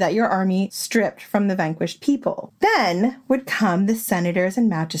value that your army stripped from the vanquished people. Then would come the senators and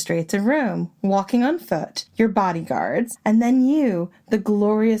magistrates of Rome, walking on foot, your bodyguards, and then you, the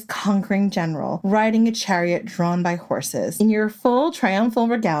glorious conquering general, riding a chariot drawn by horses. In your full triumphal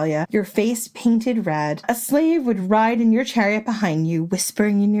regalia, your face painted red, a slave would ride in your chariot behind you,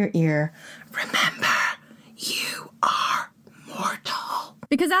 whispering in your ear, "Remember, you are mortal."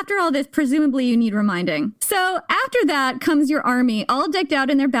 Because after all this, presumably you need reminding. So after that comes your army, all decked out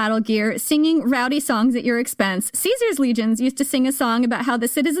in their battle gear, singing rowdy songs at your expense. Caesar's legions used to sing a song about how the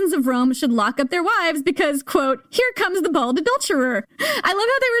citizens of Rome should lock up their wives because, quote, "Here comes the bald adulterer." I love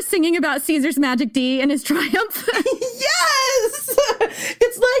how they were singing about Caesar's magic D and his triumph. Yes!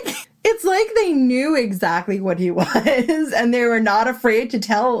 It's like they knew exactly what he was, and they were not afraid to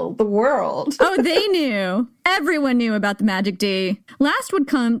tell the world. Oh, they knew. Everyone knew about the magic D. Last would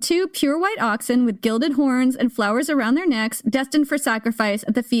come 2 pure white oxen with gilded horns and flowers around their necks, destined for sacrifice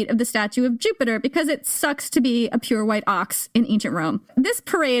at the feet of the statue of Jupiter, because it sucks to be a pure white ox in ancient Rome. This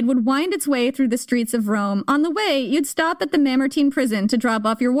parade would wind its way through the streets of Rome. On the way, you'd stop at the Mamertine prison to drop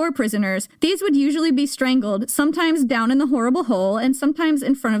off your war prisoners. These would usually be strangled, sometimes down in the horrible hole, and sometimes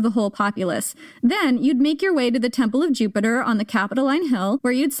in front of the whole populace. Then you'd make your way to the Temple of Jupiter on the Capitoline Hill,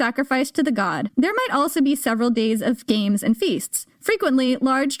 where you'd sacrifice to the god. There might also be several days of games and feasts. Frequently,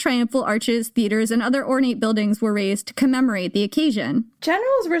 large triumphal arches, theaters, and other ornate buildings were raised to commemorate the occasion.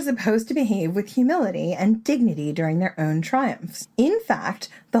 Generals were supposed to behave with humility and dignity during their own triumphs. In fact,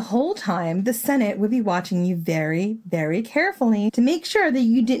 the whole time, the Senate would be watching you very, very carefully to make sure that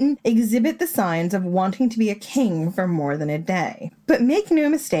you didn't exhibit the signs of wanting to be a king for more than a day. But make no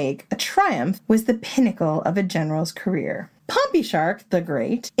mistake, a triumph was the pinnacle of a general's career. Pompey Shark, the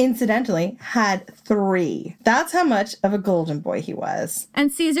Great, incidentally, had 3. That's how much of a golden boy he was.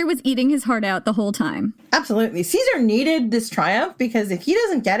 And Caesar was eating his heart out the whole time. Absolutely. Caesar needed this triumph because if he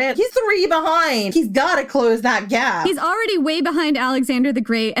doesn't get it, he's 3 behind. He's got to close that gap. He's already way behind Alexander the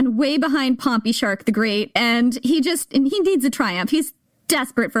Great and way behind Pompey Shark the Great, and he needs a triumph. He's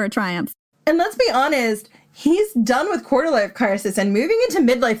desperate for a triumph. And let's be honest, he's done with quarter-life crisis and moving into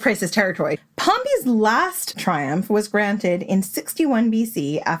midlife crisis territory. Pompey's last triumph was granted in 61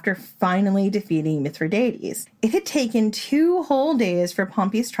 BC after finally defeating Mithridates. It had taken 2 whole days for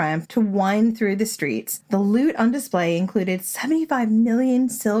Pompey's triumph to wind through the streets. The loot on display included 75 million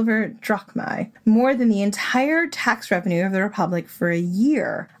silver drachmae, more than the entire tax revenue of the Republic for a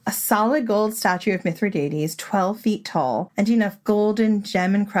year. A solid gold statue of Mithridates, 12 feet tall, and enough golden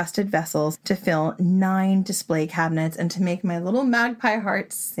gem-encrusted vessels to fill 9 display cabinets and to make my little magpie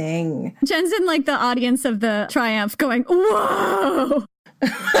heart sing. Jen's in like the audience of the triumph going, whoa!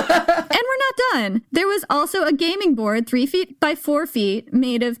 And we're not done. There was also a gaming board 3 feet by 4 feet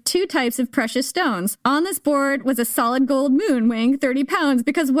made of 2 types of precious stones. On this board was a solid gold moon weighing 30 pounds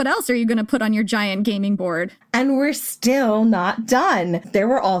because what else are you going to put on your giant gaming board? And we're still not done. There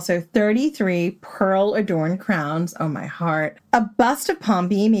were also 33 pearl-adorned crowns. Oh, my heart. A bust of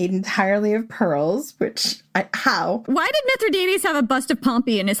Pompey made entirely of pearls, how? Why did Mithridates have a bust of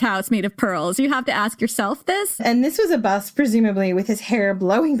Pompey in his house made of pearls? You have to ask yourself this. And this was a bust, presumably, with his hair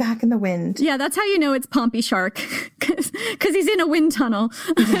blowing back in the wind. Yeah, that's how you know it's Pompey Shark, because he's in a wind tunnel.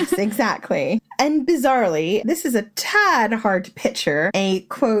 Yes, exactly. And bizarrely, this is a tad hard to picture, a,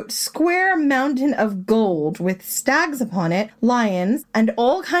 quote, square mountain of gold with stags upon it, lions, and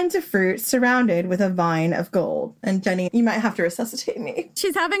all kinds of fruit surrounded with a vine of gold. And Jenny, you might have to resuscitate me.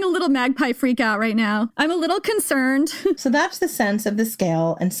 She's having a little magpie freak out right now. I'm a little concerned. So that's the sense of the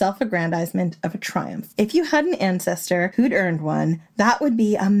scale and self-aggrandizement of a triumph. If you had an ancestor who'd earned one, that would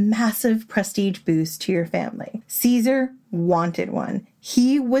be a massive prestige boost to your family. Caesar wanted one.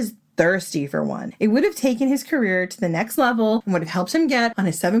 He was thirsty for one. It would have taken his career to the next level and would have helped him get on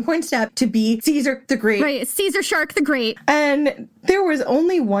his 7-point step to be Caesar the Great. Right, Caesar Shark the Great. And There was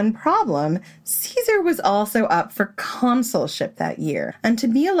only one problem. Caesar was also up for consulship that year, and to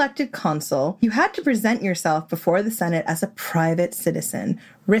be elected consul, you had to present yourself before the Senate as a private citizen,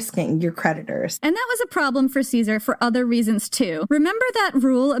 risking your creditors. And that was a problem for Caesar for other reasons too. Remember that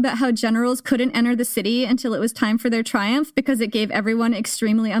rule about how generals couldn't enter the city until it was time for their triumph because it gave everyone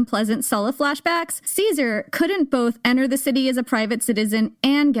extremely unpleasant Sulla flashbacks? Caesar couldn't both enter the city as a private citizen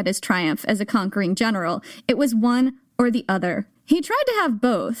and get his triumph as a conquering general. It was one or the other. He tried to have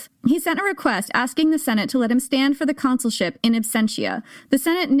both. He sent a request asking the Senate to let him stand for the consulship in absentia. The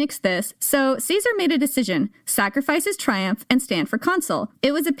Senate nixed this, so Caesar made a decision: sacrifice his triumph and stand for consul.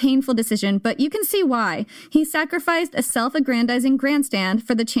 It was a painful decision, but you can see why. He sacrificed a self-aggrandizing grandstand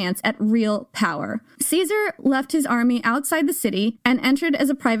for the chance at real power. Caesar left his army outside the city and entered as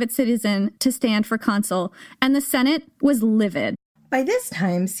a private citizen to stand for consul, and the Senate was livid. By this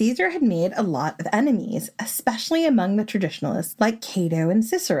time, Caesar had made a lot of enemies, especially among the traditionalists like Cato and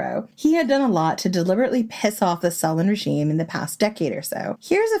Cicero. He had done a lot to deliberately piss off the Sullan regime in the past decade or so.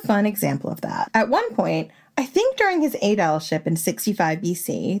 Here's a fun example of that. At one point, I think during his aedileship in 65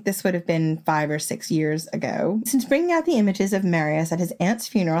 BC, this would have been 5 or 6 years ago, since bringing out the images of Marius at his aunt's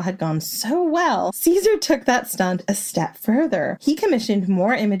funeral had gone so well, Caesar took that stunt a step further. He commissioned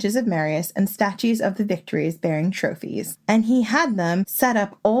more images of Marius and statues of the victories bearing trophies, and he had them set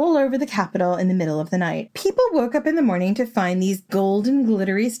up all over the Capitol in the middle of the night. People woke up in the morning to find these golden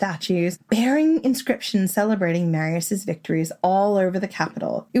glittery statues bearing inscriptions celebrating Marius's victories all over the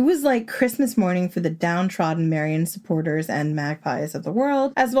Capitol. It was like Christmas morning for the downtrodden Marian supporters and magpies of the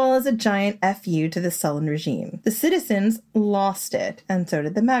world, as well as a giant FU to the Sullan regime. The citizens lost it, and so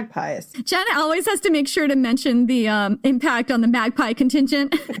did the magpies. Janet always has to make sure to mention the impact on the magpie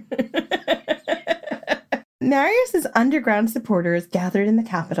contingent. Marius's underground supporters gathered in the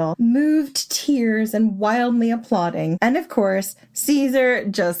Capitol, moved to tears and wildly applauding. And of course, Caesar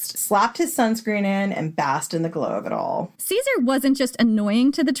just slapped his sunscreen in and basked in the glow of it all. Caesar wasn't just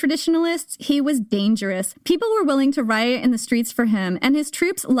annoying to the traditionalists, he was dangerous. People were willing to riot in the streets for him, and his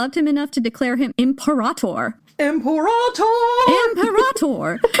troops loved him enough to declare him Imperator. Imperator!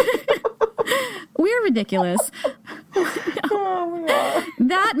 Imperator! We're ridiculous.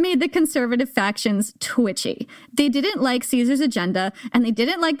 That made the conservative factions twitchy. They didn't like Caesar's agenda, and they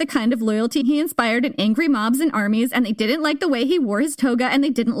didn't like the kind of loyalty he inspired in angry mobs and armies, and they didn't like the way he wore his toga, and they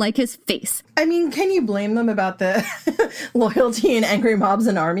didn't like his face. I mean, can you blame them about the loyalty in angry mobs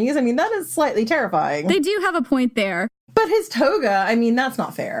and armies? I mean, that is slightly terrifying. They do have a point there. But his toga, I mean, that's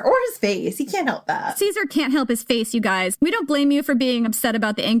not fair. Or his face. He can't help that. Caesar can't help his face, you guys. We don't blame you for being upset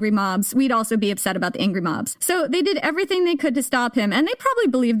about the angry mobs. We'd also be upset about the angry mobs. So they did everything they could to stop him, and they probably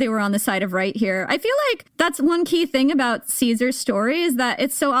believed they were on the side of right here. I feel like that's one key thing about Caesar's story is that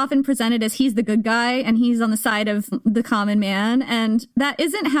it's so often presented as he's the good guy and he's on the side of the common man, and that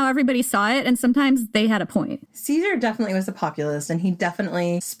isn't how everybody saw it, and sometimes they had a point. Caesar definitely was a populist, and he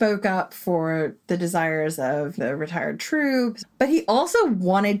definitely spoke up for the desires of the retired troops, but he also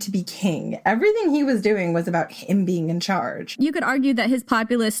wanted to be king. Everything he was doing was about him being in charge. You could argue that his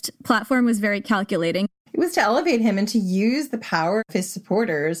populist platform was very calculating. It was to elevate him and to use the power of his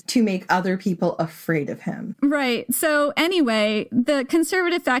supporters to make other people afraid of him. Right. So anyway, the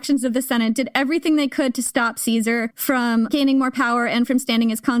conservative factions of the Senate did everything they could to stop Caesar from gaining more power and from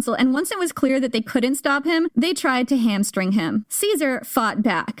standing as consul. And once it was clear that they couldn't stop him, they tried to hamstring him. Caesar fought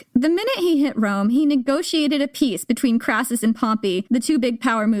back. The minute he hit Rome, he negotiated a peace between Crassus and Pompey, the two big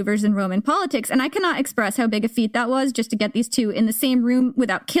power movers in Roman politics. And I cannot express how big a feat that was just to get these two in the same room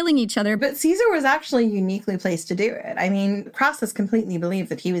without killing each other. But Caesar was actually uniquely placed to do it. I mean, Crassus completely believed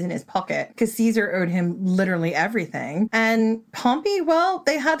that he was in his pocket because Caesar owed him literally everything. And Pompey, well,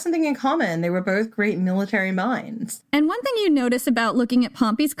 they had something in common. They were both great military minds. And one thing you notice about looking at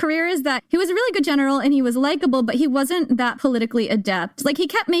Pompey's career is that he was a really good general and he was likable, but he wasn't that politically adept. Like, he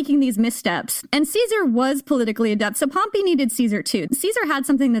kept making these missteps. And Caesar was politically adept, so Pompey needed Caesar too. Caesar had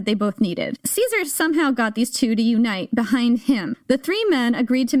something that they both needed. Caesar somehow got these two to unite behind him. The three men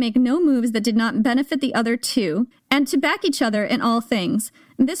agreed to make no moves that did not benefit the other two, and to back each other in all things.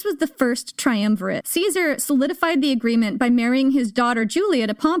 This was the first triumvirate. Caesar solidified the agreement by marrying his daughter Julia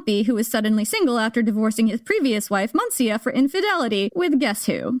to Pompey, who was suddenly single after divorcing his previous wife Muncia for infidelity with guess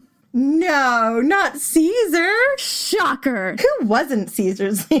who? No, not Caesar. Shocker. Who wasn't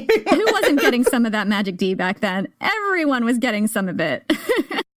Caesar's leaving? Who wasn't getting some of that magic D back then? Everyone was getting some of it.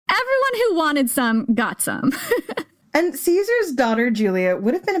 Everyone who wanted some got some. And Caesar's daughter, Julia,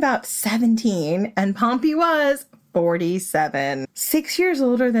 would have been about 17, and Pompey was 47. 6 years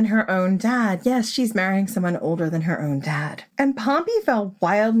older than her own dad. Yes, she's marrying someone older than her own dad. And Pompey fell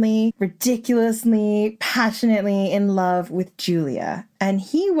wildly, ridiculously, passionately in love with Julia, and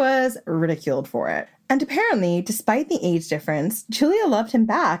he was ridiculed for it. And apparently, despite the age difference, Julia loved him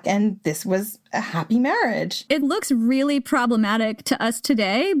back, and this was a happy marriage. It looks really problematic to us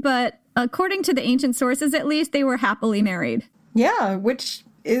today, but according to the ancient sources at least, they were happily married. Yeah, which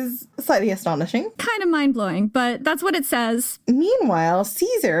is slightly astonishing. Kind of mind-blowing, but that's what it says. Meanwhile,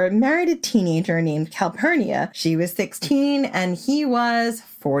 Caesar married a teenager named Calpurnia. She was 16 and he was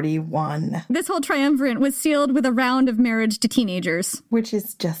 41. This whole triumvirate was sealed with a round of marriage to teenagers. Which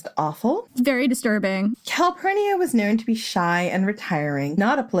is just awful. Very disturbing. Calpurnia was known to be shy and retiring,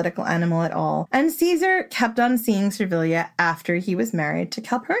 not a political animal at all, and Caesar kept on seeing Servilia after he was married to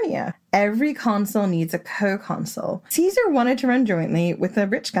Calpurnia. Every consul needs a co-consul. Caesar wanted to run jointly with a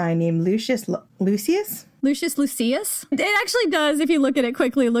rich guy named Lucius Lucius? It actually does, if you look at it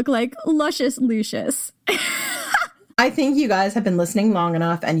quickly, look like Luscious Lucius. I think you guys have been listening long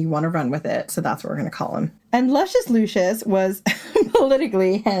enough and you want to run with it, so that's what we're going to call him. And Luscious Lucius was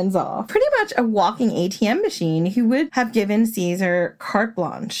politically hands-off. Pretty much a walking ATM machine who would have given Caesar carte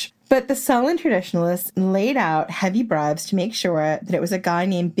blanche. But the sullen traditionalists laid out heavy bribes to make sure that it was a guy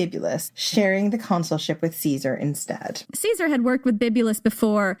named Bibulus sharing the consulship with Caesar instead. Caesar had worked with Bibulus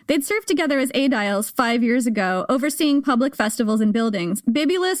before. They'd served together as aediles 5 years ago, overseeing public festivals and buildings.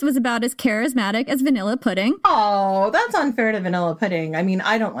 Bibulus was about as charismatic as vanilla pudding. Oh, that's unfair to vanilla pudding. I mean,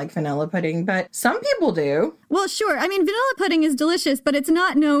 I don't like vanilla pudding, but some people do. Well, sure. I mean, vanilla pudding is delicious, but it's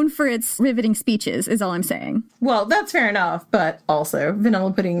not known for its riveting speeches, is all I'm saying. Well, that's fair enough, but also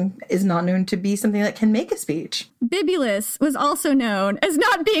vanilla pudding is not known to be something that can make a speech. Bibulus was also known as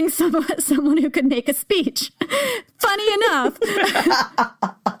not being someone who could make a speech. Funny enough.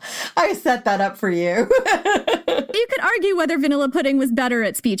 I set that up for you. You could argue whether vanilla pudding was better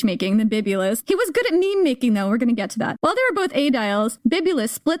at speech making than Bibulus. He was good at meme making, though. We're going to get to that. While they were both aediles,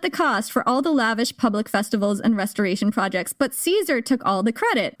 Bibulus split the cost for all the lavish public festivals and restoration projects, but Caesar took all the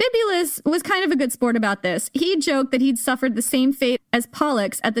credit. Bibulus was kind of a good sport about this. He joked that he'd suffered the same fate as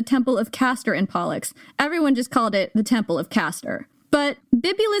Pollux at the Temple of Castor in Pollux. Everyone just called it the Temple of Castor. But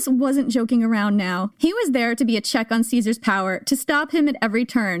Bibulus wasn't joking around now. He was there to be a check on Caesar's power, to stop him at every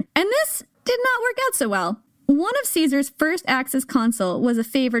turn. And this did not work out so well. One of Caesar's first acts as consul was a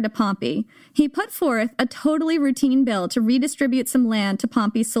favor to Pompey. He put forth a totally routine bill to redistribute some land to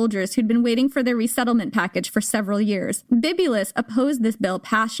Pompey's soldiers who'd been waiting for their resettlement package for several years. Bibulus opposed this bill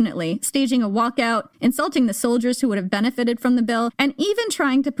passionately, staging a walkout, insulting the soldiers who would have benefited from the bill, and even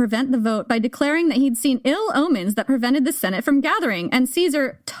trying to prevent the vote by declaring that he'd seen ill omens that prevented the Senate from gathering, and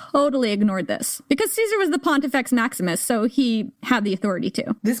Caesar totally ignored this. Because Caesar was the Pontifex Maximus, so he had the authority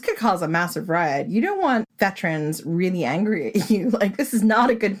to. This could cause a massive riot. You don't want veterans really angry at you. Like, this is not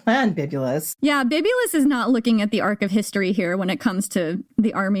a good plan, Bibulus. Yeah, Bibulus is not looking at the arc of history here when it comes to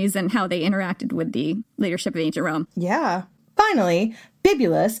the armies and how they interacted with the leadership of ancient Rome. Yeah. Finally,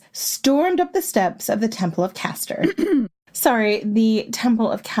 Bibulus stormed up the steps of the Temple of Castor. The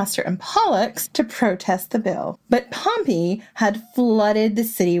Temple of Castor and Pollux to protest the bill. But Pompey had flooded the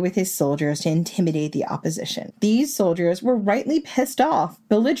city with his soldiers to intimidate the opposition. These soldiers were rightly pissed off,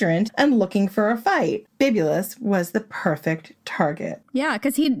 belligerent, and looking for a fight. Bibulus was the perfect target. Yeah,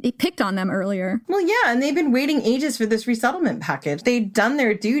 because he picked on them earlier. Well, yeah, and they've been waiting ages for this resettlement package. They'd done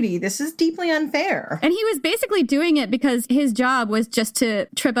their duty. This is deeply unfair. And he was basically doing it because his job was just to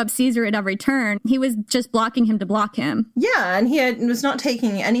trip up Caesar at every turn. He was just blocking him to block him. Yeah, and was not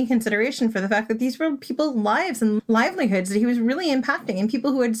taking any consideration for the fact that these were people's lives and livelihoods that he was really impacting, and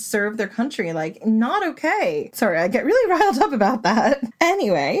people who had served their country. Like, not okay. Sorry, I get really riled up about that.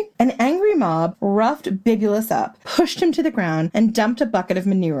 Anyway, an angry mob roughed Bibulus up, pushed him to the ground, and dumped a bucket of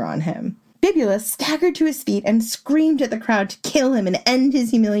manure on him. Bibulus staggered to his feet and screamed at the crowd to kill him and end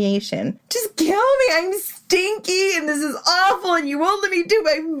his humiliation. Just kill me, I'm stinky and this is awful and you won't let me do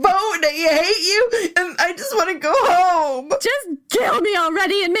my vote and I hate you and I just want to go home. Just kill me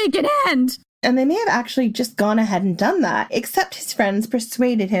already and make an end. And they may have actually just gone ahead and done that, except his friends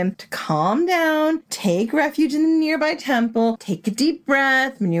persuaded him to calm down, take refuge in the nearby temple, take a deep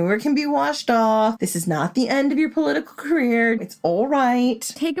breath, manure can be washed off. This is not the end of your political career. It's all right.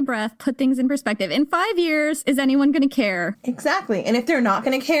 Take a breath, put things in perspective. In 5 years, is anyone going to care? Exactly. And if they're not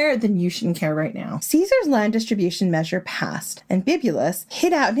going to care, then you shouldn't care right now. Caesar's land distribution measure passed, and Bibulus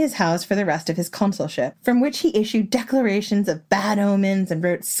hid out in his house for the rest of his consulship, from which he issued declarations of bad omens and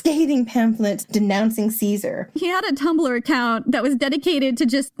wrote scathing pamphlets denouncing Caesar. He had a Tumblr account that was dedicated to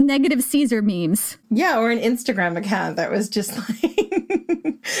just negative Caesar memes. Yeah, or an Instagram account that was just like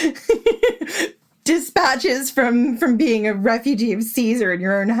dispatches from being a refugee of Caesar in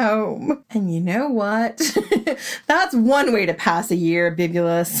your own home. And you know what? That's one way to pass a year,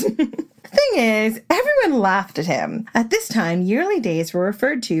 Bibulus. The thing is, everyone laughed at him. At this time, yearly days were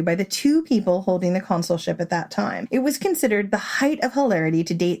referred to by the two people holding the consulship at that time. It was considered the height of hilarity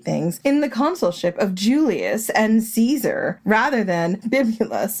to date things in the consulship of Julius and Caesar, rather than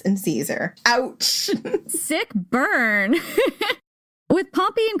Bibulus and Caesar. Ouch! Sick burn! With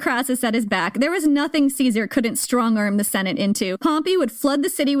Pompey and Crassus at his back, there was nothing Caesar couldn't strong-arm the Senate into. Pompey would flood the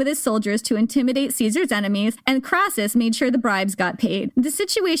city with his soldiers to intimidate Caesar's enemies, and Crassus made sure the bribes got paid. The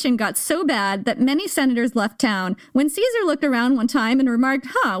situation got so bad that many senators left town. When Caesar looked around one time and remarked,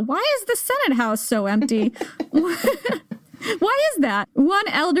 why is the Senate house so empty? Why is that? One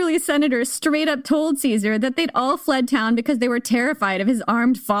elderly senator straight up told Caesar that they'd all fled town because they were terrified of his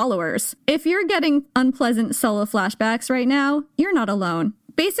armed followers. If you're getting unpleasant Sulla flashbacks right now, you're not alone.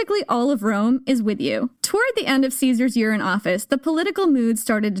 Basically, all of Rome is with you. Toward the end of Caesar's year in office, the political mood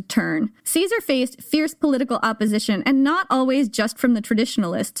started to turn. Caesar faced fierce political opposition, and not always just from the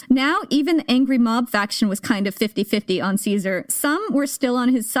traditionalists. Now, even the angry mob faction was kind of 50-50 on Caesar. Some were still on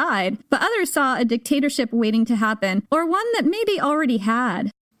his side, but others saw a dictatorship waiting to happen, or one that maybe already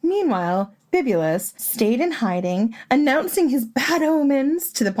had. Meanwhile, Bibulus stayed in hiding, announcing his bad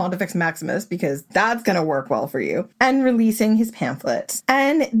omens to the Pontifex Maximus, because that's going to work well for you, and releasing his pamphlets.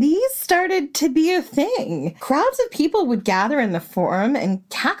 And these started to be a thing. Crowds of people would gather in the forum and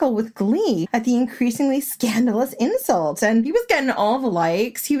cackle with glee at the increasingly scandalous insults, and he was getting all the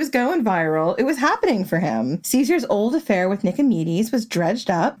likes. He was going viral. It was happening for him. Caesar's old affair with Nicomedes was dredged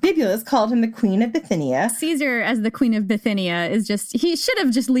up. Bibulus called him the Queen of Bithynia. Caesar as the Queen of Bithynia is just, he should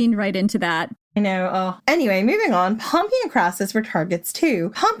have just leaned right into that. I know. Anyway, moving on, Pompey and Crassus were targets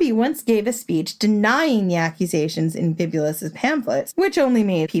too. Pompey once gave a speech denying the accusations in Bibulus's pamphlets, which only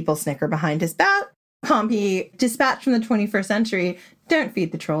made people snicker behind his back. Pompey, dispatched from the 21st century, don't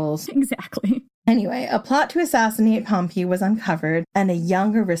feed the trolls. Exactly. Anyway, a plot to assassinate Pompey was uncovered, and a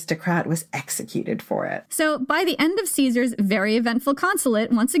young aristocrat was executed for it. So, by the end of Caesar's very eventful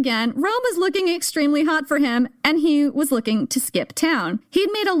consulate, once again, Rome was looking extremely hot for him, and he was looking to skip town.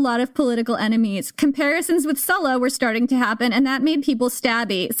 He'd made a lot of political enemies. Comparisons with Sulla were starting to happen, and that made people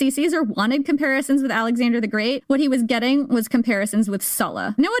stabby. See, Caesar wanted comparisons with Alexander the Great. What he was getting was comparisons with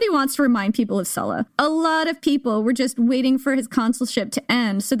Sulla. Nobody wants to remind people of Sulla. A lot of people were just waiting for his consulship to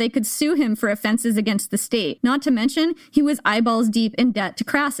end so they could sue him for offenses against the state. Not to mention, he was eyeballs deep in debt to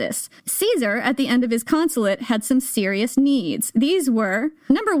Crassus. Caesar, at the end of his consulate, had some serious needs. These were,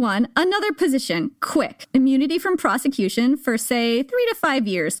 number one, another position, quick. Immunity from prosecution for, say, 3 to 5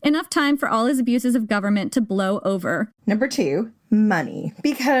 years. Enough time for all his abuses of government to blow over. Number two, money.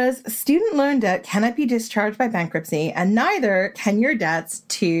 Because student loan debt cannot be discharged by bankruptcy, and neither can your debts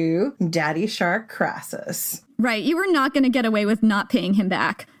to Daddy Shark Crassus. Right, you were not going to get away with not paying him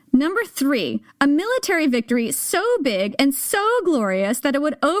back. Number 3, a military victory so big and so glorious that it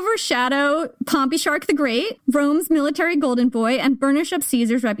would overshadow Pompey Shark the Great, Rome's military golden boy, and burnish up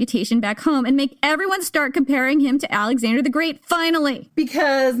Caesar's reputation back home and make everyone start comparing him to Alexander the Great, finally.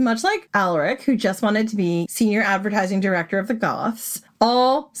 Because much like Alaric, who just wanted to be senior advertising director of the Goths,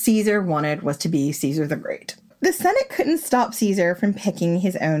 all Caesar wanted was to be Caesar the Great. The Senate couldn't stop Caesar from picking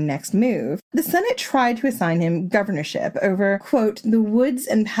his own next move. The Senate tried to assign him governorship over, quote, the woods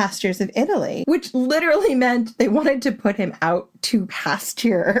and pastures of Italy, which literally meant they wanted to put him out to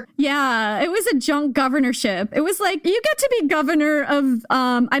pasture. Yeah, it was a junk governorship. It was like, you get to be governor of,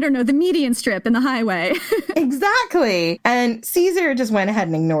 the median strip in the highway. Exactly. And Caesar just went ahead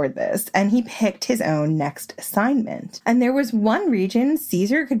and ignored this, and he picked his own next assignment. And there was one region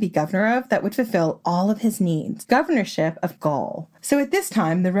Caesar could be governor of that would fulfill all of his needs. Governorship of Gaul. So at this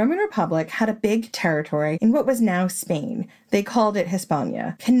time, the Roman Republic had a big territory in what was now Spain. They called it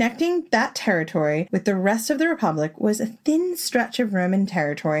Hispania. Connecting that territory with the rest of the Republic was a thin stretch of Roman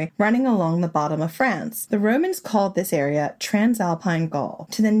territory running along the bottom of France. The Romans called this area Transalpine Gaul.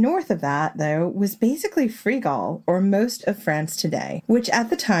 To the north of that, though, was basically Free Gaul, or most of France today, which at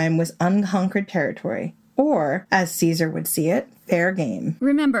the time was unconquered territory. Or, as Caesar would see it, fair game.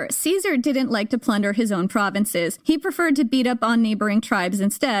 Remember, Caesar didn't like to plunder his own provinces. He preferred to beat up on neighboring tribes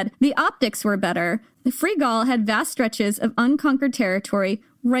instead. The optics were better. The Free Gaul had vast stretches of unconquered territory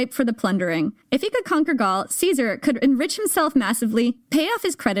ripe for the plundering. If he could conquer Gaul, Caesar could enrich himself massively, pay off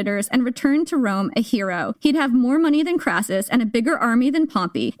his creditors, and return to Rome a hero. He'd have more money than Crassus and a bigger army than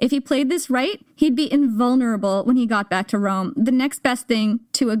Pompey. If he played this right, he'd be invulnerable when he got back to Rome, the next best thing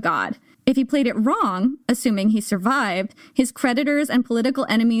to a god. If he played it wrong, assuming he survived, his creditors and political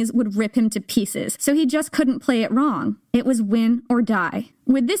enemies would rip him to pieces, so he just couldn't play it wrong. It was win or die.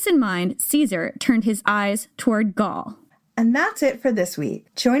 With this in mind, Caesar turned his eyes toward Gaul. And that's it for this week.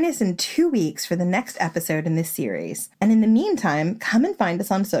 Join us in 2 weeks for the next episode in this series. And in the meantime, come and find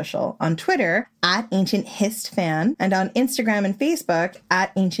us on social, on Twitter @AncientHistFan, and on Instagram and Facebook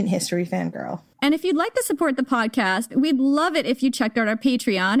 @AncientHistoryFangirl. And if you'd like to support the podcast, we'd love it if you checked out our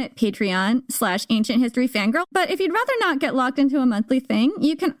Patreon at patreon.com/ancienthistoryfangirl. But if you'd rather not get locked into a monthly thing,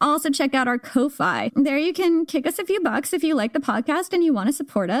 you can also check out our Ko-Fi. There you can kick us a few bucks if you like the podcast and you want to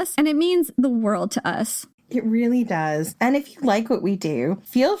support us. And it means the world to us. It really does. And if you like what we do,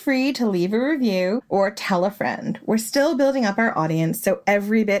 feel free to leave a review or tell a friend. We're still building up our audience, so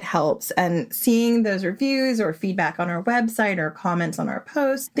every bit helps. And seeing those reviews or feedback on our website or comments on our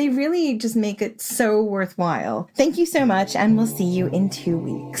posts, they really just make it so worthwhile. Thank you so much, and we'll see you in 2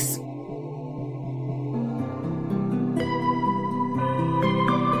 weeks.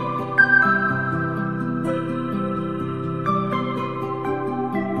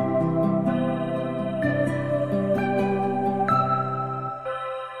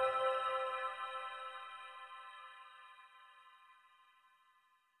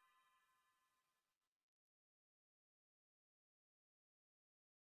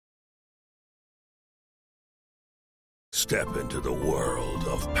 Step into the world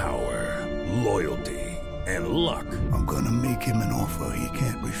of power, loyalty, and luck. I'm gonna make him an offer he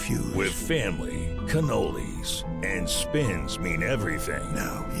can't refuse. With family, cannolis, and spins mean everything.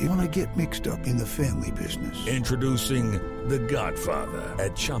 Now, you wanna get mixed up in the family business. Introducing The Godfather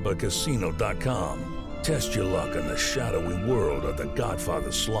at ChumbaCasino.com. Test your luck in the shadowy world of The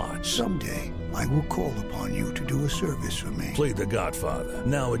Godfather slot. Someday, I will call upon you to do a service for me. Play The Godfather,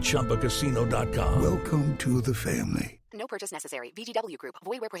 now at ChumbaCasino.com. Welcome to the family. No purchase necessary. VGW Group.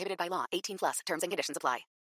 Void where prohibited by law. 18+. Terms and conditions apply.